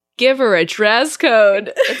Give her a dress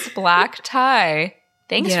code. It's black tie.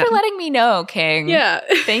 Thanks for letting me know, King. Yeah.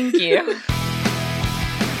 Thank you.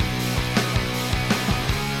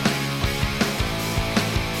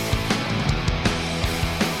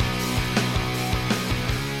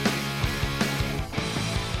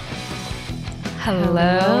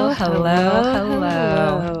 Hello.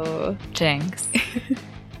 Jinx.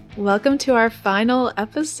 Welcome to our final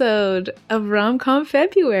episode of Rom-Com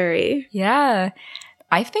February. Yeah.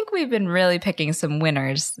 I think we've been really picking some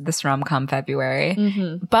winners this Rom-Com February.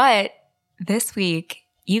 Mm-hmm. But this week,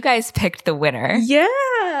 you guys picked the winner.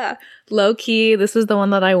 Yeah. Low-key, this is the one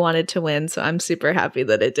that I wanted to win, so I'm super happy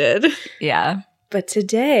that it did. Yeah. But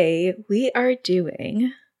today, we are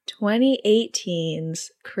doing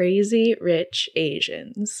 2018's Crazy Rich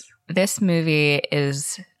Asians. This movie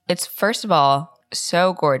it's first of all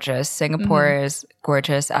so gorgeous. Singapore is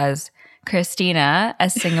gorgeous, as Christina,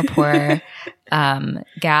 a Singapore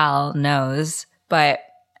gal, knows. But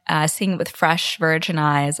seeing it with fresh virgin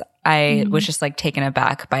eyes, I was just like taken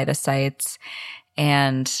aback by the sights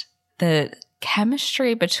and the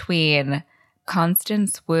chemistry between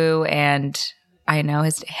Constance Wu and I know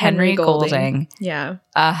his Henry Golding. Yeah.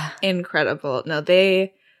 Incredible. No,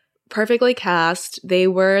 they perfectly cast. They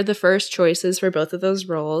were the first choices for both of those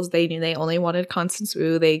roles. They knew they only wanted Constance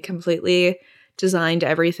Wu. They completely designed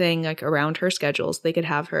everything like around her schedule so they could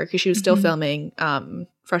have her because she was still filming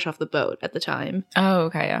Fresh Off the Boat at the time. Oh,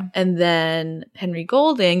 okay, yeah. And then Henry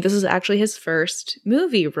Golding, this is actually his first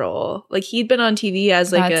movie role. Like he'd been on TV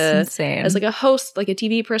as like as like a host, like a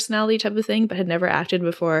TV personality type of thing, but had never acted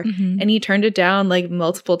before. And he turned it down like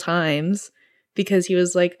multiple times because he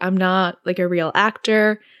was like, I'm not like a real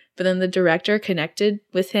actor. But then the director connected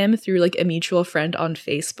with him through like a mutual friend on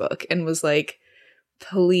Facebook and was like,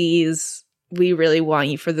 please, we really want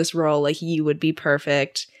you for this role. Like you would be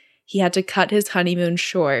perfect. He had to cut his honeymoon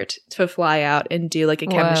short to fly out and do like a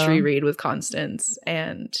chemistry read with Constance,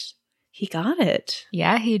 and he got it.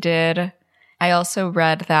 Yeah, he did. I also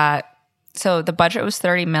read that, so the budget was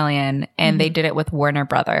 $30 million and they did it with Warner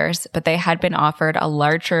Brothers, but they had been offered a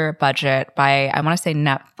larger budget by, I want to say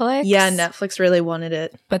Netflix. Yeah, Netflix really wanted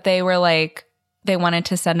it. But they were like, they wanted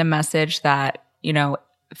to send a message that, you know,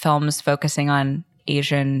 films focusing on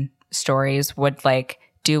Asian stories would like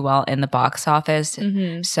do well in the box office.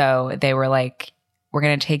 So they were like, we're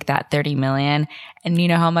going to take that $30 million. And you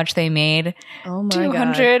know how much they made? Oh my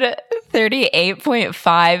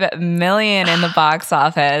 $238.5 million in the box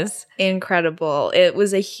office. Incredible. It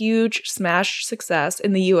was a huge smash success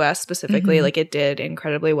in the US specifically. Like it did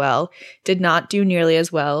incredibly well. Did not do nearly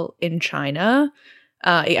as well in China.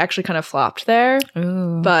 It actually kind of flopped there.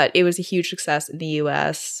 Ooh. But it was a huge success in the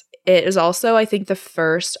US. It is also, I think, the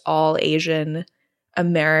first all-Asian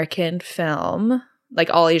American film,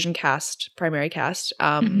 like all-Asian cast, primary cast,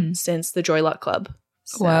 since the Joy Luck Club.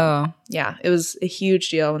 So, whoa. Yeah, it was a huge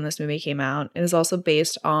deal when this movie came out. It is also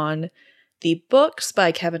based on the books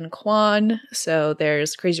by Kevin Kwan. So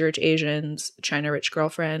there's Crazy Rich Asians, China Rich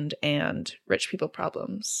Girlfriend, and Rich People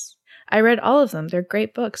Problems. I read all of them. They're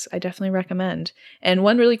great books. I definitely recommend. And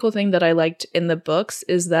one really cool thing that I liked in the books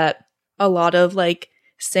is that a lot of like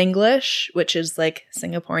Singlish, which is like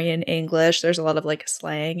Singaporean English, there's a lot of like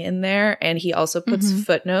slang in there. And he also puts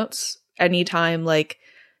footnotes anytime like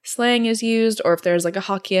slang is used, or if there's like a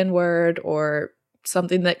Hokkien word or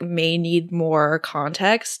something that may need more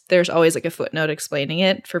context, there's always like a footnote explaining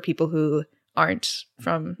it for people who aren't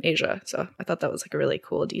from Asia. So I thought that was like a really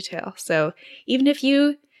cool detail. So even if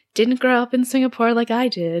you didn't grow up in Singapore like I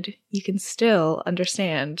did, you can still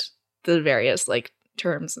understand the various like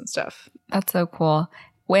terms and stuff. That's so cool.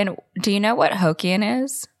 Do you know what Hokkien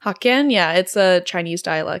is? Hokkien? Yeah, it's a Chinese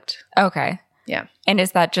dialect. Okay. Yeah. And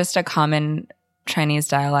is that just a common Chinese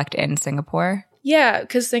dialect in Singapore? Yeah,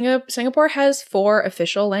 because Singapore has 4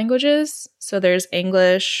 official languages. So there's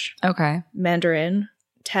English, okay, Mandarin,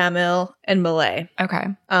 Tamil, and Malay. Okay.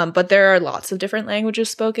 But there are lots of different languages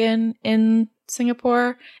spoken in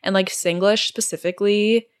Singapore. And like Singlish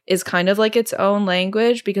specifically is kind of like its own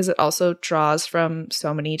language because it also draws from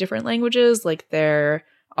so many different languages. Like there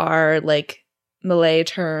are like Malay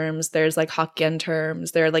terms, there's like Hokkien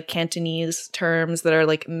terms, there are like Cantonese terms that are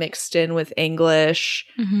like mixed in with English.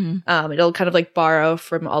 It'll kind of like borrow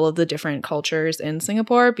from all of the different cultures in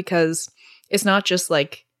Singapore because it's not just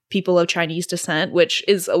like people of Chinese descent, which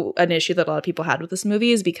is an issue that a lot of people had with this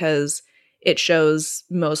movie, is because it shows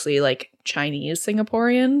mostly like Chinese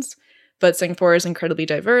Singaporeans. But Singapore is incredibly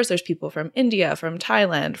diverse. There's people from India, from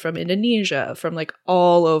Thailand, from Indonesia, from like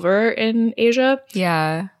all over in Asia.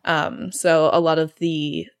 Yeah. So a lot of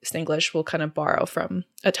the Singlish will kind of borrow from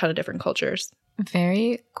a ton of different cultures.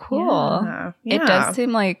 Very cool. Yeah. It does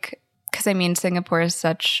seem like, because I mean, Singapore is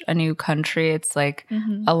such a new country. It's like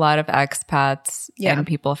Mhm. a lot of expats Yeah. and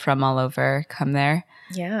people from all over come there.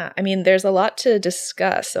 Yeah. I mean, there's a lot to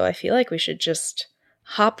discuss, so I feel like we should just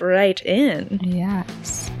hop right in.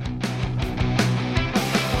 Yes.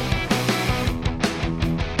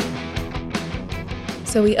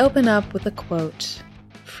 So we open up with a quote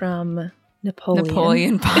from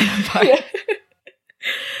Napoleon Bonaparte.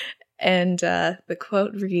 And the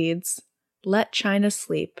quote reads, "Let China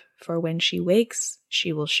sleep, for when she wakes,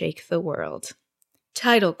 she will shake the world."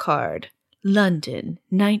 Title card, London,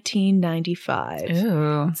 1995.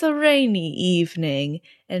 Ooh. It's a rainy evening,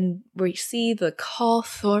 and we see the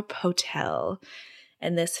Calthorpe Hotel.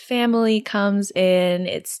 And this family comes in.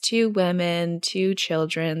 It's 2 women, 2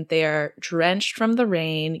 children. They are drenched from the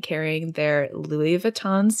rain, carrying their Louis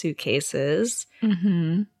Vuitton suitcases.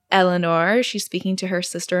 Mm-hmm. Eleanor, she's speaking to her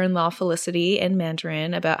sister-in-law Felicity in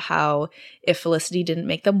Mandarin about how if Felicity didn't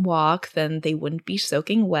make them walk, then they wouldn't be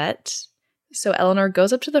soaking wet. So Eleanor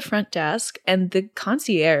goes up to the front desk, and the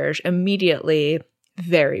concierge immediately,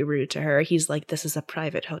 very rude to her. He's like, "This is a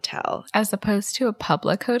private hotel." As opposed to a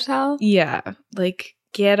public hotel? Yeah, like,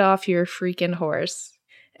 get off your freaking horse.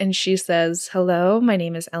 And she says, "Hello, my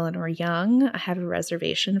name is Eleanor Young. I have a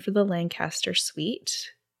reservation for the Lancaster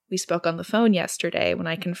suite. We spoke on the phone yesterday when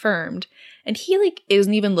I confirmed." And he, like,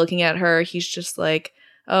 isn't even looking at her. He's just like,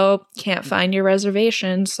 "Oh, can't find your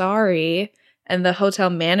reservation. Sorry." And the hotel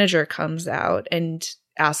manager comes out and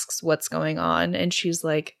asks what's going on. And she's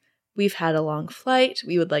like, "We've had a long flight.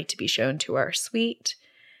 We would like to be shown to our suite."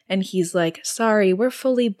 And he's like, "Sorry, we're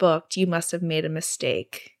fully booked. You must have made a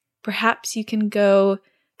mistake. Perhaps you can go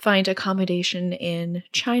find accommodation in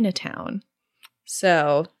Chinatown."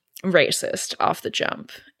 So, racist off the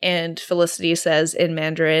jump. And Felicity says in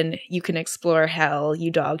Mandarin, "You can explore hell,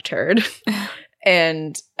 you dog turd."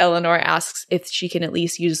 And Eleanor asks if she can at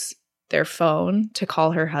least use their phone to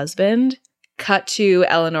call her husband. Cut to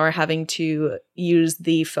Eleanor having to use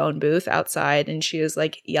the phone booth outside, and she is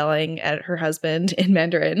like yelling at her husband in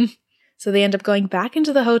Mandarin. So they end up going back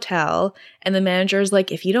into the hotel, and the manager's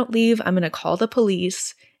like, "If you don't leave, I'm going to call the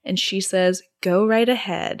police." And she says, "Go right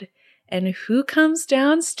ahead." And who comes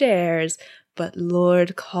downstairs but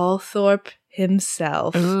Lord Calthorpe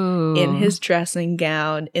himself. Ooh. In his dressing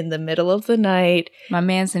gown in the middle of the night. My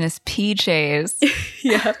man's in his PJs.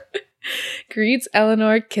 Yeah. Greets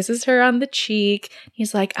Eleanor, kisses her on the cheek.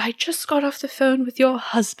 He's like, "I just got off the phone with your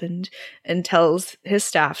husband," and tells his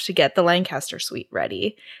staff to get the Lancaster suite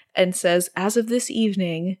ready, and says, as of this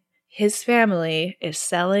evening, his family is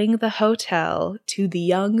selling the hotel to the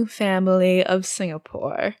young family of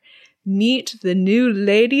Singapore. Meet the new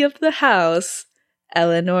lady of the house,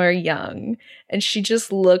 Eleanor Young. And she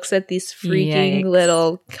just looks at this freaking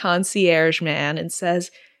little concierge man and says,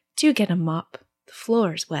 "Do get a mop. The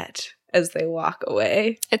floor's wet," as they walk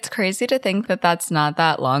away. It's crazy to think that that's not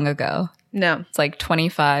that long ago. No. It's like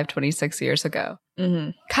 25, 26 years ago.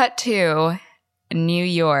 Mm-hmm. Cut to New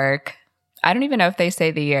York. I don't even know if they say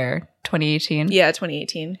the year. 2018? Yeah,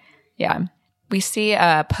 2018. Yeah. We see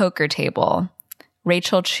a poker table.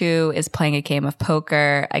 Rachel Chu is playing a game of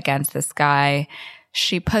poker against this guy.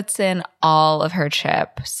 She puts in all of her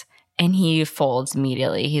chips. And he folds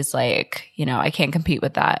immediately. He's like, I can't compete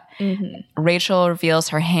with that. Mm-hmm. Rachel reveals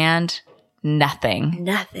her hand. Nothing.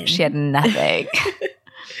 She had nothing.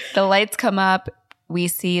 The lights come up. We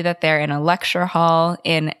see that they're in a lecture hall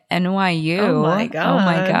in NYU. Oh my God. Oh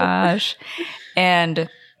my gosh. And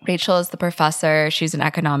Rachel is the professor. She's an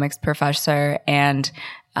economics professor. And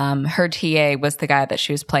her TA was the guy that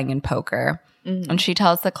she was playing in poker. Mm-hmm. And she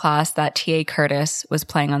tells the class that TA Curtis was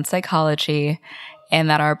playing on psychology, and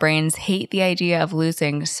that our brains hate the idea of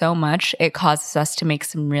losing so much it causes us to make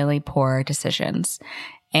some really poor decisions.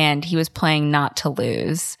 And he was playing not to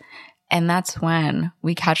lose. And that's when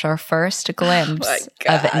we catch our first glimpse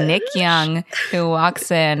of Nick Young, who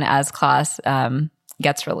walks in as class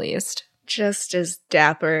gets released. Just as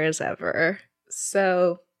dapper as ever.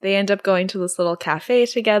 So they end up going to this little cafe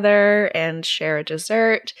together and share a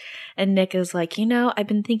dessert. And Nick is like, I've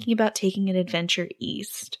been thinking about taking an adventure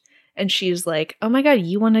east. And she's like, "Oh my God,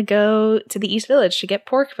 you want to go to the East Village to get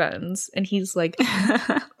pork buns?" And he's like,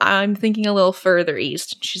 "I'm thinking a little further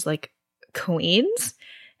east." And she's like, "Queens?"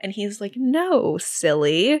 And he's like, "No,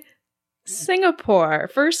 silly. Singapore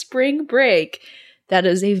for spring break." That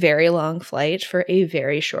is a very long flight for a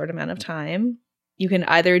very short amount of time. You can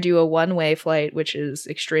either do a one-way flight, which is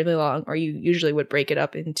extremely long, or you usually would break it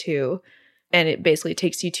up in 2. And it basically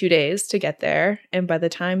takes you 2 days to get there. And by the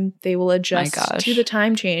time they will adjust to the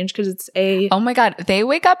time change, because it's Oh my God. They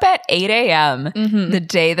wake up at 8 a.m. the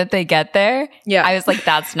day that they get there. Yeah. I was like,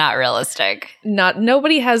 that's not realistic.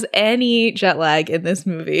 Nobody has any jet lag in this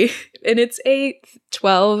movie. And it's a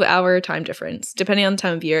 12-hour time difference. Depending on the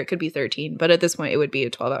time of year, it could be 13. But at this point, it would be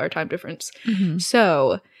a 12-hour time difference.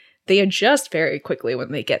 So they adjust very quickly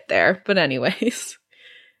when they get there. But anyways,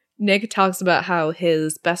 Nick talks about how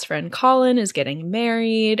his best friend Colin is getting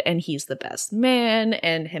married and he's the best man,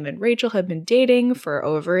 and him and Rachel have been dating for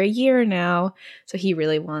over a year now. So he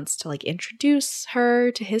really wants to like introduce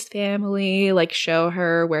her to his family, like show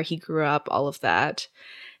her where he grew up, all of that.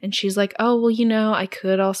 And she's like, oh, well, you know, I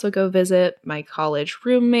could also go visit my college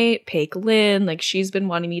roommate, Paik Lin. Like, she's been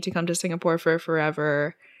wanting me to come to Singapore for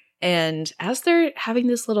forever. And as they're having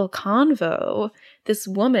this little convo, this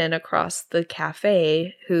woman across the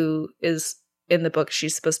cafe, who is in the book,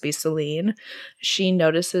 she's supposed to be Celine, she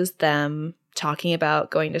notices them talking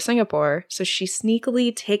about going to Singapore. So she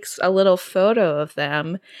sneakily takes a little photo of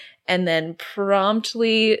them and then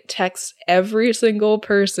promptly texts every single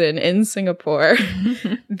person in Singapore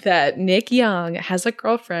that Nick Young has a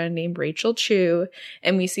girlfriend named Rachel Chu.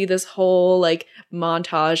 And we see this whole like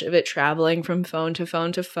montage of it traveling from phone to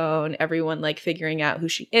phone to phone, everyone like figuring out who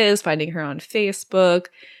she is, finding her on Facebook,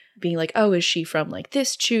 being like, oh, is she from like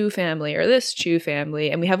this Chu family or this Chu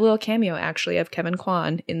family? And we have a little cameo actually of Kevin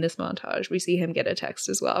Kwan in this montage. We see him get a text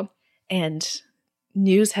as well. And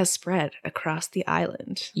news has spread across the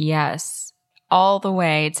island. Yes. All the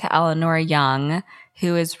way to Eleanor Young,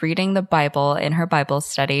 who is reading the Bible in her Bible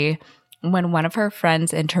study when one of her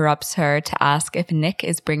friends interrupts her to ask if Nick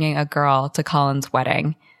is bringing a girl to Colin's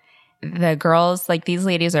wedding. The girls, like these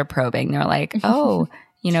ladies are probing. They're like, oh,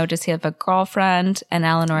 you know, does he have a girlfriend? And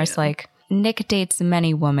Eleanor's like, Nick dates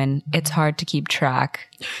many women. It's hard to keep track.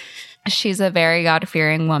 She's a very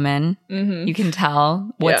God-fearing woman. You can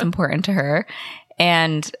tell what's important to her.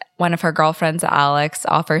 And one of her girlfriends, Alex,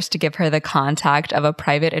 offers to give her the contact of a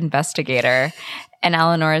private investigator. And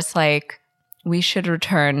Eleanor's like, we should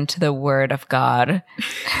return to the word of God.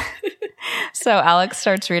 So Alex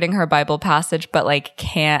starts reading her Bible passage, but like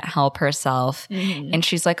can't help herself. And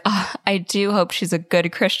she's like, oh, I do hope she's a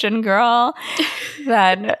good Christian girl.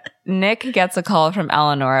 Then Nick gets a call from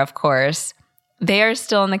Eleanor, of course. They are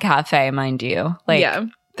still in the cafe, mind you. Like,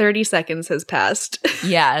 30 seconds has passed.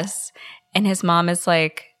 Yes. And his mom is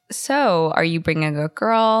like, so are you bringing a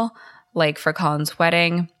girl like for Colin's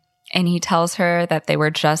wedding? And he tells her that they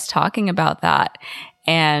were just talking about that.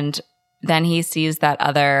 And then he sees that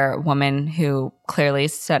other woman who clearly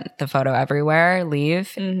sent the photo everywhere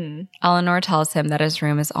leave. Eleanor tells him that his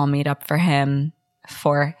room is all made up for him,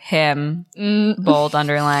 bold,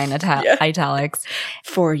 underline, italics.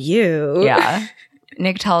 For you. Yeah.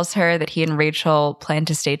 Nick tells her that he and Rachel plan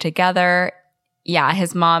to stay together. Yeah,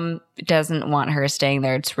 his mom doesn't want her staying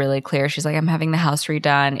there. It's really clear. She's like, I'm having the house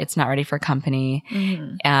redone. It's not ready for company.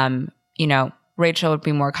 You know, Rachel would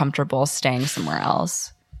be more comfortable staying somewhere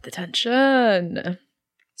else. The tension.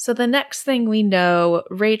 So the next thing we know,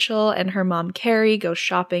 Rachel and her mom, Carrie, go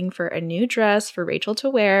shopping for a new dress for Rachel to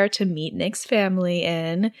wear to meet Nick's family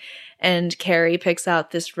in. And Carrie picks out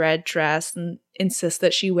this red dress and insists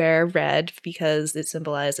that she wear red because it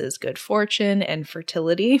symbolizes good fortune and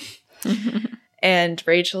fertility. And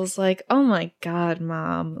Rachel's like, oh my God,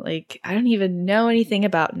 Mom, like, I don't even know anything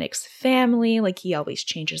about Nick's family. Like, he always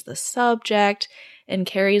changes the subject. And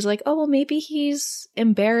Carrie's like, oh, well, maybe he's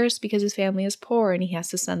embarrassed because his family is poor and he has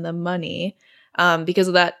to send them money.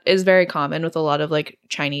 Because that is very common with a lot of like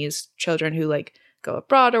Chinese children who like go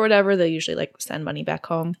abroad or whatever. They usually like send money back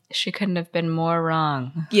home. She couldn't have been more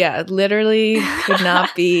wrong. Yeah, literally could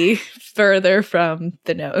not be further from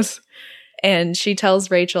the nose. And she tells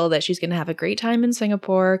Rachel that she's going to have a great time in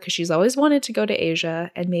Singapore because she's always wanted to go to Asia.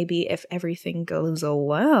 And maybe if everything goes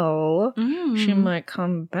well, she might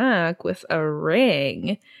come back with a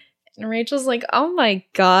ring. And Rachel's like, oh my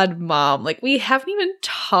God, Mom. Like, we haven't even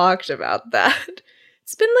talked about that.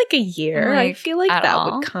 It's been like a year. I feel like that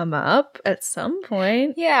would come up at some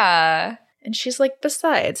point. Yeah. And she's like,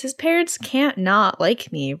 besides, his parents can't not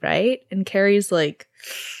like me, right? And Carrie's like,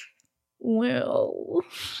 well...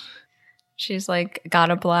 She's like, got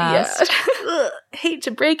a blast. Yeah. Hate to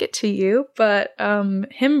break it to you, but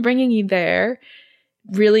him bringing you there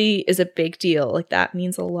really is a big deal. Like, that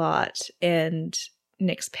means a lot. And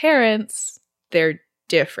Nick's parents, they're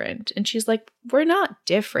different. And she's like, we're not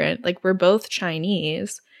different. Like, we're both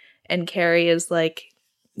Chinese. And Carrie is like,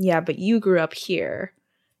 yeah, but you grew up here.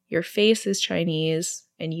 Your face is Chinese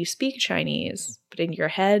and you speak Chinese. But in your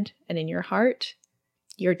head and in your heart,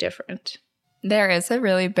 you're different. There is a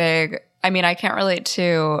really big, I mean, I can't relate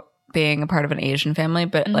to being a part of an Asian family,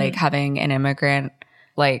 but like having an immigrant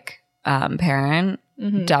like parent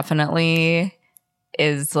definitely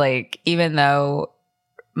is like, even though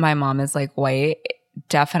my mom is like white,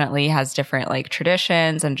 definitely has different like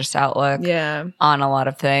traditions and just outlook on a lot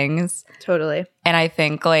of things. Totally. And I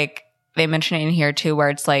think like they mention it in here too, where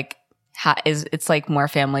it's like it's like more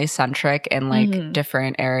family centric in like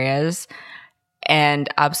different areas. And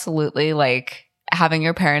absolutely like having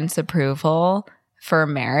your parents' approval for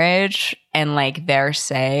marriage and like their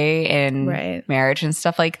say in marriage and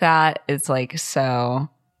stuff like that is like so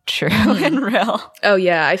true and real. Oh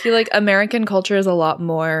yeah, I feel like American culture is a lot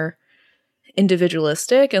more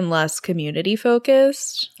individualistic and less community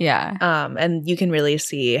focused. Yeah. And you can really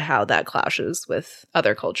see how that clashes with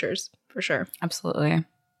other cultures for sure. Absolutely.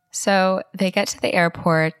 So they get to the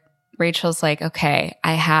airport. Rachel's like, okay,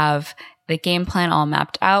 I have the game plan all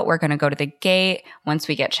mapped out. We're going to go to the gate. Once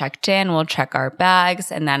we get checked in, we'll check our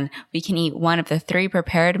bags, and then we can eat one of the 3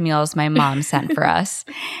 prepared meals my mom sent for us.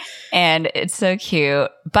 And it's so cute.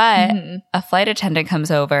 But a flight attendant comes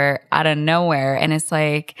over out of nowhere and is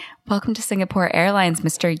like, welcome to Singapore Airlines,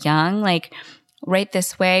 Mr. Young. Like, right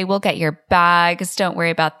this way. We'll get your bags. Don't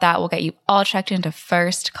worry about that. We'll get you all checked into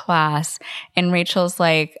first class. And Rachel's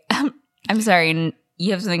like, I'm sorry,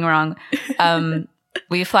 you have something wrong.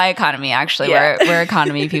 We fly economy, actually. Yeah. We're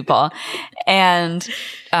economy people. And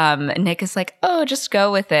Nick is like, oh, just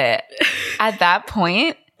go with it. At that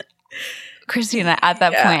point, Christina, point,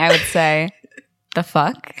 I would say, the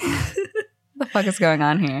fuck? The fuck is going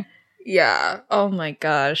on here? Yeah. Oh my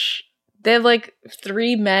gosh. They have like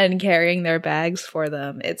 3 men carrying their bags for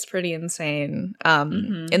them. It's pretty insane.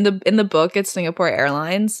 In the book, it's Singapore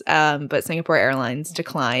Airlines, but Singapore Airlines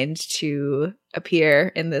declined to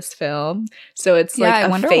appear in this film. So it's like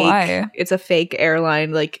why. It's a fake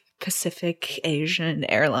airline, like Pacific Asian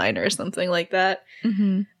airline or something like that.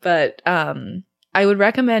 But I would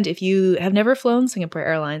recommend, if you have never flown Singapore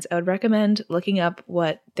Airlines, I would recommend looking up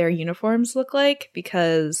what their uniforms look like,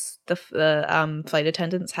 because the flight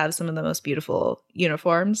attendants have some of the most beautiful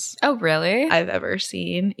uniforms. Oh, really? I've ever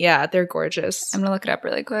seen. Yeah, they're gorgeous. I'm going to look it up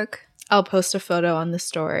really quick. I'll post a photo on the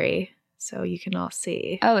story so you can all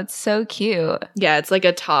see. Oh, it's so cute. Yeah, it's like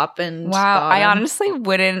a top and wow, bottom. I honestly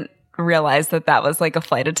wouldn't realize that was like a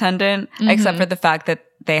flight attendant, except for the fact that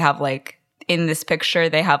they have like, in this picture,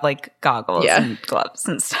 they have like goggles and gloves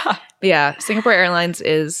and stuff. Yeah, Singapore Airlines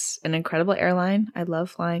is an incredible airline. I love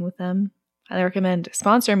flying with them. I recommend.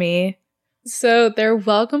 Sponsor me. So they're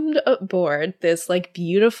welcomed aboard this like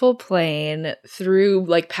beautiful plane through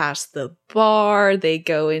like past the bar. They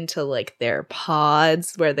go into like their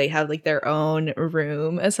pods where they have like their own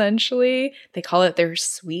room, essentially. They call it their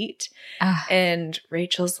suite. And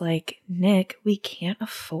Rachel's like, Nick, we can't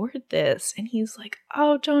afford this. And he's like,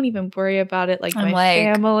 oh, don't even worry about it. Like, family.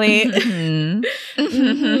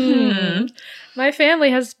 My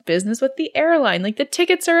family has business with the airline. Like, the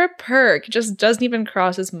tickets are a perk. Just doesn't even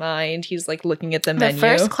cross his mind. He's like looking at the menu. The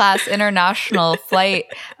first class international flight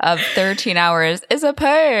of 13 hours is a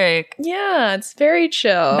perk. Yeah, it's very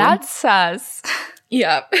chill. That's sus.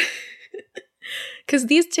 Yeah. Because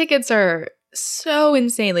these tickets are so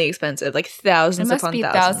insanely expensive. Like thousands upon thousands. It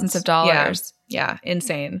must be thousands of dollars. Yeah,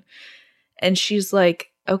 insane. And she's like,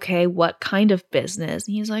 okay, what kind of business?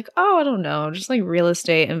 And he's like, oh, I don't know. Just like real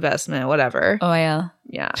estate investment, whatever. Oil.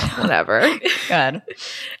 Yeah, whatever. Good.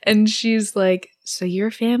 And she's like, so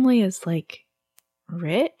your family is like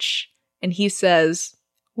rich? And he says,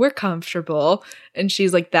 we're comfortable. And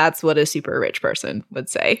she's like, that's what a super rich person would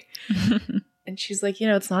say. And she's like,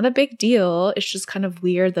 it's not a big deal. It's just kind of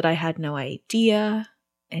weird that I had no idea.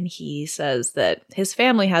 And he says that his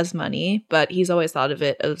family has money, but he's always thought of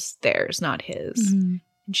it as theirs, not his.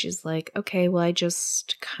 And she's like, okay, well, I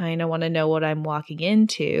just kind of want to know what I'm walking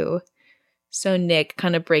into. So Nick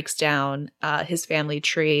kind of breaks down his family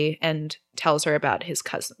tree and tells her about his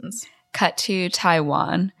cousins. Cut to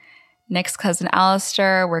Taiwan. Nick's cousin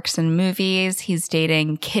Alistair works in movies. He's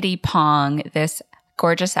dating Kitty Pong, this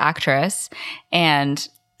gorgeous actress. And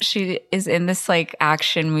she is in this like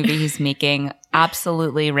action movie he's making,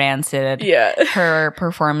 absolutely rancid. Yeah. Her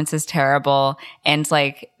performance is terrible. And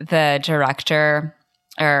like the director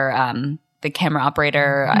or the camera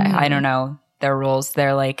operator, I don't know their rules.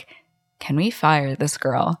 They're like, can we fire this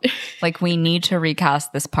girl? Like, we need to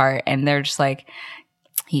recast this part. And they're just like,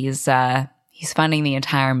 he's funding the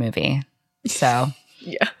entire movie. So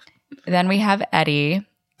yeah. Then we have Eddie,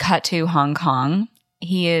 cut to Hong Kong.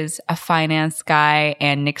 He is a finance guy,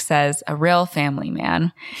 and Nick says a real family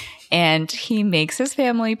man. And he makes his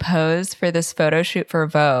family pose for this photo shoot for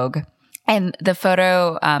Vogue. And the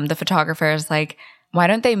photographer is like, why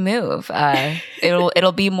don't they move?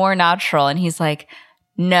 It'll be more natural. And he's like,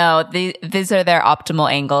 no, these are their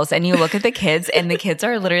optimal angles. And you look at the kids, and the kids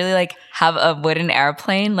are literally like have a wooden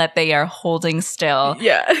airplane that they are holding still.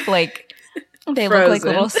 Yeah. Like they Frozen. look like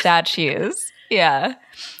little statues. Yeah.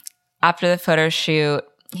 After the photo shoot,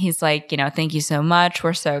 he's like, thank you so much.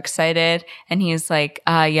 We're so excited. And he's like,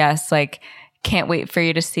 yes, like, can't wait for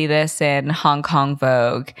you to see this in Hong Kong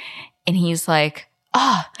Vogue. And he's like,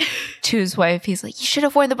 to his wife, he's like, you should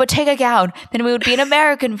have worn the Bottega gown. Then we would be in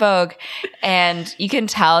American Vogue. And you can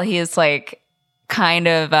tell he is like kind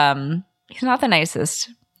of, he's not the nicest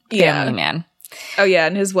family man. Oh, yeah.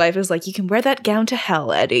 And his wife is like, you can wear that gown to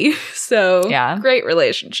hell, Eddie. So, yeah. Great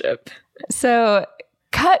relationship. So,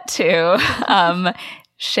 cut to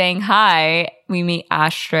Shanghai. We meet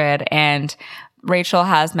Astrid, and Rachel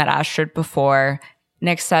has met Astrid before.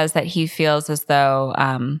 Nick says that he feels as though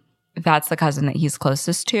that's the cousin that he's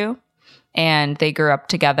closest to. And they grew up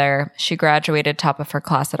together. She graduated top of her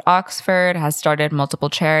class at Oxford, has started multiple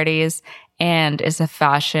charities, and is a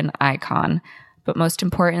fashion icon. But most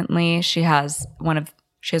importantly, she has one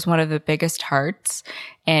of the biggest hearts.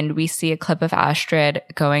 And we see a clip of Astrid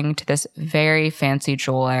going to this very fancy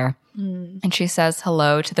jeweler. And she says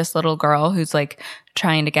hello to this little girl who's like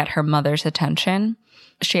trying to get her mother's attention.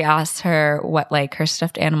 She asks her what like her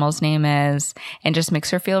stuffed animal's name is, and just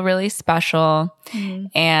makes her feel really special.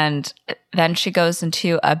 And then she goes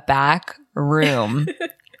into a back room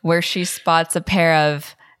where she spots a pair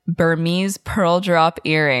of Burmese pearl drop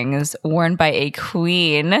earrings worn by a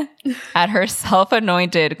queen at her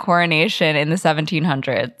self-anointed coronation in the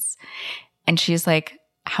 1700s. And she's like,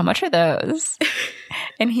 how much are those?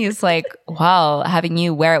 And he's like, well, having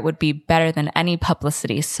you wear it would be better than any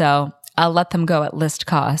publicity, so I'll let them go at list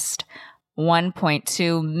cost.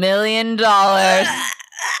 $1.2 million.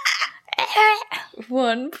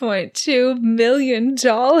 $1.2 million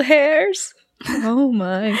doll hairs? Oh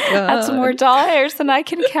my God. That's more doll hairs than I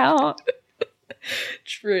can count.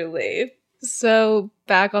 Truly. So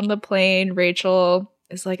back on the plane, Rachel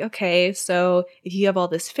is like, okay, so if you have all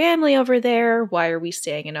this family over there, why are we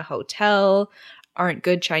staying in a hotel? Aren't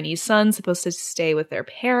good Chinese sons supposed to stay with their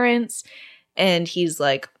parents? And he's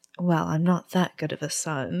like, well, I'm not that good of a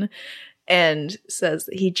son. And says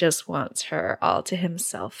that he just wants her all to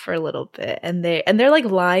himself for a little bit. And they're like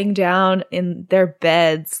lying down in their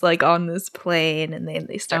beds, like on this plane, and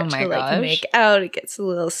they start to like make out. It gets a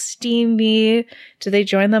little steamy. Do they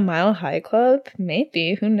join the Mile High Club?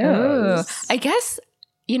 Maybe. Who knows? Ooh. I guess,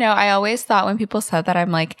 I always thought when people said that,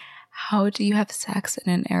 I'm like, how do you have sex in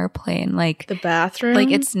an airplane? Like the bathroom? Like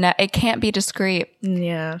it can't be discreet.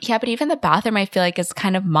 Yeah. Yeah, but even the bathroom I feel like is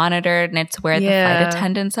kind of monitored, and it's where the flight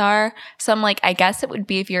attendants are. So I'm like, I guess it would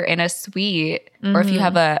be if you're in a suite or if you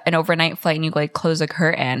have an overnight flight and you like close a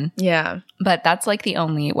curtain. Yeah. But that's like the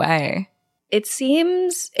only way. It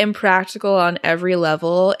seems impractical on every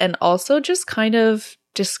level, and also just kind of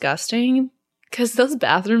disgusting because those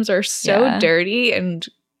bathrooms are so dirty and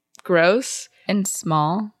gross and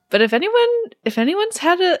small. But if anyone's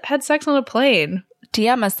had sex on a plane,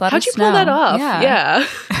 DM us, let us know. How'd you pull that off? Yeah.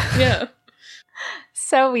 Yeah.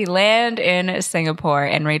 So we land in Singapore,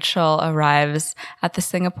 and Rachel arrives at the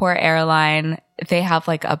Singapore airline. They have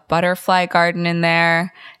like a butterfly garden in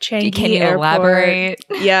there. Changi Can you Airport. elaborate?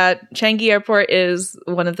 Yeah, Changi Airport is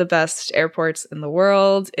one of the best airports in the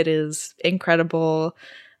world. It is incredible.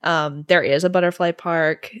 There is a butterfly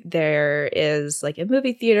park. There is like a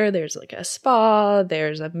movie theater. There's like a spa.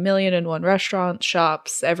 There's 1,000,001 restaurants,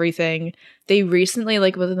 shops, everything. They recently,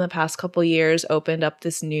 like within the past couple years, opened up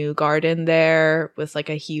this new garden there with like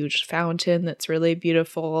a huge fountain that's really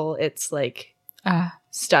beautiful. It's like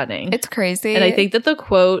stunning. It's crazy. And I think that the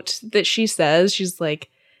quote that she says, she's like,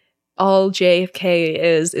 all JFK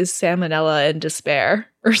is salmonella and despair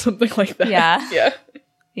or something like that. Yeah. Yeah.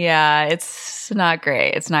 Yeah, it's not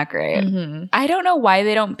great. It's not great. Mm-hmm. I don't know why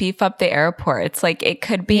they don't beef up the airport. It's like it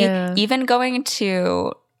could be even going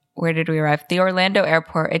to, where did we arrive? The Orlando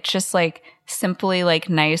airport. It's just like simply like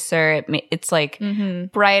nicer. It's like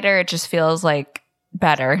brighter. It just feels like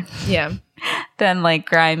better. Yeah. Than like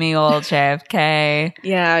grimy old JFK.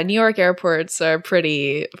 Yeah, New York airports are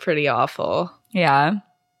pretty awful. Yeah.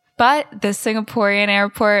 But the Singaporean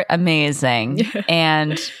airport, amazing.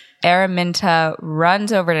 And Araminta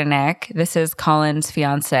runs over to Nick. This is Colin's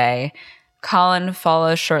fiance. Colin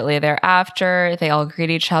follows shortly thereafter. They all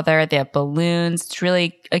greet each other. They have balloons. It's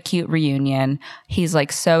really a cute reunion. He's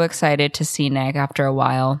like so excited to see Nick after a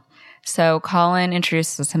while. So Colin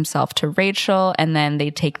introduces himself to Rachel, and then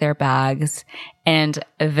they take their bags and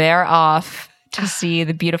they're off to see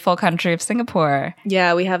the beautiful country of Singapore.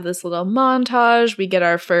 Yeah, we have this little montage. We get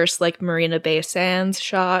our first like Marina Bay Sands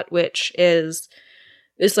shot, which is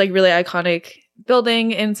this like really iconic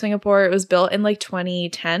building in Singapore. It was built in like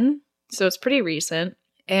 2010, so it's pretty recent.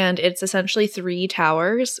 And it's essentially 3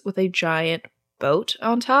 towers with a giant boat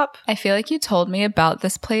on top. I feel like you told me about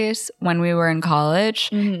this place when we were in college.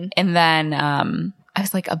 And then I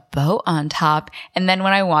was like, a boat on top. And then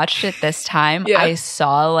when I watched it this time, I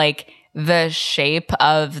saw like the shape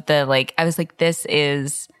of the like, I was like, this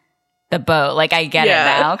is the boat. Like I get it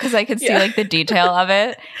now because I could see like the detail of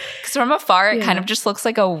it. Because from afar, it kind of just looks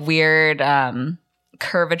like a weird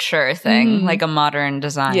curvature thing, like a modern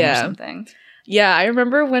design or something. Yeah, I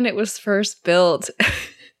remember when it was first built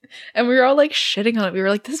and we were all like shitting on it. We were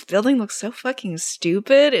like, this building looks so fucking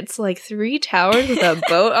stupid. It's like 3 towers with a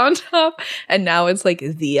boat on top. And now it's like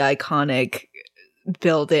the iconic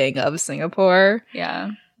building of Singapore.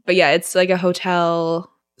 Yeah. But yeah, it's like a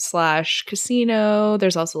hotel / casino.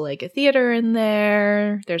 There's also like a theater in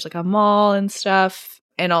there. There's like a mall and stuff.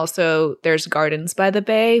 And also there's Gardens by the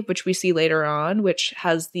Bay, which we see later on, which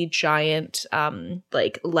has the giant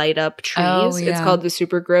like light up trees. Oh, yeah. It's called the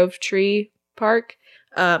Super Grove Tree Park.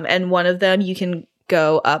 And one of them you can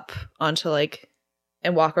go up onto like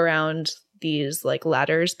and walk around these like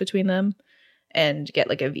ladders between them and get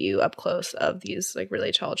like a view up close of these like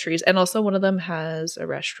really tall trees. And also one of them has a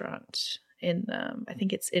restaurant in them. I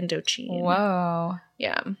think it's Indochine. Whoa.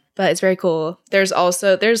 Yeah. But it's very cool. There's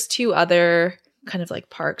 2 other kind of like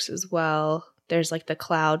parks as well. There's like the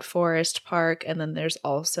Cloud Forest Park, and then there's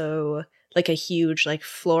also like a huge like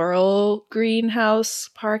floral greenhouse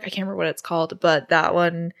park. I can't remember what it's called, but that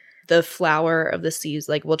one, the flower of the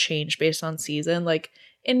season like will change based on season. Like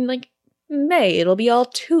in like May it'll be all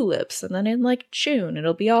tulips, and then in like June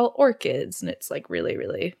it'll be all orchids, and it's like really,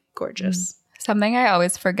 really gorgeous. Something I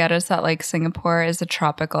always forget is that like Singapore is a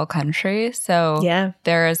tropical country, so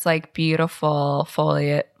there is like beautiful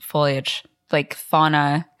foliage, like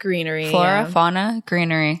fauna, greenery, flora, fauna,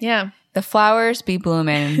 greenery. Yeah. The flowers be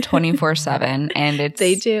blooming 24/7, and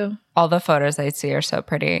they do. All the photos I see are so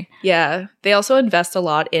pretty. Yeah. They also invest a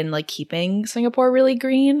lot in like keeping Singapore really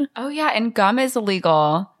green. Oh yeah, and gum is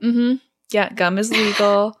illegal. Yeah, gum is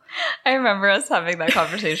legal. I remember us having that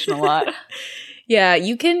conversation a lot. Yeah,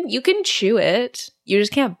 you can chew it. You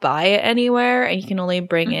just can't buy it anywhere, and you can only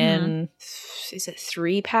bring in, is it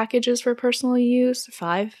 3 packages for personal use?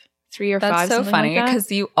 5? 3 or 5? That's so funny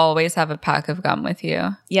because you always have a pack of gum with you.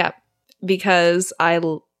 Yeah, because I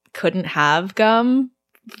couldn't have gum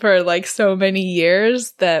for like so many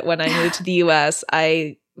years that when I moved to the US,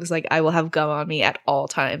 I was like, I will have gum on me at all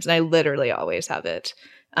times, and I literally always have it.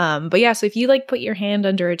 But yeah, so if you like put your hand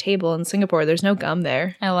under a table in Singapore, there's no gum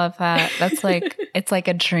there. I love that. That's like, it's like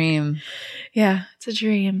a dream. Yeah, it's a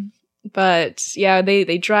dream. But yeah,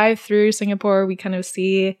 they drive through Singapore. We kind of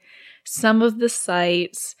see some of the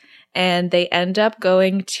sights, and they end up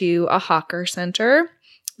going to a hawker center.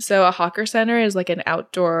 So a hawker center is like an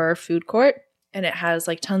outdoor food court, and it has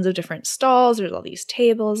like tons of different stalls. There's all these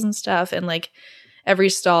tables and stuff, and like every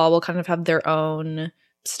stall will kind of have their own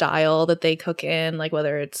style that they cook in, like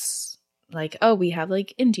whether it's like, oh, we have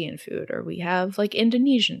like Indian food, or we have like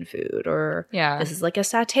Indonesian food, or this is like a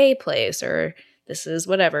satay place, or this is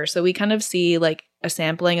whatever. So we kind of see like a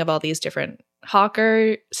sampling of all these different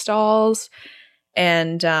hawker stalls.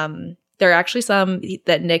 And there are actually some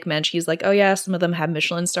that Nick mentioned. He's like, oh yeah, some of them have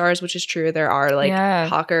Michelin stars, which is true. There are like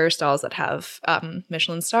hawker stalls that have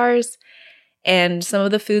Michelin stars. And some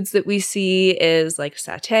of the foods that we see is like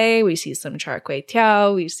satay, we see some char kway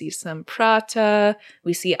teow, we see some prata,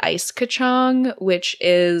 we see ice kacang, which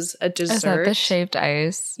is a dessert. Is that the shaved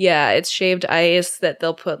ice? Yeah, it's shaved ice that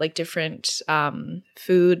they'll put like different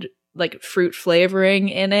food, like fruit flavoring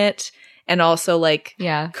in it, and also like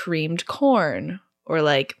creamed corn or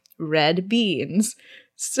like red beans.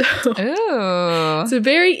 So it's a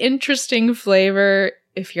very interesting flavor.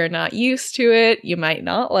 If you're not used to it, you might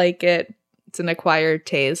not like it. It's an acquired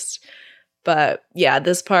taste. But yeah,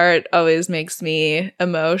 this part always makes me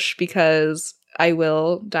emosh because I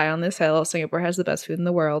will die on this hill. Singapore has the best food in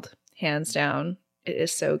the world, hands down. It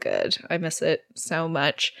is so good. I miss it so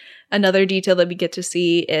much. Another detail that we get to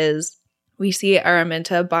see is we see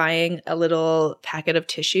Araminta buying a little packet of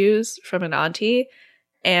tissues from an auntie.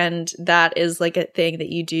 And that is like a thing that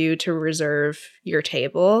you do to reserve your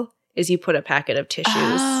table, is you put a packet of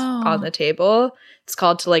tissues on the table. It's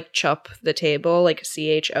called to like chop the table, like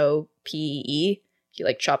CHOPE. You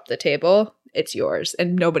like chop the table, it's yours,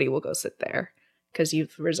 and nobody will go sit there because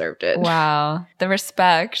you've reserved it. Wow, the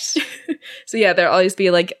respect. So yeah, there'll always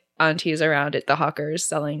be like aunties around at the hawkers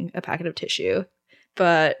selling a packet of tissue.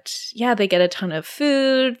 But yeah, they get a ton of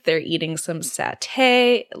food. They're eating some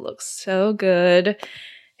satay. It looks so good.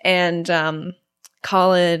 And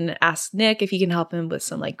Colin asks Nick if he can help him with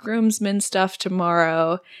some like groomsmen stuff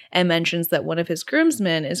tomorrow, and mentions that one of his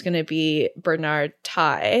groomsmen is going to be Bernard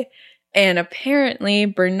Tai. And apparently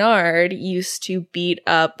Bernard used to beat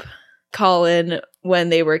up Colin when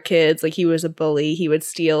they were kids. Like, he was a bully. He would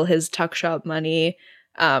steal his tuck shop money.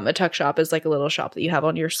 A tuck shop is like a little shop that you have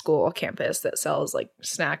on your school campus that sells like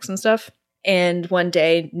snacks and stuff. And one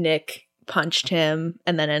day Nick punched him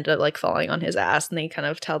and then ended up like falling on his ass, and they kind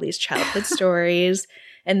of tell these childhood stories,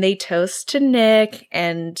 and they toast to Nick,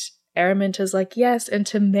 and Araminta's like, yes,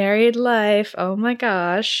 into married life. Oh my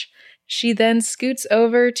gosh. She then scoots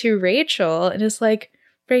over to Rachel and is like,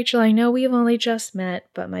 Rachel, I know we've only just met,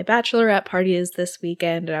 but my bachelorette party is this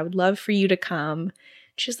weekend and I would love for you to come.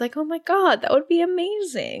 She's like, oh my God, that would be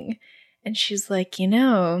amazing. And she's like,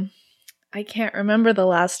 I can't remember the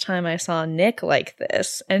last time I saw Nick like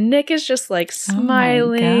this. And Nick is just like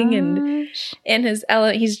smiling and in his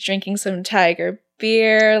element, he's drinking some Tiger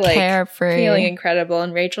beer, like carefree, feeling incredible.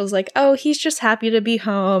 And Rachel's like, oh, he's just happy to be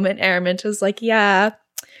home. And Araminta's like, yeah,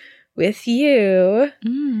 with you.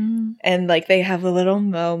 And like they have a little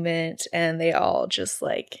moment and they all just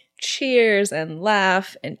like cheers and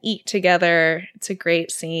laugh and eat together. It's a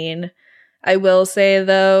great scene. I will say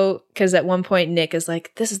though, because at one point Nick is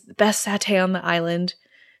like, this is the best satay on the island.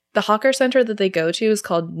 The hawker center that they go to is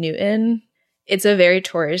called Newton. It's a very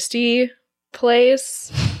touristy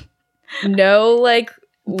place. No like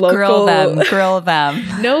local grill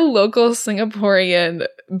them. No local Singaporean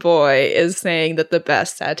boy is saying that the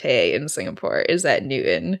best satay in Singapore is at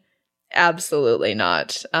Newton. Absolutely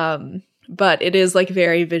not. But it is like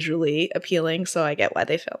very visually appealing, so I get why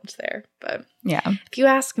they filmed there. But yeah, if you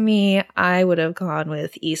ask me, I would have gone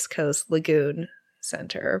with East Coast Lagoon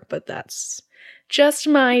Center, but that's just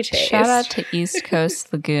my taste. Shout out to East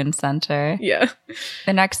Coast Lagoon Center. Yeah.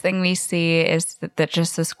 The next thing we see is that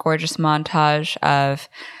just this gorgeous montage of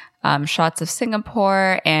shots of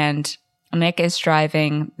Singapore, and Nick is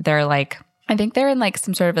driving. They're like, I think they're in like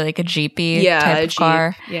some sort of like a Jeepy type of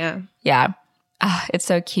car. Yeah. Yeah. It's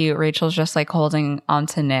so cute. Rachel's just like holding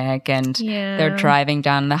onto Nick, and they're driving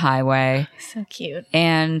down the highway. So cute.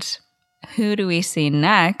 And who do we see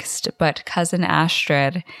next but cousin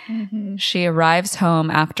Astrid? She arrives home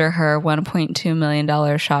after her $1.2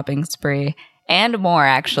 million shopping spree, and more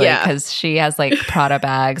actually, because she has like Prada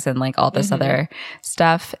bags and like all this other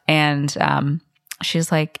stuff. And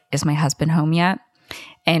she's like, is my husband home yet?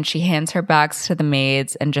 And she hands her bags to the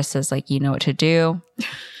maids and just says like, you know what to do.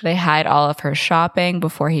 They hide all of her shopping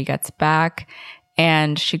before he gets back.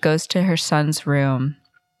 And she goes to her son's room.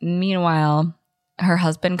 Meanwhile, her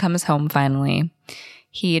husband comes home finally.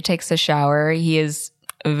 He takes a shower. He is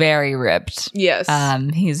very ripped. Yes.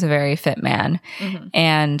 He's a very fit man.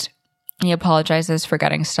 And he apologizes for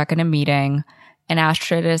getting stuck in a meeting. And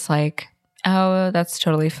Astrid is like, oh, that's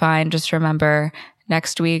totally fine. Just remember,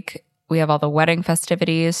 next week we have all the wedding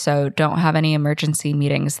festivities, so don't have any emergency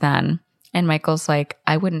meetings then. And Michael's like,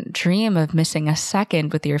 I wouldn't dream of missing a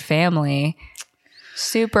second with your family.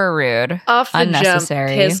 Super rude. Off the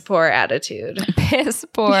unnecessary. Jump, piss poor attitude. Piss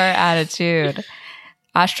poor attitude.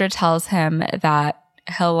 Astrid tells him that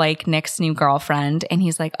he'll like Nick's new girlfriend. And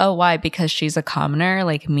he's like, oh, why? Because she's a commoner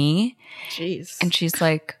like me? Jeez. And she's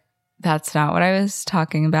like, that's not what I was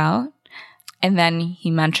talking about. And then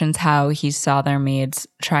he mentions how he saw their maids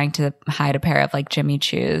trying to hide a pair of like Jimmy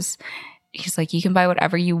Choos. He's like, you can buy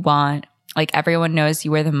whatever you want. Like, everyone knows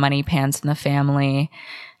you wear the money pants in the family.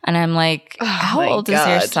 And I'm like, how old is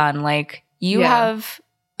your son? Like, you have,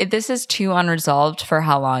 this is too unresolved for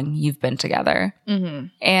how long you've been together.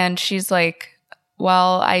 And she's like,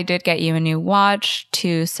 well, I did get you a new watch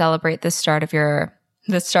to celebrate the start of your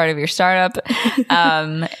startup.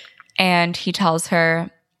 And he tells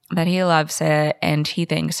her that he loves it and he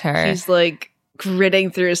thanks her. He's like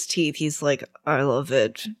gritting through his teeth. He's like, I love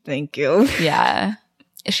it. Thank you. Yeah.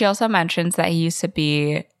 She also mentions that he used to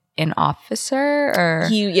be an officer or...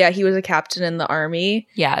 He was a captain in the army.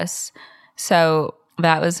 Yes. So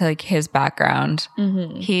that was like his background.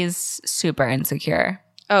 He's super insecure.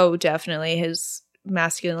 Oh, definitely. His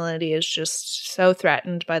masculinity is just so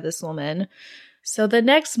threatened by this woman. So the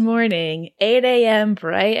next morning, 8 a.m.,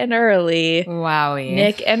 bright and early, Wowie.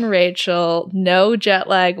 Nick and Rachel, no jet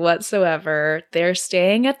lag whatsoever. They're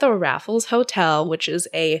staying at the Raffles Hotel, which is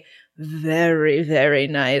a very, very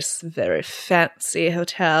nice, very fancy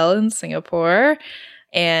hotel in Singapore.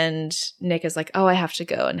 And Nick is like, oh, I have to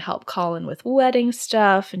go and help Colin with wedding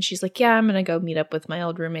stuff. And she's like, yeah, I'm going to go meet up with my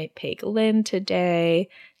old roommate, Peg Lynn, today.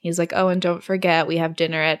 He's like, oh, and don't forget, we have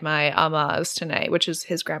dinner at my Ama's tonight, which is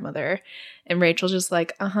his grandmother. And Rachel's just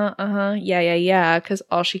like, yeah, because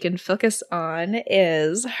all she can focus on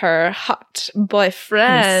is her hot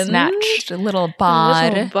boyfriend. Snatched little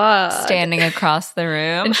bod, Little bod. standing across the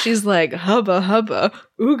room. And she's like, hubba, hubba,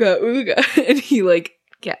 ooga, ooga. And he like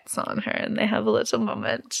gets on her and they have a little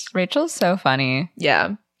moment. Rachel's so funny.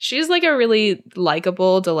 Yeah. She's like a really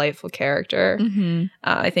likable, delightful character. Mm-hmm.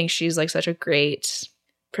 I think she's like such a great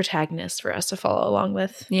protagonist for us to follow along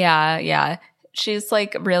with. Yeah. She's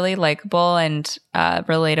like really likable and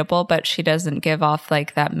relatable, but she doesn't give off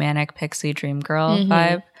like that manic pixie dream girl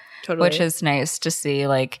vibe, Totally. which is nice to see.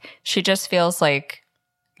 Like she just feels like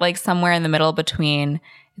somewhere in the middle between.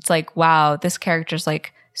 It's like, wow, this character's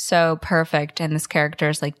like so perfect and this character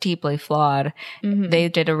is like deeply flawed. They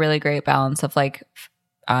did a really great balance of like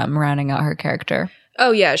rounding out her character.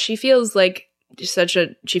 Oh yeah, she feels like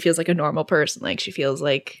a normal person. Like she feels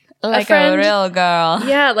like Like friend. a real girl.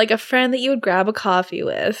 Yeah, like a friend that you would grab a coffee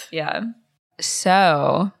with. Yeah.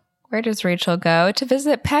 So, where does Rachel go? To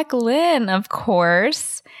visit Peck Lynn, of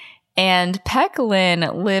course. And Peck Lynn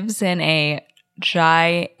lives in a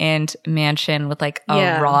giant mansion with like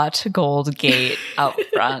a wrought gold gate out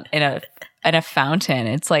front and a fountain.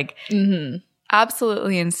 It's like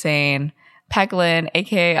absolutely insane. Peck Lynn,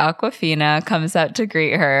 aka Aquafina, comes out to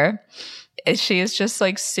greet her. She is just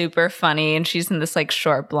like super funny and she's in this like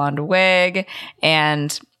short blonde wig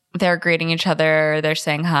and they're greeting each other. They're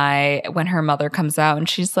saying hi when her mother comes out and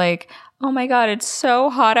she's like, oh my God, it's so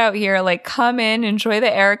hot out here. Like, come in, enjoy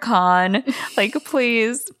the air con. Like,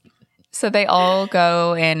 please. So they all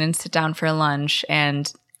go in and sit down for lunch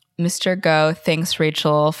and Mr. Go thanks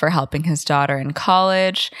Rachel for helping his daughter in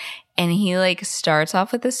college. And he like starts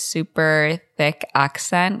off with a super thick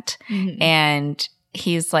accent and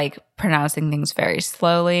he's like pronouncing things very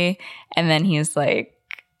slowly. And then he's like,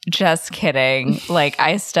 just kidding. Like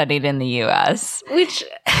I studied in the US. Which,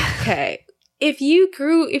 okay. If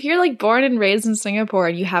you're like born and raised in Singapore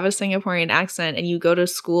and you have a Singaporean accent and you go to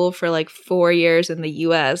school for like 4 years in the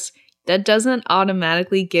US, that doesn't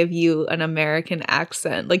automatically give you an American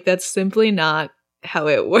accent. Like that's simply not how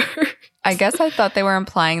it works. I guess I thought they were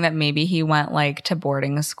implying that maybe he went like to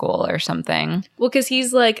boarding school or something. Well, because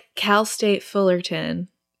he's like Cal State Fullerton.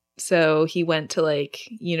 So he went to like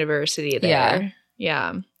university there.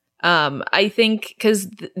 Yeah. I think because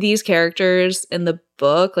these characters in the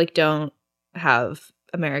book like don't have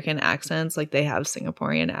American accents. Like they have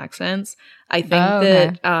Singaporean accents. I think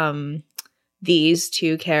that these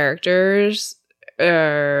two characters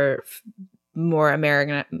are more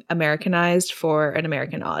Americanized for an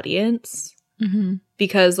American audience.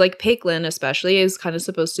 Because like Peck Lynn especially is kind of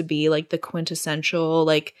supposed to be like the quintessential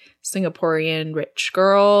like Singaporean rich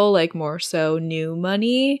girl, like more so new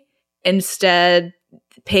money. Instead,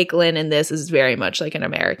 Peck Lynn in this is very much like an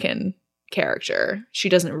American character. She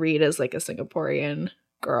doesn't read as like a Singaporean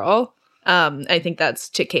girl. I think that's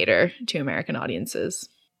to cater to American audiences.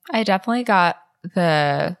 I definitely got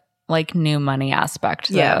the like new money aspect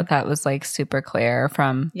though. Yeah. That was like super clear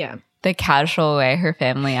from Yeah. the casual way her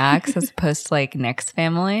family acts as opposed to like Nick's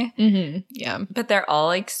family. Yeah. But they're all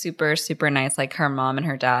like super, super nice. Like her mom and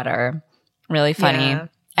her dad are really funny. Yeah.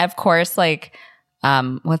 Of course, like,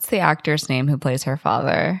 what's the actor's name who plays her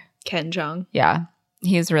father? Ken Jeong. Yeah.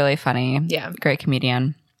 He's really funny. Yeah. Great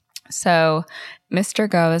comedian. So Mr.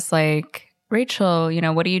 Go is like, Rachel, you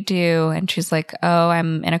know, what do you do? And she's like, oh,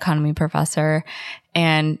 I'm an economy professor.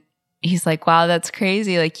 And he's like, wow, that's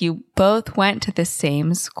crazy. Like you both went to the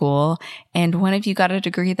same school and one of you got a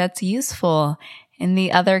degree that's useful and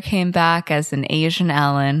the other came back as an Asian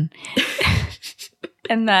Ellen.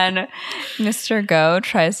 And then Mr. Go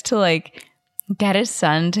tries to like get his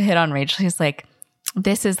son to hit on Rachel. He's like,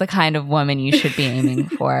 this is the kind of woman you should be aiming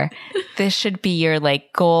for. This should be your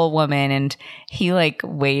like goal woman. And he like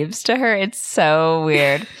waves to her. It's so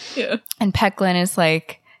weird. Yeah. And Peck Lynn is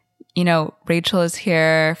like, you know, Rachel is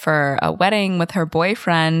here for a wedding with her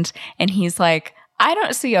boyfriend. And he's like, I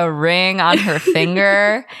don't see a ring on her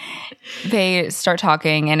finger. They start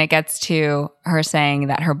talking and it gets to her saying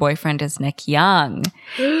that her boyfriend is Nick Young.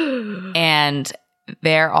 And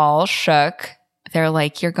they're all shook. They're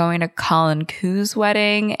like, you're going to Colin Koo's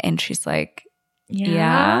wedding? And she's like,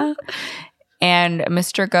 yeah. And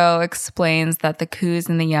Mr. Go explains that the Koos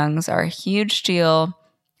and the Youngs are a huge deal.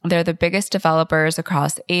 They're the biggest developers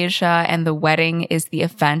across Asia, and the wedding is the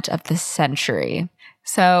event of the century.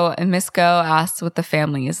 So Miss Go asks what the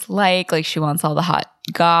family is like she wants all the hot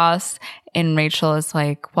goss. And Rachel is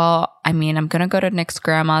like, well, I mean, I'm going to go to Nick's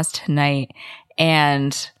grandma's tonight.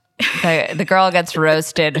 And the girl gets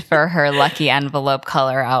roasted for her lucky envelope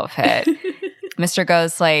color outfit. Mr.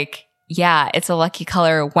 Go's like, yeah, it's a lucky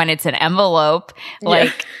color when it's an envelope.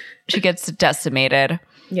 Like, she gets decimated.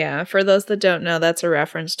 Yeah, for those that don't know, that's a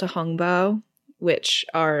reference to Hongbao, which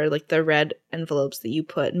are like the red envelopes that you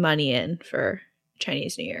put money in for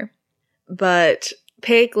Chinese New Year. But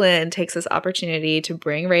Peiklin takes this opportunity to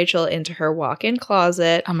bring Rachel into her walk-in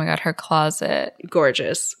closet. Oh my God, her closet.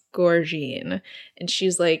 Gorgeous. Gorgine. And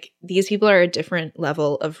she's like, these people are a different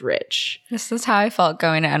level of rich. This is how I felt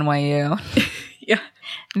going to NYU. Yeah.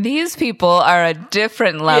 These people are a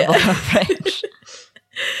different level of rich.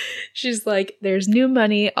 She's like, there's new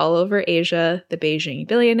money all over Asia, the Beijing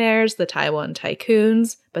billionaires, the Taiwan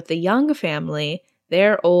tycoons, but the Young family,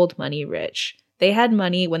 they're old money rich. They had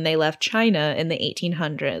money when they left China in the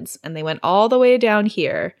 1800s, and they went all the way down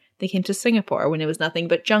here. They came to Singapore when it was nothing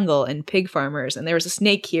but jungle and pig farmers, and there was a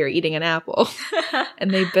snake here eating an apple.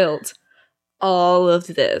 And they built all of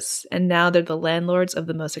this, and now they're the landlords of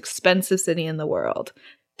the most expensive city in the world.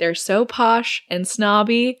 They're so posh and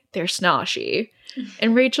snobby, they're snoshy.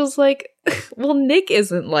 And Rachel's like, well, Nick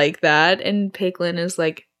isn't like that. And Peiklin is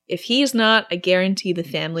like, if he's not, I guarantee the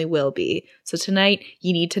family will be. So tonight,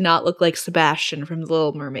 you need to not look like Sebastian from The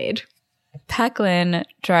Little Mermaid. Peiklin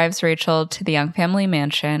drives Rachel to the Young family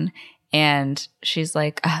mansion, and she's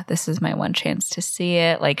like, this is my one chance to see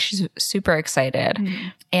it. Like, she's super excited. Mm-hmm.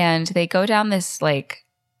 And they go down this, like,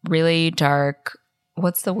 really dark,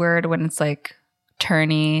 what's the word when it's, like,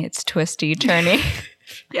 turny? It's twisty, turny.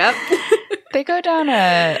 Yep. They go down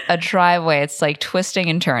a driveway. It's, like, twisting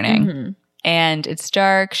and turning. Mm-hmm. And it's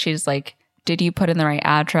dark. She's like, did you put in the right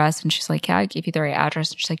address? And she's like, yeah, I gave you the right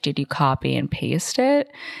address. And she's like, did you copy and paste it?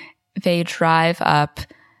 They drive up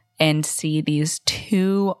and see these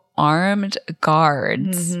two armed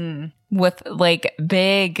guards with like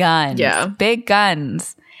big guns. Yeah. Big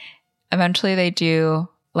guns. Eventually they do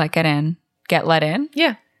get let in.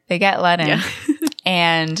 Yeah. They get let in. Yeah.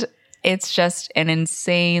 And it's just an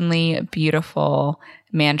insanely beautiful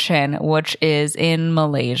mansion, which is in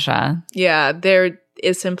Malaysia. Yeah, there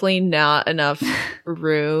is simply not enough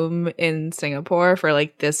room in Singapore for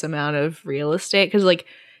like this amount of real estate, because like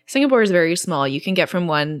Singapore is very small. You can get from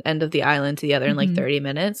one end of the island to the other in like 30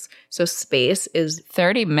 minutes. So space is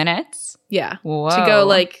 30 minutes? Yeah. Whoa. To go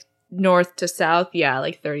like north to south, yeah,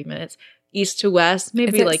 like 30 minutes. East to west,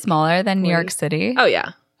 maybe is it like smaller than 20. New York City? Oh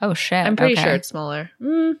yeah. Oh shit. I'm pretty sure it's smaller.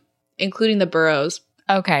 Including the boroughs.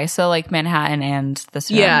 Okay, so like Manhattan and the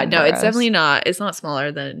surrounding Yeah, no, boroughs. it's definitely not. It's not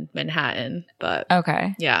smaller than Manhattan, but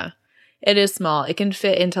okay. Yeah. It is small. It can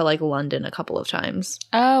fit into like London a couple of times.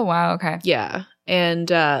 Oh, wow, okay. Yeah. And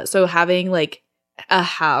so having like a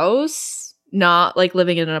house, not like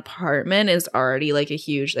living in an apartment, is already like a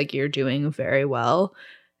huge, like you're doing very well.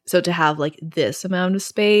 So to have like this amount of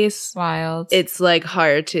space, wild. It's like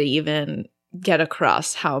hard to even get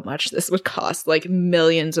across how much this would cost, like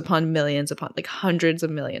millions upon like hundreds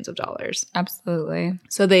of millions of dollars. Absolutely.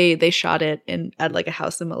 So they shot it at like a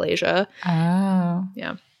house in Malaysia. Oh.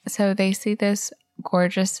 Yeah. So they see this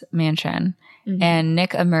gorgeous mansion and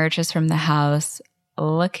Nick emerges from the house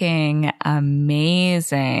looking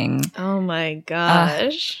amazing. Oh my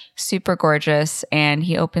gosh. Super gorgeous. And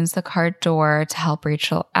he opens the car door to help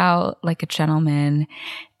Rachel out like a gentleman.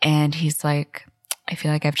 And he's like, I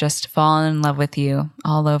feel like I've just fallen in love with you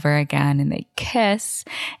all over again. And they kiss.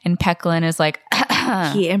 And Peiklin is like,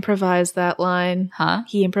 He improvised that line. Huh?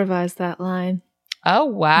 He improvised that line. Oh,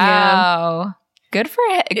 wow. Yeah. Good for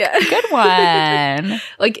him. Yeah. Good one.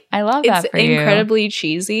 Like, I love that for you. It's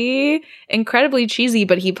incredibly cheesy,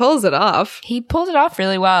 but he pulls it off. He pulled it off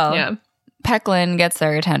really well. Yeah. Peiklin gets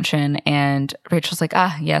their attention and Rachel's like,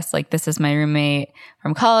 yes, like this is my roommate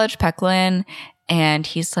from college, Peiklin. And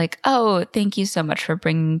he's like, oh, thank you so much for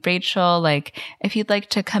bringing Rachel. Like, if you'd like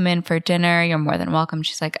to come in for dinner, you're more than welcome.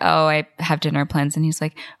 She's like, oh, I have dinner plans. And he's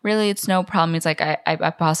like, really? It's no problem. He's like, I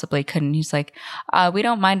possibly couldn't. He's like, we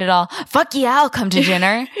don't mind at all. Fuck yeah, I'll come to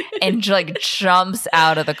dinner. And like jumps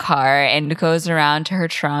out of the car and goes around to her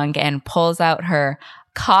trunk and pulls out her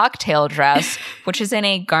cocktail dress, which is in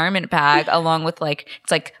a garment bag along with like,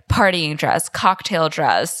 it's like partying dress, cocktail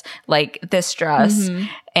dress, like this dress.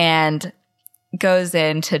 And goes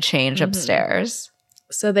in to change upstairs.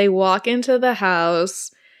 So they walk into the house.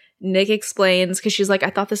 Nick explains, because she's like, I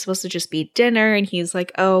thought this was supposed to just be dinner. And he's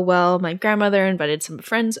like, oh, well, my grandmother invited some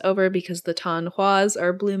friends over because the Tanhuas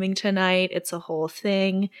are blooming tonight. It's a whole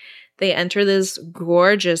thing. They enter this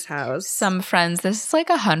gorgeous house. Some friends. This is like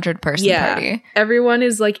 100-person party. Everyone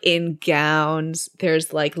is like in gowns.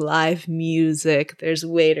 There's like live music. There's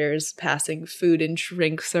waiters passing food and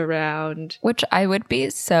drinks around. Which I would be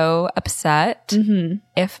so upset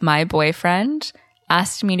if my boyfriend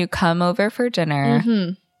asked me to come over for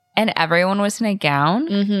dinner And everyone was in a gown.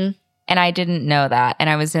 Mm-hmm. And I didn't know that. And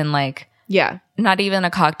I was in like, Yeah. not even a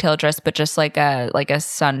cocktail dress, but just like a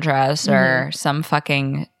sundress or some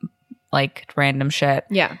fucking like random shit.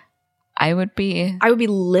 Yeah. I would be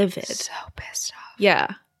livid. so pissed off.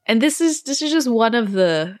 Yeah. And this is just one of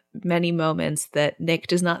the many moments that Nick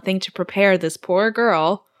does not think to prepare this poor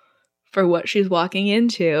girl for what she's walking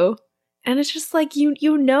into. And it's just like, you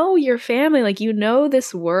know your family, like, you know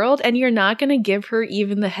this world, and you're not going to give her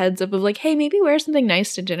even the heads up of like, hey, maybe wear something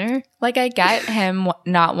nice to dinner. Like, I get him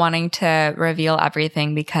not wanting to reveal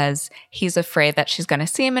everything because he's afraid that she's going to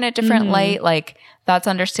see him in a different light. Like, that's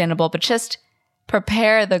understandable, but just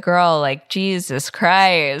prepare the girl, like, Jesus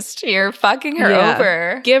Christ, you're fucking her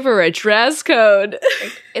over. Give her a dress code.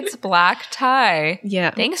 It's black tie.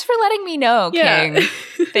 Yeah. Thanks for letting me know, King.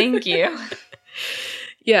 Thank you.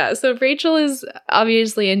 Yeah, so Rachel is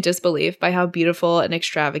obviously in disbelief by how beautiful and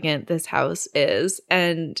extravagant this house is,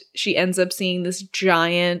 and she ends up seeing this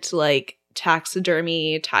giant, like,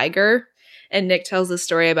 taxidermy tiger, and Nick tells the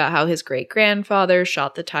story about how his great-grandfather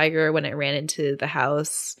shot the tiger when it ran into the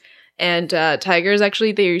house, and tigers,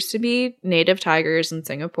 actually, there used to be native tigers in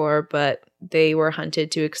Singapore, but they were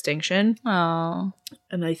hunted to extinction. Oh.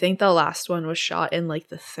 And I think the last one was shot in, like,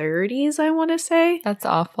 the 30s, I want to say. That's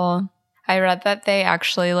awful. I read that they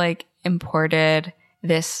actually like imported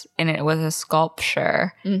this and it was a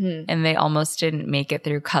sculpture and they almost didn't make it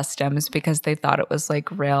through customs because they thought it was like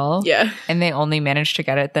real. Yeah. And they only managed to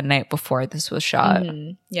get it the night before this was shot.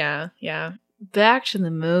 Yeah, yeah. Back to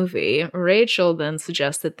the movie, Rachel then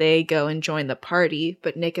suggests that they go and join the party,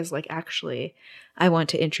 but Nick is like, actually, I want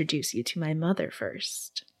to introduce you to my mother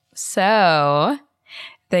first. So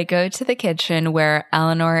they go to the kitchen where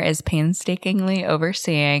Eleanor is painstakingly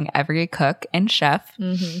overseeing every cook and chef.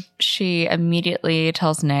 She immediately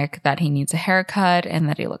tells Nick that he needs a haircut and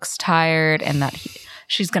that he looks tired and that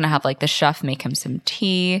she's going to have like the chef make him some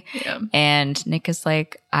tea. Yeah. And Nick is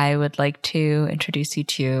like, I would like to introduce you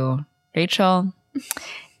to Rachel.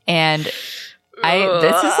 And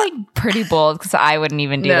this is like pretty bold because I wouldn't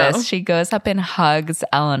even do this. She goes up and hugs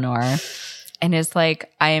Eleanor. And is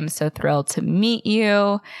like, I am so thrilled to meet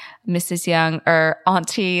you, Mrs. Young, or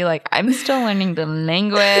Auntie. Like, I'm still learning the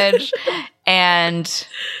language. And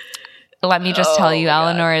let me just tell you,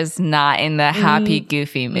 Eleanor is not in the happy,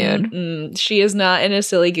 goofy mood. She is not in a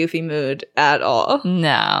silly, goofy mood at all.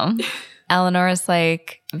 No. Eleanor is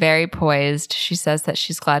like very poised. She says that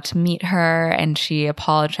she's glad to meet her and she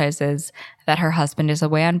apologizes that her husband is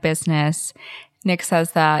away on business. Nick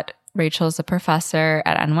says that Rachel is a professor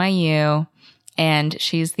at NYU. And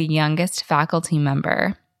she's the youngest faculty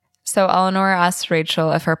member. So Eleanor asks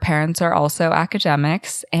Rachel if her parents are also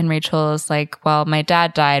academics. And Rachel is like, well, my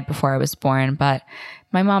dad died before I was born, but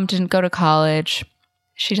my mom didn't go to college.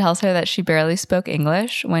 She tells her that she barely spoke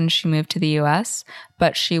English when she moved to the US,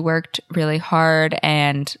 but she worked really hard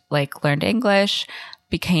and like learned English,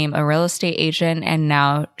 became a real estate agent, and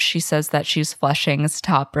now she says that she's Flushing's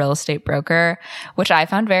top real estate broker, which I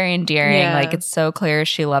found very endearing. Yeah. Like, it's so clear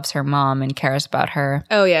she loves her mom and cares about her.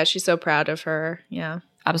 Oh, yeah. She's so proud of her. Yeah.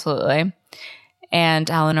 Absolutely.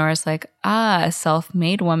 And Eleanor is like, a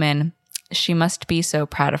self-made woman. She must be so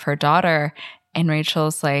proud of her daughter. And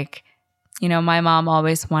Rachel's like, you know, my mom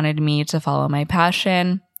always wanted me to follow my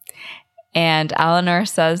passion. And Eleanor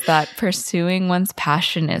says that pursuing one's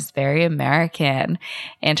passion is very American,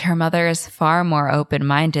 and her mother is far more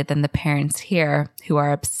open-minded than the parents here, who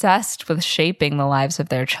are obsessed with shaping the lives of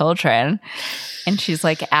their children. And she's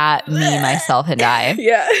like, at me, myself, and I.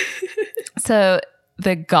 Yeah. So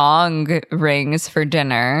the gong rings for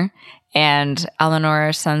dinner, and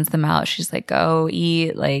Eleanor sends them out. She's like, go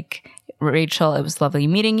eat. Like, Rachel, it was lovely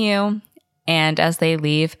meeting you. And as they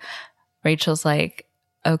leave, Rachel's like,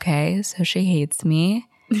 okay, so she hates me.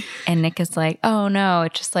 And Nick is like, oh no,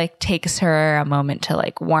 it just like takes her a moment to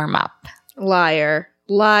like warm up. Liar.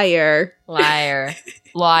 Lying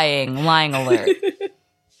alert.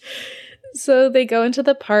 So they go into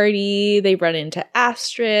the party, they run into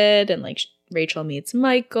Astrid, and like Rachel meets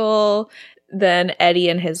Michael. Then Eddie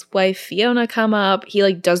and his wife Fiona come up. He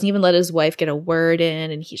like doesn't even let his wife get a word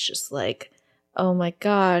in, and he's just like, oh my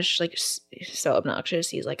gosh, like so obnoxious.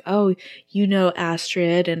 He's like, oh, you know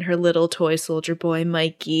Astrid and her little toy soldier boy,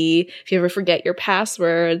 Mikey. If you ever forget your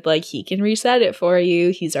password, like he can reset it for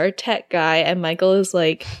you. He's our tech guy. And Michael is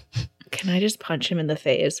like, can I just punch him in the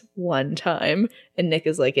face one time? And Nick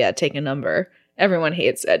is like, yeah, take a number. Everyone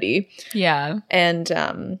hates Eddie. Yeah.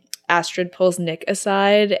 And Astrid pulls Nick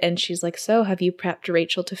aside and she's like, so have you prepped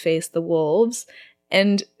Rachel to face the wolves?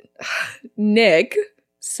 And Nick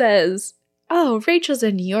says, oh, Rachel's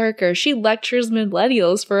a New Yorker. She lectures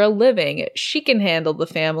millennials for a living. She can handle the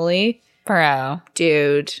family. Bro.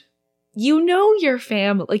 Dude, you know your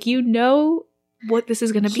family. Like, you know what this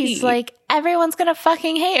is going to be. He's like, everyone's going to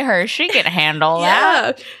fucking hate her. She can handle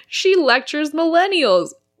that. Yeah, she lectures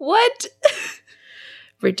millennials. What?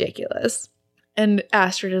 Ridiculous. And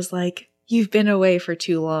Astrid is like, you've been away for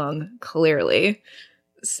too long, clearly.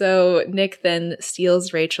 So Nick then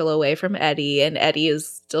steals Rachel away from Eddie, and Eddie is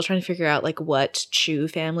still trying to figure out like what Chew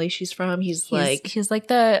family she's from. He's like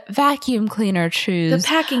the vacuum cleaner Chews. the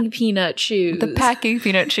packing peanut Chews. The packing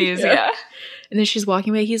peanut Chews, yeah. And then she's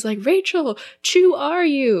walking away. He's like, Rachel, Chew are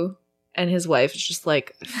you? And his wife is just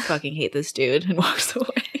like, fucking hate this dude, and walks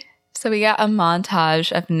away. So we got a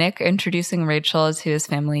montage of Nick introducing Rachel to his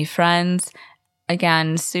family friends.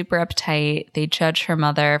 Again, super uptight. They judge her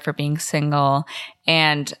mother for being single.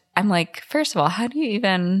 And I'm like, first of all,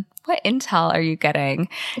 what intel are you getting?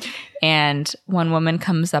 And one woman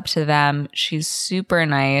comes up to them. She's super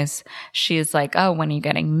nice. She's like, oh, when are you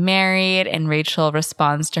getting married? And Rachel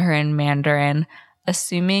responds to her in Mandarin,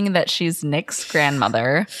 assuming that she's Nick's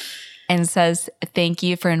grandmother, and says, thank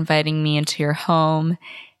you for inviting me into your home.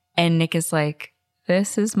 And Nick is like,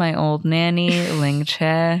 this is my old nanny, Ling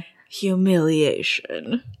Che.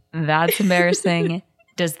 Humiliation. That's embarrassing.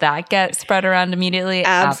 Does that get spread around immediately?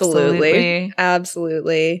 Absolutely.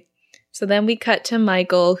 So then we cut to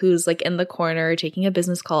Michael, who's like in the corner taking a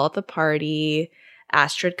business call at the party.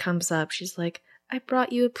 Astrid comes up. She's like, I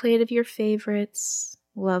brought you a plate of your favorites.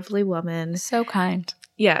 Lovely woman. So kind.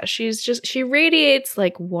 Yeah, she radiates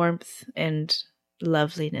like warmth and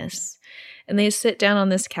loveliness. And they sit down on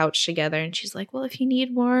this couch together, and she's like, well, if you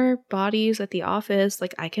need more bodies at the office,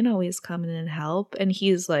 like, I can always come in and help. And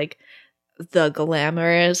he's like the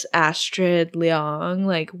glamorous Astrid Leong,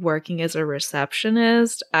 like working as a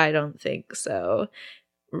receptionist. I don't think so.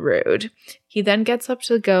 Rude. He then gets up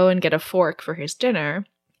to go and get a fork for his dinner.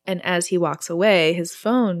 And as he walks away, his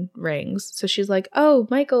phone rings. So she's like, oh,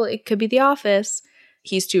 Michael, it could be the office.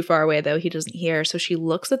 He's too far away, though. He doesn't hear. So she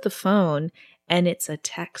looks at the phone, and it's a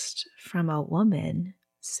text from a woman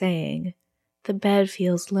saying, the bed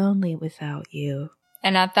feels lonely without you.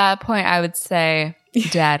 And at that point, I would say,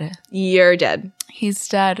 dead. You're dead. He's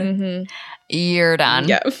dead. Mm-hmm. You're done.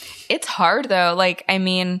 Yeah. It's hard, though. Like, I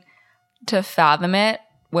mean, to fathom it,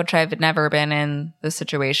 which I've never been in the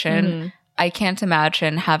situation, Mm-hmm. I can't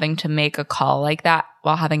imagine having to make a call like that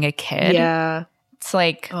while having a kid. Yeah. It's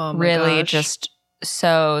like Oh my really gosh. just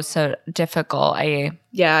so difficult. I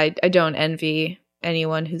don't envy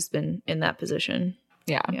anyone who's been in that position.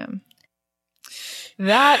 Yeah. Yeah.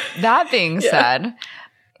 That being said,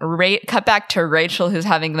 cut back to Rachel, who's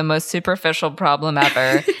having the most superficial problem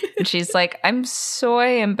ever. And she's like, I'm so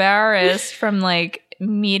embarrassed from like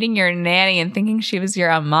meeting your nanny and thinking she was your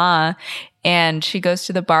ama. And she goes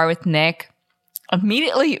to the bar with Nick,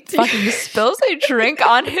 immediately fucking spills a drink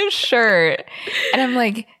on his shirt. And I'm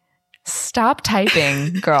like, stop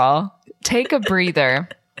typing, girl. Take a breather.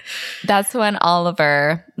 That's when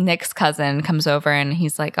Oliver, Nick's cousin, comes over and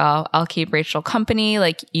he's like, oh, I'll keep Rachel company.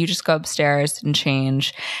 Like, you just go upstairs and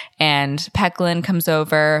change. And Pecklin comes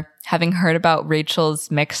over, having heard about Rachel's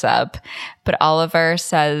mix-up. But Oliver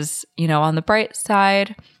says, you know, on the bright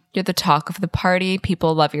side, you're the talk of the party.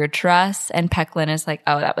 People love your dress. And Pecklin is like,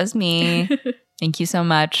 oh, that was me. Thank you so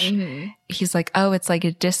much. Mm-hmm. He's like, oh, it's like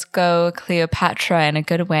a disco Cleopatra in a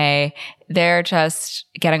good way. They're just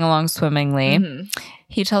getting along swimmingly. Mm-hmm.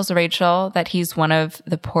 He tells Rachel that he's one of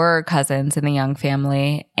the poorer cousins in the Young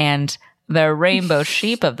family and the rainbow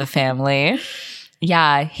sheep of the family.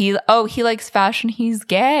 Yeah, he likes fashion. He's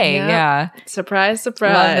gay. Yep. Yeah. Surprise,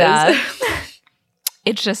 surprise. Love that.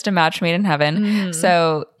 It's just a match made in heaven. Mm-hmm.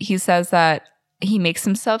 So he says that he makes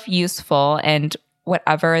himself useful, and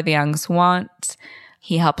whatever the Youngs want,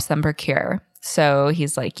 he helps them procure. So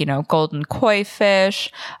he's like, you know, golden koi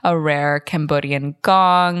fish, a rare Cambodian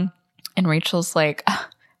gong. And Rachel's like,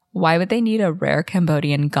 why would they need a rare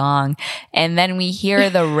Cambodian gong? And then we hear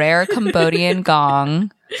the rare Cambodian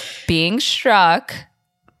gong being struck.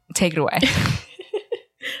 Take it away.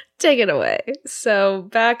 Take it away. So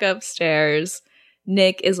back upstairs,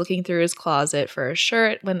 Nick is looking through his closet for a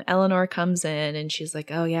shirt when Eleanor comes in, and she's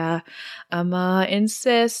like, oh yeah, Amma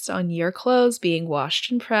insists on your clothes being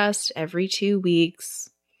washed and pressed every 2 weeks.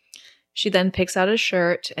 She then picks out a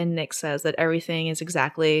shirt, and Nick says that everything is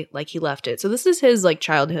exactly like he left it. So this is his like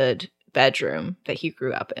childhood bedroom that he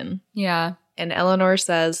grew up in. Yeah. And Eleanor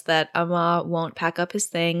says that Amma won't pack up his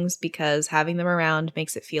things because having them around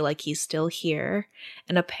makes it feel like he's still here.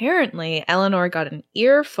 And apparently Eleanor got an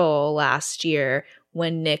earful last year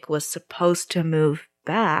when Nick was supposed to move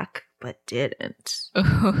back, but didn't.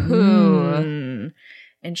 Ooh.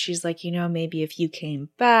 And she's like, maybe if you came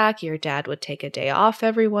back, your dad would take a day off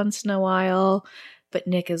every once in a while. But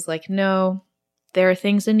Nick is like, no, there are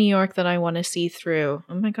things in New York that I want to see through.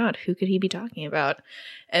 Oh my God, who could he be talking about?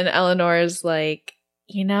 And Eleanor is like,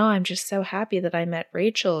 I'm just so happy that I met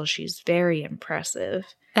Rachel. She's very impressive.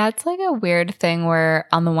 That's like a weird thing where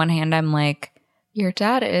on the one hand, I'm like, your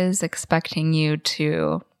dad is expecting you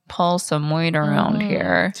to pull some weight around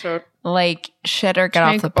here. So like shit or get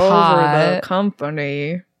take off the pot. over the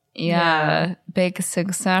company. Yeah. Big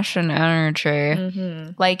succession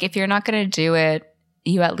energy. Like if you're not going to do it,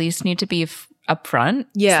 you at least need to be upfront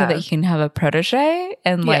so that he can have a protege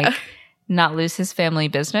and like not lose his family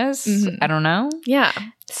business. I don't know. Yeah.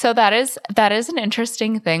 So that is an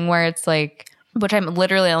interesting thing where it's like, which I'm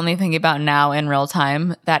literally only thinking about now in real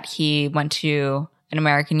time, that he went to an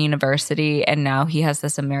American university and now he has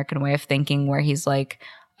this American way of thinking where he's like,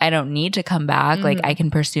 I don't need to come back. Like I can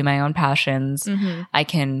pursue my own passions. I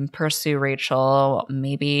can pursue Rachel.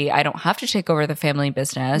 Maybe I don't have to take over the family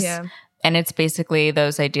business. Yeah. And it's basically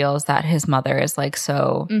those ideals that his mother is like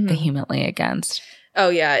so vehemently against. Oh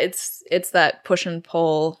yeah, it's that push and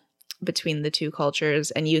pull between the two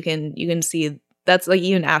cultures, and you can see that's like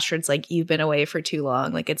even Astrid's like, you've been away for too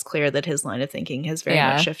long. Like it's clear that his line of thinking has very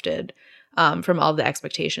much shifted from all the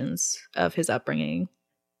expectations of his upbringing.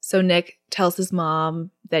 So Nick tells his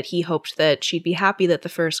mom that he hoped that she'd be happy that the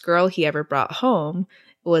first girl he ever brought home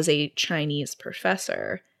was a Chinese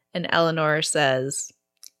professor, and Eleanor says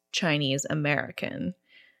Chinese American,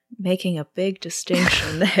 making a big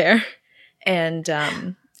distinction there. And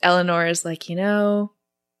Eleanor is like,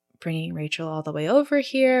 bringing Rachel all the way over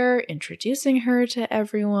here, introducing her to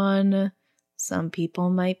everyone. Some people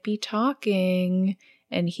might be talking.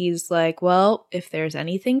 And he's like, well, if there's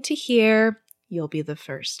anything to hear, you'll be the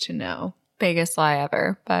first to know. Biggest lie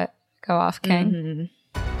ever, but go off, King.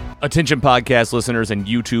 Attention podcast listeners and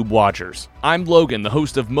YouTube watchers. I'm Logan, the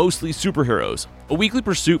host of Mostly Superheroes, a weekly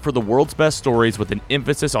pursuit for the world's best stories with an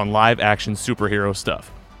emphasis on live-action superhero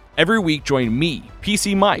stuff. Every week, join me,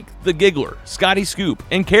 PC Mike, The Giggler, Scotty Scoop,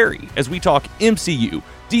 and Carrie as we talk MCU,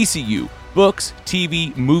 DCU, books,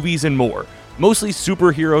 TV, movies, and more.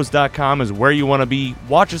 MostlySuperheroes.com is where you want to be.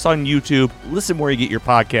 Watch us on YouTube, listen where you get your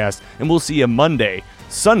podcast, and we'll see you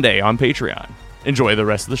Sunday on Patreon. Enjoy the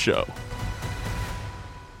rest of the show.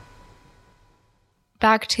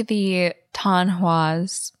 Back to the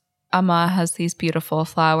Tanhuas. Amma has these beautiful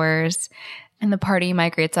flowers, and the party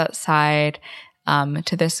migrates outside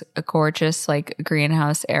to this gorgeous like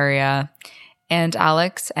greenhouse area. And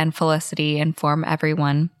Alex and Felicity inform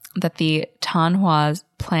everyone that the Tanhua's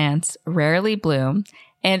plants rarely bloom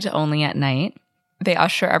and only at night. They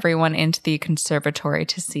usher everyone into the conservatory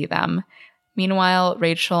to see them. Meanwhile,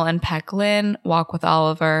 Rachel and Peck Lynn walk with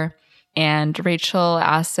Oliver, and Rachel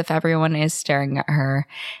asks if everyone is staring at her.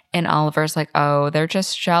 And Oliver's like, oh, they're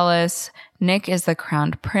just jealous. Nick is the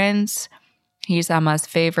crowned prince. He's Emma's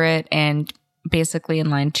favorite and basically in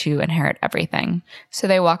line to inherit everything. So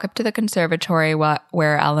they walk up to the conservatory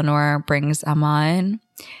where Eleanor brings Emma in.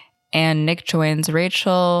 And Nick joins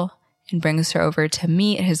Rachel and brings her over to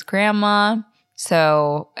meet his grandma.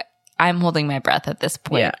 So I'm holding my breath at this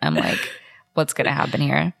point. Yeah. I'm like, what's going to happen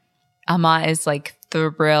here? Emma is like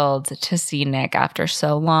thrilled to see Nick after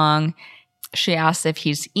so long. She asks if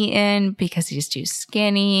he's eaten because he's too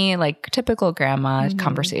skinny, like typical grandma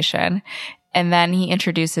conversation. And then he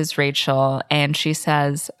introduces Rachel and she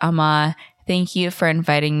says, Emma, thank you for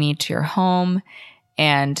inviting me to your home.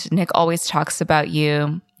 And Nick always talks about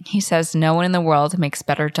you. He says no one in the world makes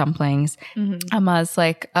better dumplings. Emma's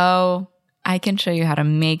like, oh, I can show you how to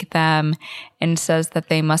make them, and says that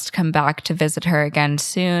they must come back to visit her again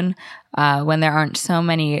soon when there aren't so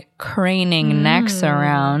many craning necks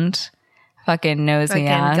around. Fucking nosy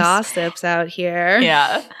ass. Gossips out here.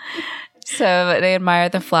 Yeah. So they admire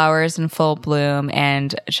the flowers in full bloom,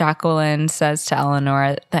 and Jacqueline says to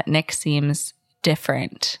Eleanor that Nick seems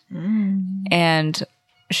different. And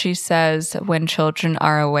she says when children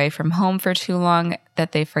are away from home for too long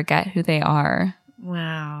that they forget who they are.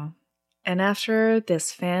 Wow. And after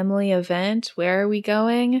this family event, where are we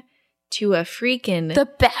going? To a freaking... The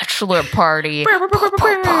bachelor party.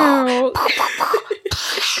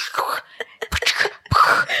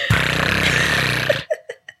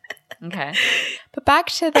 Okay. But back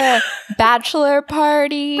to the bachelor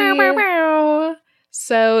party.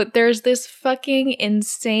 So there's this fucking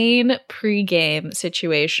insane pregame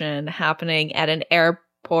situation happening at an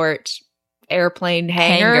airplane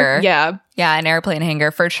hangar. Yeah. Yeah, an airplane hangar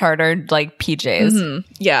for chartered like PJs.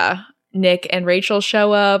 Yeah. Nick and Rachel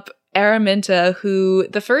show up. Araminta, who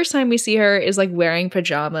the first time we see her is like wearing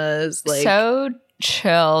pajamas, like so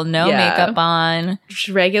chill, no makeup on.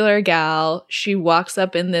 Regular gal. She walks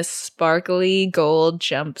up in this sparkly gold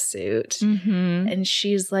jumpsuit. And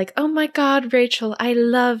she's like, oh my God, Rachel, I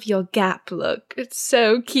love your Gap look. It's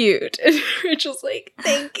so cute. And Rachel's like,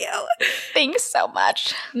 thank you. Thanks so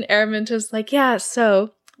much. And Araminta's like, yeah,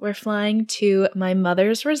 so we're flying to my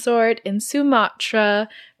mother's resort in Sumatra.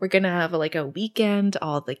 We're going to have like a weekend,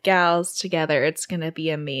 all the gals together. It's going to be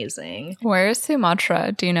amazing. Where is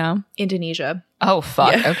Sumatra? Do you know? Indonesia. Oh,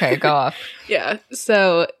 fuck. Yeah. Okay, go off. Yeah.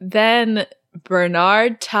 So then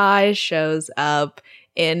Bernard Tai shows up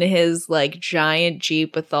in his like giant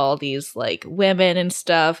Jeep with all these like women and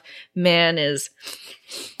stuff. Man is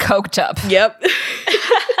coked up. Yep.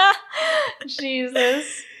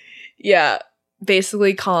 Jesus. Yeah.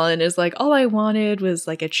 Basically, Colin is like, all I wanted was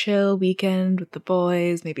like a chill weekend with the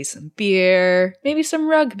boys, maybe some beer, maybe some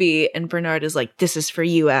rugby. And Bernard is like, this is for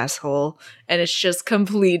you, asshole. And it's just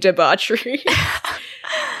complete debauchery.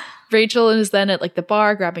 Rachel is then at like the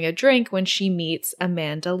bar grabbing a drink when she meets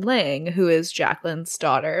Amanda Lang, who is Jacqueline's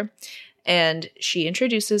daughter. And she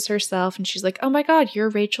introduces herself and she's like, oh my God, you're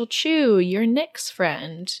Rachel Chu. You're Nick's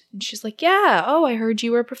friend. And she's like, yeah. Oh, I heard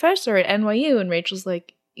you were a professor at NYU. And Rachel's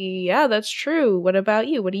like, yeah, that's true. What about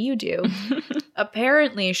you? What do you do?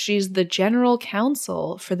 Apparently, she's the general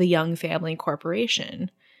counsel for the Young Family Corporation.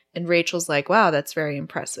 And Rachel's like, wow, that's very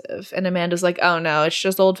impressive. And Amanda's like, oh no, it's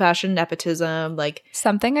just old-fashioned nepotism. Like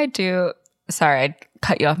something I do. Sorry, I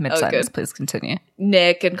cut you off mid-sentence. Please continue.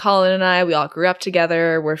 Nick and Colin and I, we all grew up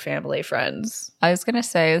together. We're family friends. I was gonna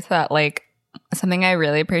say is that like something I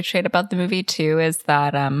really appreciate about the movie too is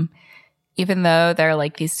that even though they're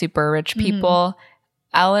like these super rich people,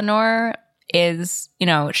 Eleanor is, you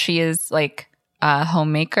know, she is like a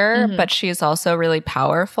homemaker, but she is also really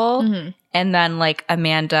powerful. And then like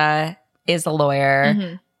Amanda is a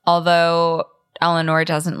lawyer, although Eleanor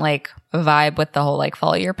doesn't like vibe with the whole like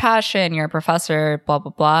follow your passion, you're a professor, blah,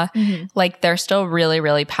 blah, blah. Like they're still really,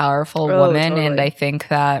 really powerful women. Totally. And I think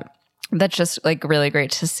that that's just like really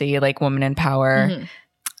great to see like women in power.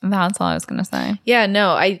 That's all I was going to say. Yeah,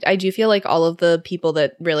 no, I do feel like all of the people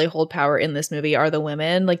that really hold power in this movie are the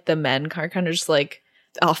women. Like the men are kind of just like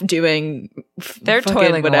off doing they're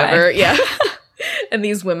toiling whatever. Away. Yeah. And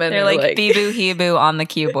these women they're are like bee-boo, he-boo on the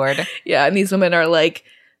keyboard. Yeah, and these women are like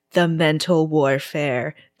the mental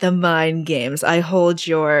warfare, the mind games. I hold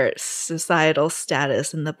your societal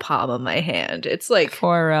status in the palm of my hand. It's like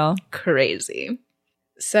for real crazy.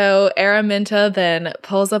 So Araminta then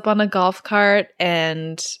pulls up on a golf cart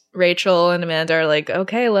and Rachel and Amanda are like,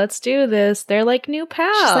 okay, let's do this. They're like new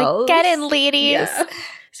pals. She's like, get in, ladies. Yeah.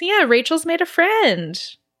 So yeah, Rachel's made a friend.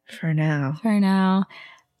 For now.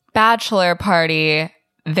 Bachelor party.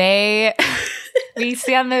 We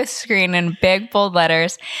see on the screen in big bold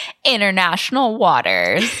letters, international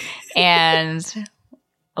waters. And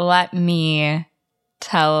let me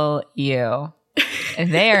tell you,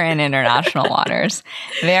 they are in international waters.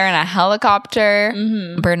 They're in a helicopter.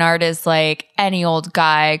 Bernard is like, any old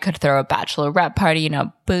guy could throw a bachelorette party, you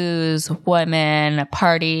know, booze, women,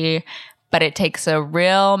 party. But it takes a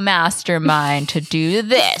real mastermind to do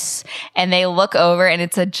this. And they look over and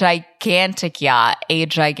it's a gigantic yacht.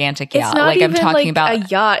 It's not like even I'm talking like about a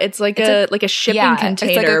yacht. It's like a shipping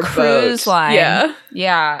container. It's like a cruise boat. line.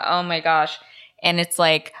 Yeah. Oh my gosh. And it's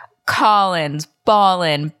like Colin's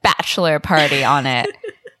Ballin' bachelor party on it.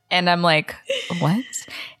 And I'm like, what?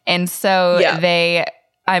 And so they,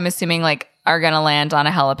 I'm assuming like are going to land on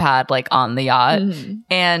a helipad, like on the yacht.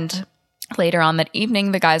 And later on that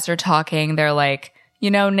evening, the guys are talking. They're like, you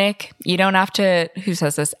know, Nick, you don't have to, who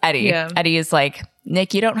says this? Eddie. Yeah. Eddie is like,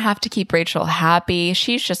 Nick, you don't have to keep Rachel happy.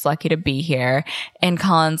 She's just lucky to be here. And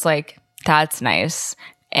Colin's like, that's nice.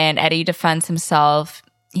 And Eddie defends himself.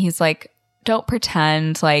 He's like, don't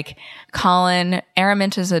pretend. Like, Colin,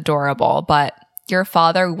 Araminta's adorable, but your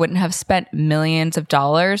father wouldn't have spent millions of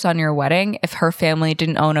dollars on your wedding if her family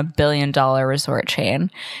didn't own $1 billion resort chain.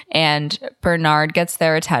 And Bernard gets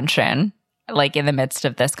their attention, like in the midst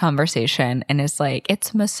of this conversation, and is like,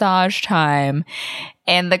 it's massage time.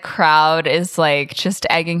 And the crowd is like just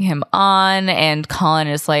egging him on. And Colin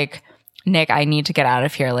is like, Nick, I need to get out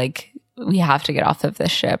of here. Like, we have to get off of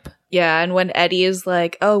this ship. Yeah, and when Eddie is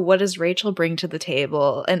like, oh, what does Rachel bring to the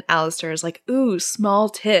table? And Alistair is like, ooh, small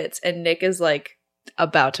tits. And Nick is like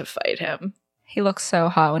about to fight him. He looks so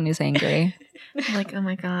hot when he's angry. I'm like, oh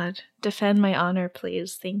my God, defend my honor,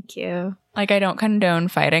 please. Thank you. Like, I don't condone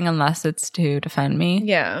fighting unless it's to defend me.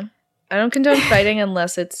 Yeah. I don't condone fighting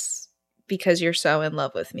unless it's because you're so in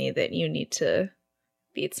love with me that you need to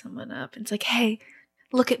beat someone up. It's like, hey,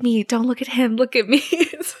 look at me. Don't look at him. Look at me.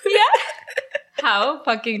 Yeah. How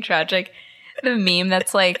fucking tragic. The meme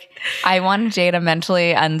that's like, I want to date a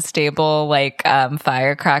mentally unstable, like,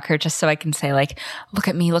 firecracker just so I can say, like, look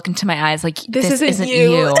at me, look into my eyes. Like, this isn't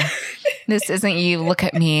you. This isn't you. Look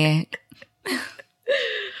at me.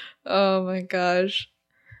 Oh my gosh.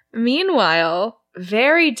 Meanwhile,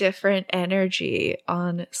 very different energy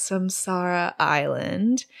on Samsara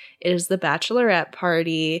Island. It is the bachelorette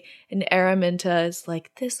party, and Araminta is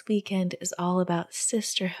like, this weekend is all about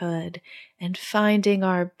sisterhood and finding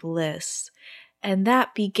our bliss. And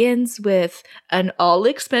that begins with an all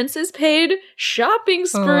expenses paid shopping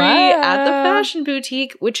spree at the fashion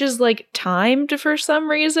boutique, which is like timed for some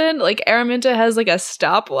reason. Like Araminta has like a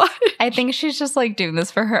stopwatch. I think she's just like doing this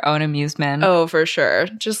for her own amusement. Oh, for sure.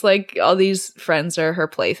 Just like all these friends are her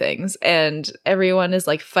playthings, and everyone is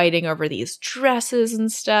like fighting over these dresses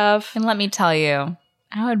and stuff. And let me tell you,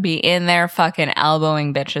 I would be in there fucking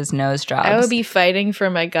elbowing bitches' nose jobs. I would be fighting for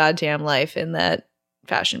my goddamn life in that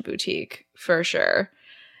fashion boutique. For sure.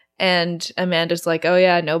 And Amanda's like, oh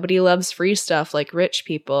yeah, nobody loves free stuff like rich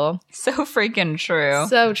people. So freaking true.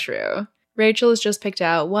 So true. Rachel has just picked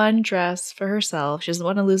out one dress for herself. She doesn't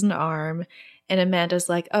want to lose an arm. And Amanda's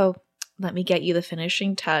like, oh, let me get you the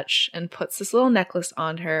finishing touch, and puts this little necklace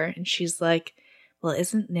on her. And she's like, well,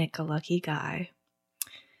 isn't Nick a lucky guy?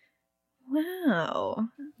 Wow.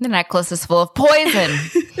 The necklace is full of poison.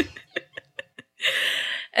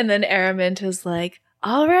 And then Araminta's like,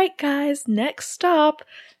 all right, guys, next stop,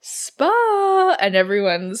 spa. And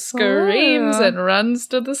everyone screams and runs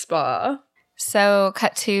to the spa. So,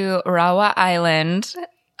 cut to Rawa Island.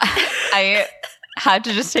 I had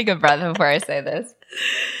to just take a breath before I say this.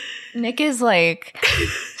 Nick is like...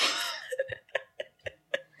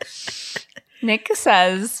 Nick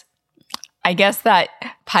says, I guess that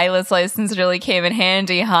pilot's license really came in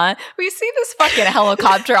handy, huh? We see this fucking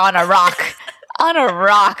helicopter on a rock. On a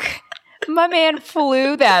rock. My man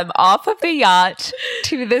flew them off of the yacht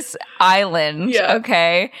to this island,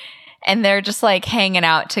 okay? And they're just like hanging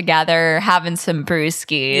out together, having some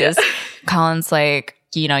brewskis. Yeah. Colin's like,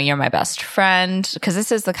 you know, you're my best friend. Because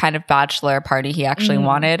this is the kind of bachelor party he actually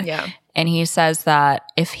wanted. Yeah. And he says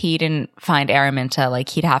that if he didn't find Araminta, like,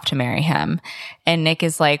 he'd have to marry him. And Nick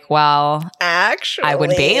is like, well, actually, I would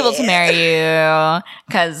be able to marry you.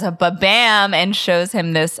 Because bam, and shows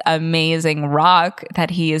him this amazing rock that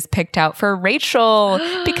he has picked out for Rachel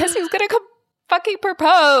because he's going to fucking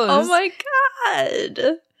propose. Oh my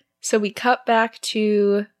God. So we cut back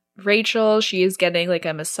to Rachel. She is getting like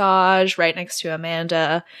a massage right next to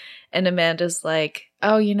Amanda. And Amanda's like,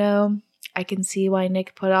 oh, you know, I can see why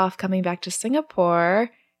Nick put off coming back to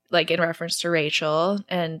Singapore, like in reference to Rachel,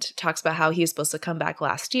 and talks about how he was supposed to come back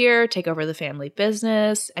last year, take over the family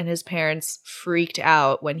business, and his parents freaked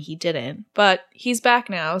out when he didn't. But he's back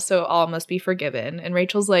now, so all must be forgiven. And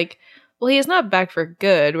Rachel's like, well, he is not back for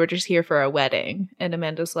good. We're just here for a wedding. And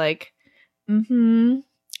Amanda's like, you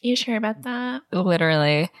sure about that?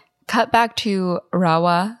 Literally. Cut back to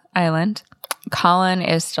Rawa Island. Colin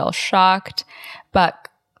is still shocked, but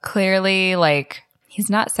clearly, like, he's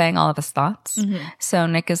not saying all of his thoughts. So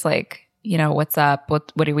Nick is like, you know, what's up?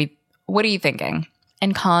 What are you thinking?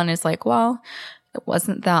 And Colin is like, well, it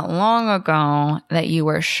wasn't that long ago that you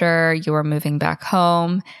were sure you were moving back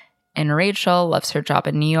home, and Rachel loves her job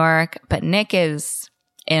in New York, but Nick is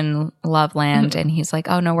in Loveland, and he's like,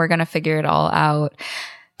 oh no, we're going to figure it all out.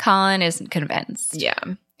 Colin isn't convinced. Yeah.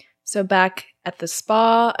 So back at the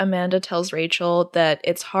spa, Amanda tells Rachel that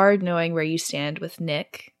it's hard knowing where you stand with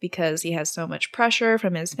Nick because he has so much pressure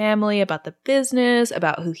from his family about the business,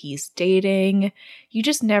 about who he's dating. You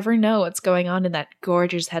just never know what's going on in that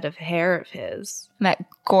gorgeous head of hair of his. That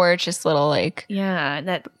gorgeous little, like... Yeah,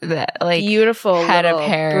 that like beautiful head of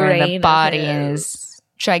hair and the body and his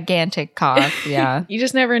gigantic cock, yeah. You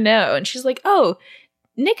just never know. And she's like, oh,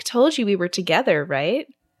 Nick told you we were together, right?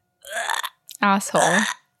 Asshole.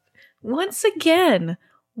 Once again,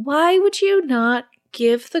 why would you not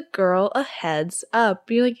give the girl a heads up?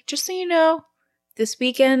 Be like, just so you know, this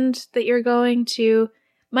weekend that you're going to,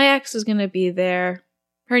 my ex is going to be there.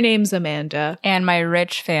 Her name's Amanda. And my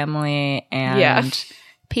rich family and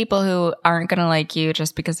people who aren't going to like you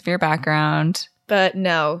just because of your background. But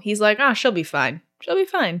no, he's like, she'll be fine. She'll be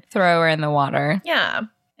fine. Throw her in the water. Yeah.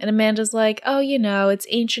 And Amanda's like, oh, you know, it's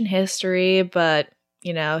ancient history, but...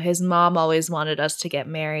 you know, his mom always wanted us to get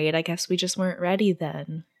married. I guess we just weren't ready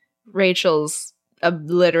then. Rachel's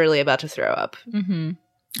literally about to throw up.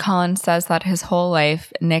 Colin says that his whole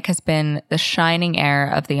life, Nick has been the shining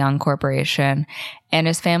heir of the Young Corporation, and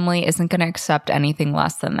his family isn't going to accept anything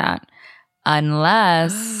less than that,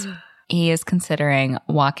 unless he is considering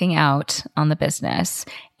walking out on the business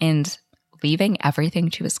and leaving everything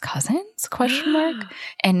to his cousins? ?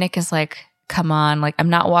 And Nick is like, come on, like, I'm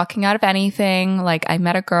not walking out of anything. Like, I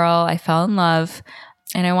met a girl, I fell in love,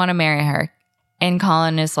 and I want to marry her. And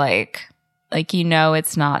Colin is like,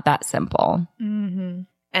 it's not that simple. Mm-hmm.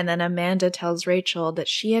 And then Amanda tells Rachel that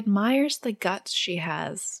she admires the guts she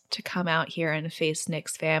has to come out here and face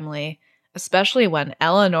Nick's family, especially when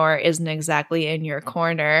Eleanor isn't exactly in your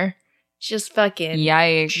corner. Just fucking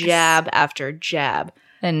Yikes. Jab after jab.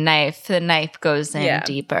 The knife goes in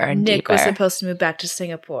deeper and Nick deeper. was supposed to move back to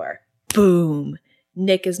Singapore. Boom.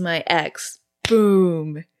 Nick is my ex.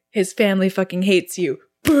 Boom. His family fucking hates you.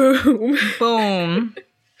 Boom. Boom.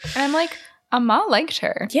 And I'm like, Amma liked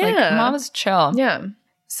her. Yeah. Like, Amma was chill. Yeah.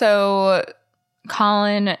 So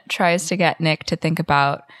Colin tries to get Nick to think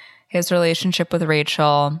about his relationship with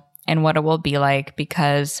Rachel and what it will be like,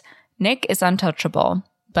 because Nick is untouchable,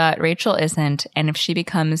 but Rachel isn't. And if she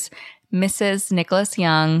becomes Mrs. Nicholas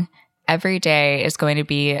Young, every day is going to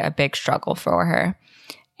be a big struggle for her.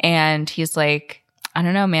 And he's like, I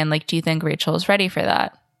don't know, man. Like, do you think Rachel is ready for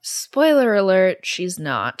that? Spoiler alert, she's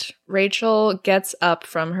not. Rachel gets up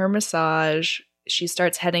from her massage. She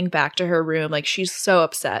starts heading back to her room. Like, she's so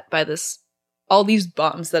upset by all these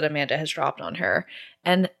bombs that Amanda has dropped on her.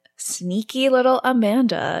 And sneaky little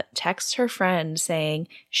Amanda texts her friend saying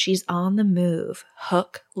she's on the move.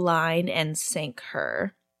 Hook, line, and sink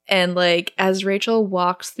her. And like, as Rachel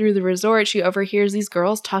walks through the resort, she overhears these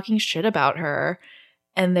girls talking shit about her.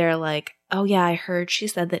 And they're like, oh yeah, I heard she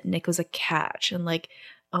said that Nick was a catch. And like,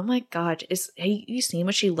 oh my God, have you seen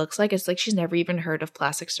what she looks like? It's like she's never even heard of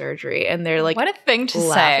plastic surgery. And they're like, what a thing to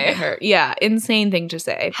laughing say. at her. Yeah, insane thing to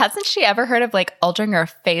say. Hasn't she ever heard of like altering her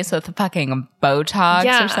face with fucking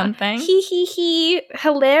Botox or something? He.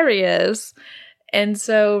 Hilarious. And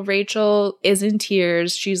so Rachel is in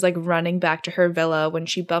tears. She's like running back to her villa when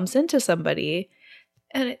she bumps into somebody.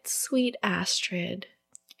 And it's sweet Astrid.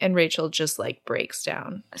 And Rachel just like breaks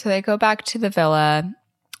down. So they go back to the villa.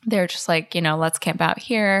 They're just like, let's camp out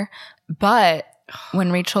here. But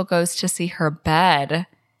when Rachel goes to see her bed,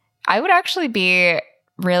 I would actually be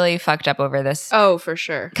really fucked up over this. Oh, for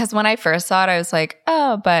sure. Because when I first saw it, I was like,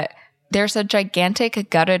 oh, but there's a gigantic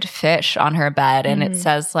gutted fish on her bed. And it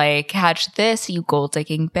says like, catch this, you gold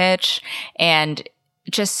digging bitch. And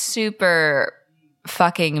just super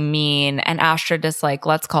fucking mean. And Astrid is like,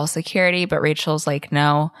 let's call security. But Rachel's like,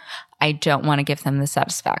 no, I don't want to give them the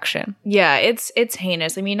satisfaction. Yeah, it's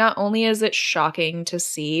heinous. I mean, not only is it shocking to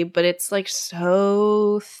see, but it's like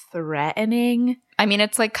so threatening. I mean,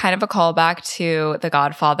 it's like kind of a callback to The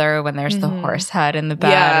Godfather when there's the horse head in the bed.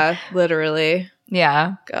 Yeah, literally.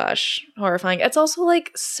 Yeah. Gosh, horrifying. It's also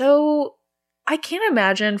like so, I can't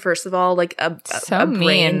imagine, first of all, like a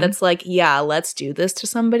brain that's like, yeah, let's do this to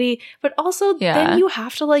somebody. But also then you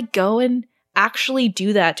have to like go and actually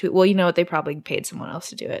do that to, well, you know what? They probably paid someone else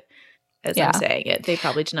to do it. As I'm saying it, they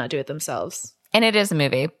probably did not do it themselves. And it is a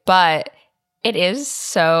movie, but it is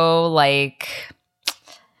so like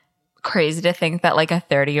crazy to think that like a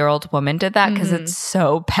 30-year-old woman did that, because it's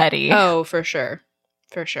so petty. Oh, for sure.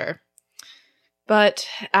 For sure. But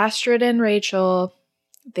Astrid and Rachel,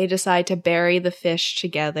 they decide to bury the fish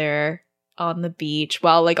together on the beach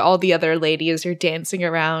while like all the other ladies are dancing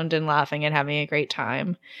around and laughing and having a great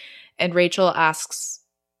time. And Rachel asks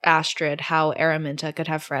Astrid how Araminta could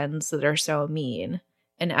have friends that are so mean.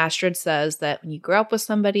 And Astrid says that when you grow up with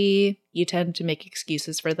somebody, you tend to make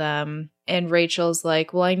excuses for them. And Rachel's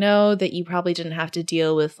like, well, I know that you probably didn't have to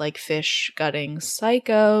deal with like fish gutting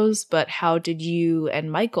psychos, but how did you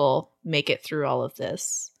and Michael make it through all of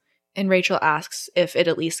this? And Rachel asks if it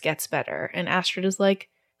at least gets better. And Astrid is like,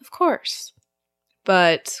 of course.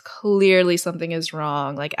 But clearly something is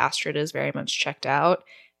wrong. Like Astrid is very much checked out.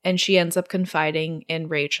 And she ends up confiding in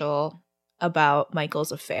Rachel about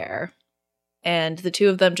Michael's affair. And the two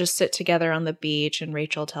of them just sit together on the beach, and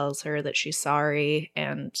Rachel tells her that she's sorry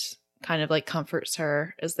and kind of like comforts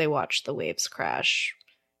her as they watch the waves crash.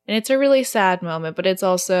 And it's a really sad moment, but it's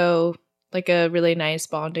also like a really nice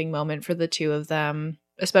bonding moment for the two of them,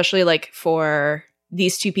 especially like for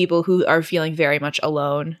these two people who are feeling very much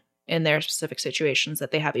alone in their specific situations,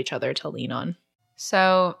 that they have each other to lean on.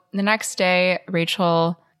 So the next day,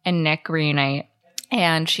 Rachel and Nick reunite,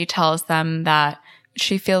 and she tells them that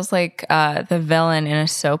she feels like the villain in a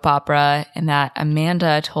soap opera, and that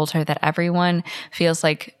Amanda told her that everyone feels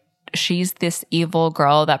like she's this evil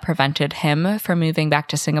girl that prevented him from moving back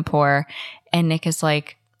to Singapore. And Nick is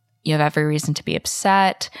like, you have every reason to be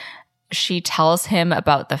upset. She tells him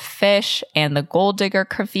about the fish and the gold digger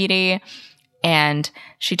graffiti. And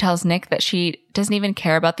she tells Nick that she doesn't even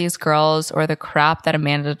care about these girls or the crap that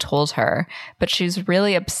Amanda told her, but she's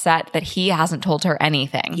really upset that he hasn't told her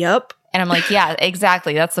anything. Yep. And I'm like, yeah,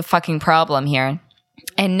 exactly. That's the fucking problem here.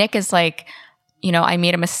 And Nick is like, you know, I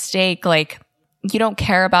made a mistake. Like, you don't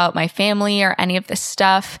care about my family or any of this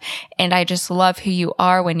stuff. And I just love who you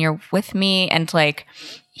are when you're with me. And like,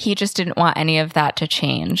 he just didn't want any of that to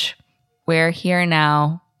change. We're here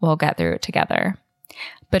now. We'll get through it together.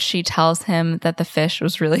 But she tells him that the fish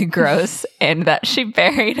was really gross and that she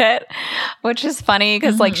buried it, which is funny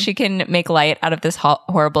because like she can make light out of this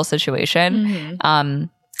horrible situation. And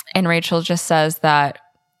Rachel just says that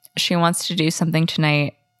she wants to do something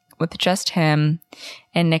tonight with just him.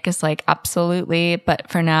 And Nick is like, absolutely. But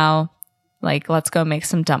for now, like, let's go make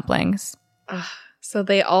some dumplings. So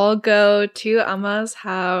they all go to Amma's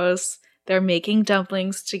house. They're making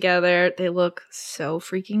dumplings together. They look so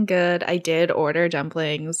freaking good. I did order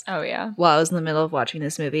dumplings. Oh, yeah. While I was in the middle of watching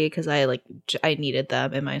this movie because I needed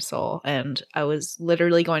them in my soul. And I was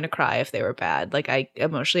literally going to cry if they were bad. Like, I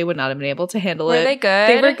emotionally would not have been able to handle it. Were they good?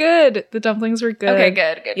 They were good. The dumplings were good. Okay,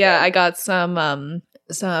 good. Yeah, I got some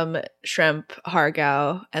shrimp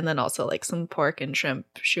hargao and then also like some pork and shrimp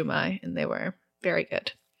shumai, and they were very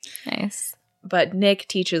good. Nice. But Nick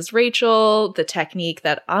teaches Rachel the technique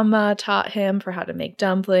that Amma taught him for how to make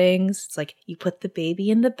dumplings. It's like you put the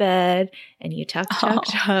baby in the bed and you tuck,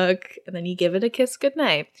 and then you give it a kiss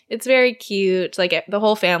goodnight. It's very cute. Like the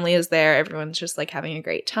whole family is there. Everyone's just like having a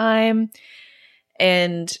great time.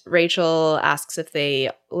 And Rachel asks if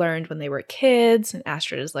they learned when they were kids. And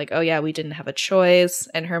Astrid is like, oh, yeah, we didn't have a choice.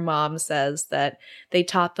 And her mom says that they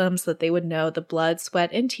taught them so that they would know the blood,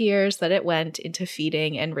 sweat, and tears that it went into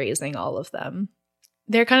feeding and raising all of them.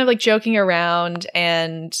 They're kind of like joking around.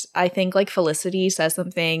 And I think like Felicity says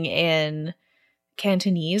something in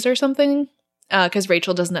Cantonese or something because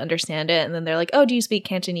Rachel doesn't understand it. And then they're like, oh, do you speak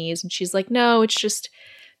Cantonese? And she's like, no, it's just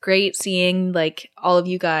great seeing like all of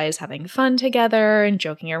you guys having fun together and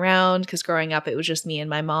joking around because growing up it was just me and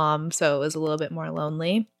my mom, so it was a little bit more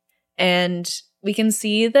lonely. And we can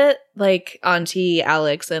see that like Auntie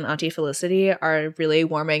Alex and Auntie Felicity are really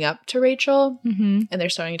warming up to Rachel and they're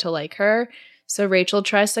starting to like her. So Rachel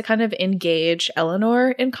tries to kind of engage Eleanor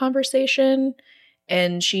in conversation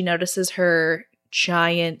and she notices her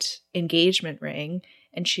giant engagement ring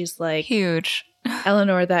and she's like, huge.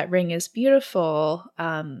 Eleanor, that ring is beautiful.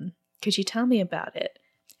 Could you tell me about it?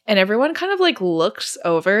 And everyone kind of like looks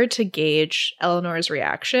over to gauge Eleanor's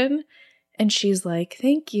reaction. And she's like,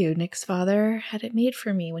 thank you. Nick's father had it made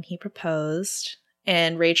for me when he proposed.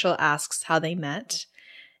 And Rachel asks how they met.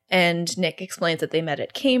 And Nick explains that they met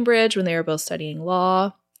at Cambridge when they were both studying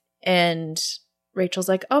law. And Rachel's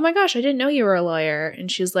like, oh my gosh, I didn't know you were a lawyer. And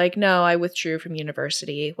she's like, no, I withdrew from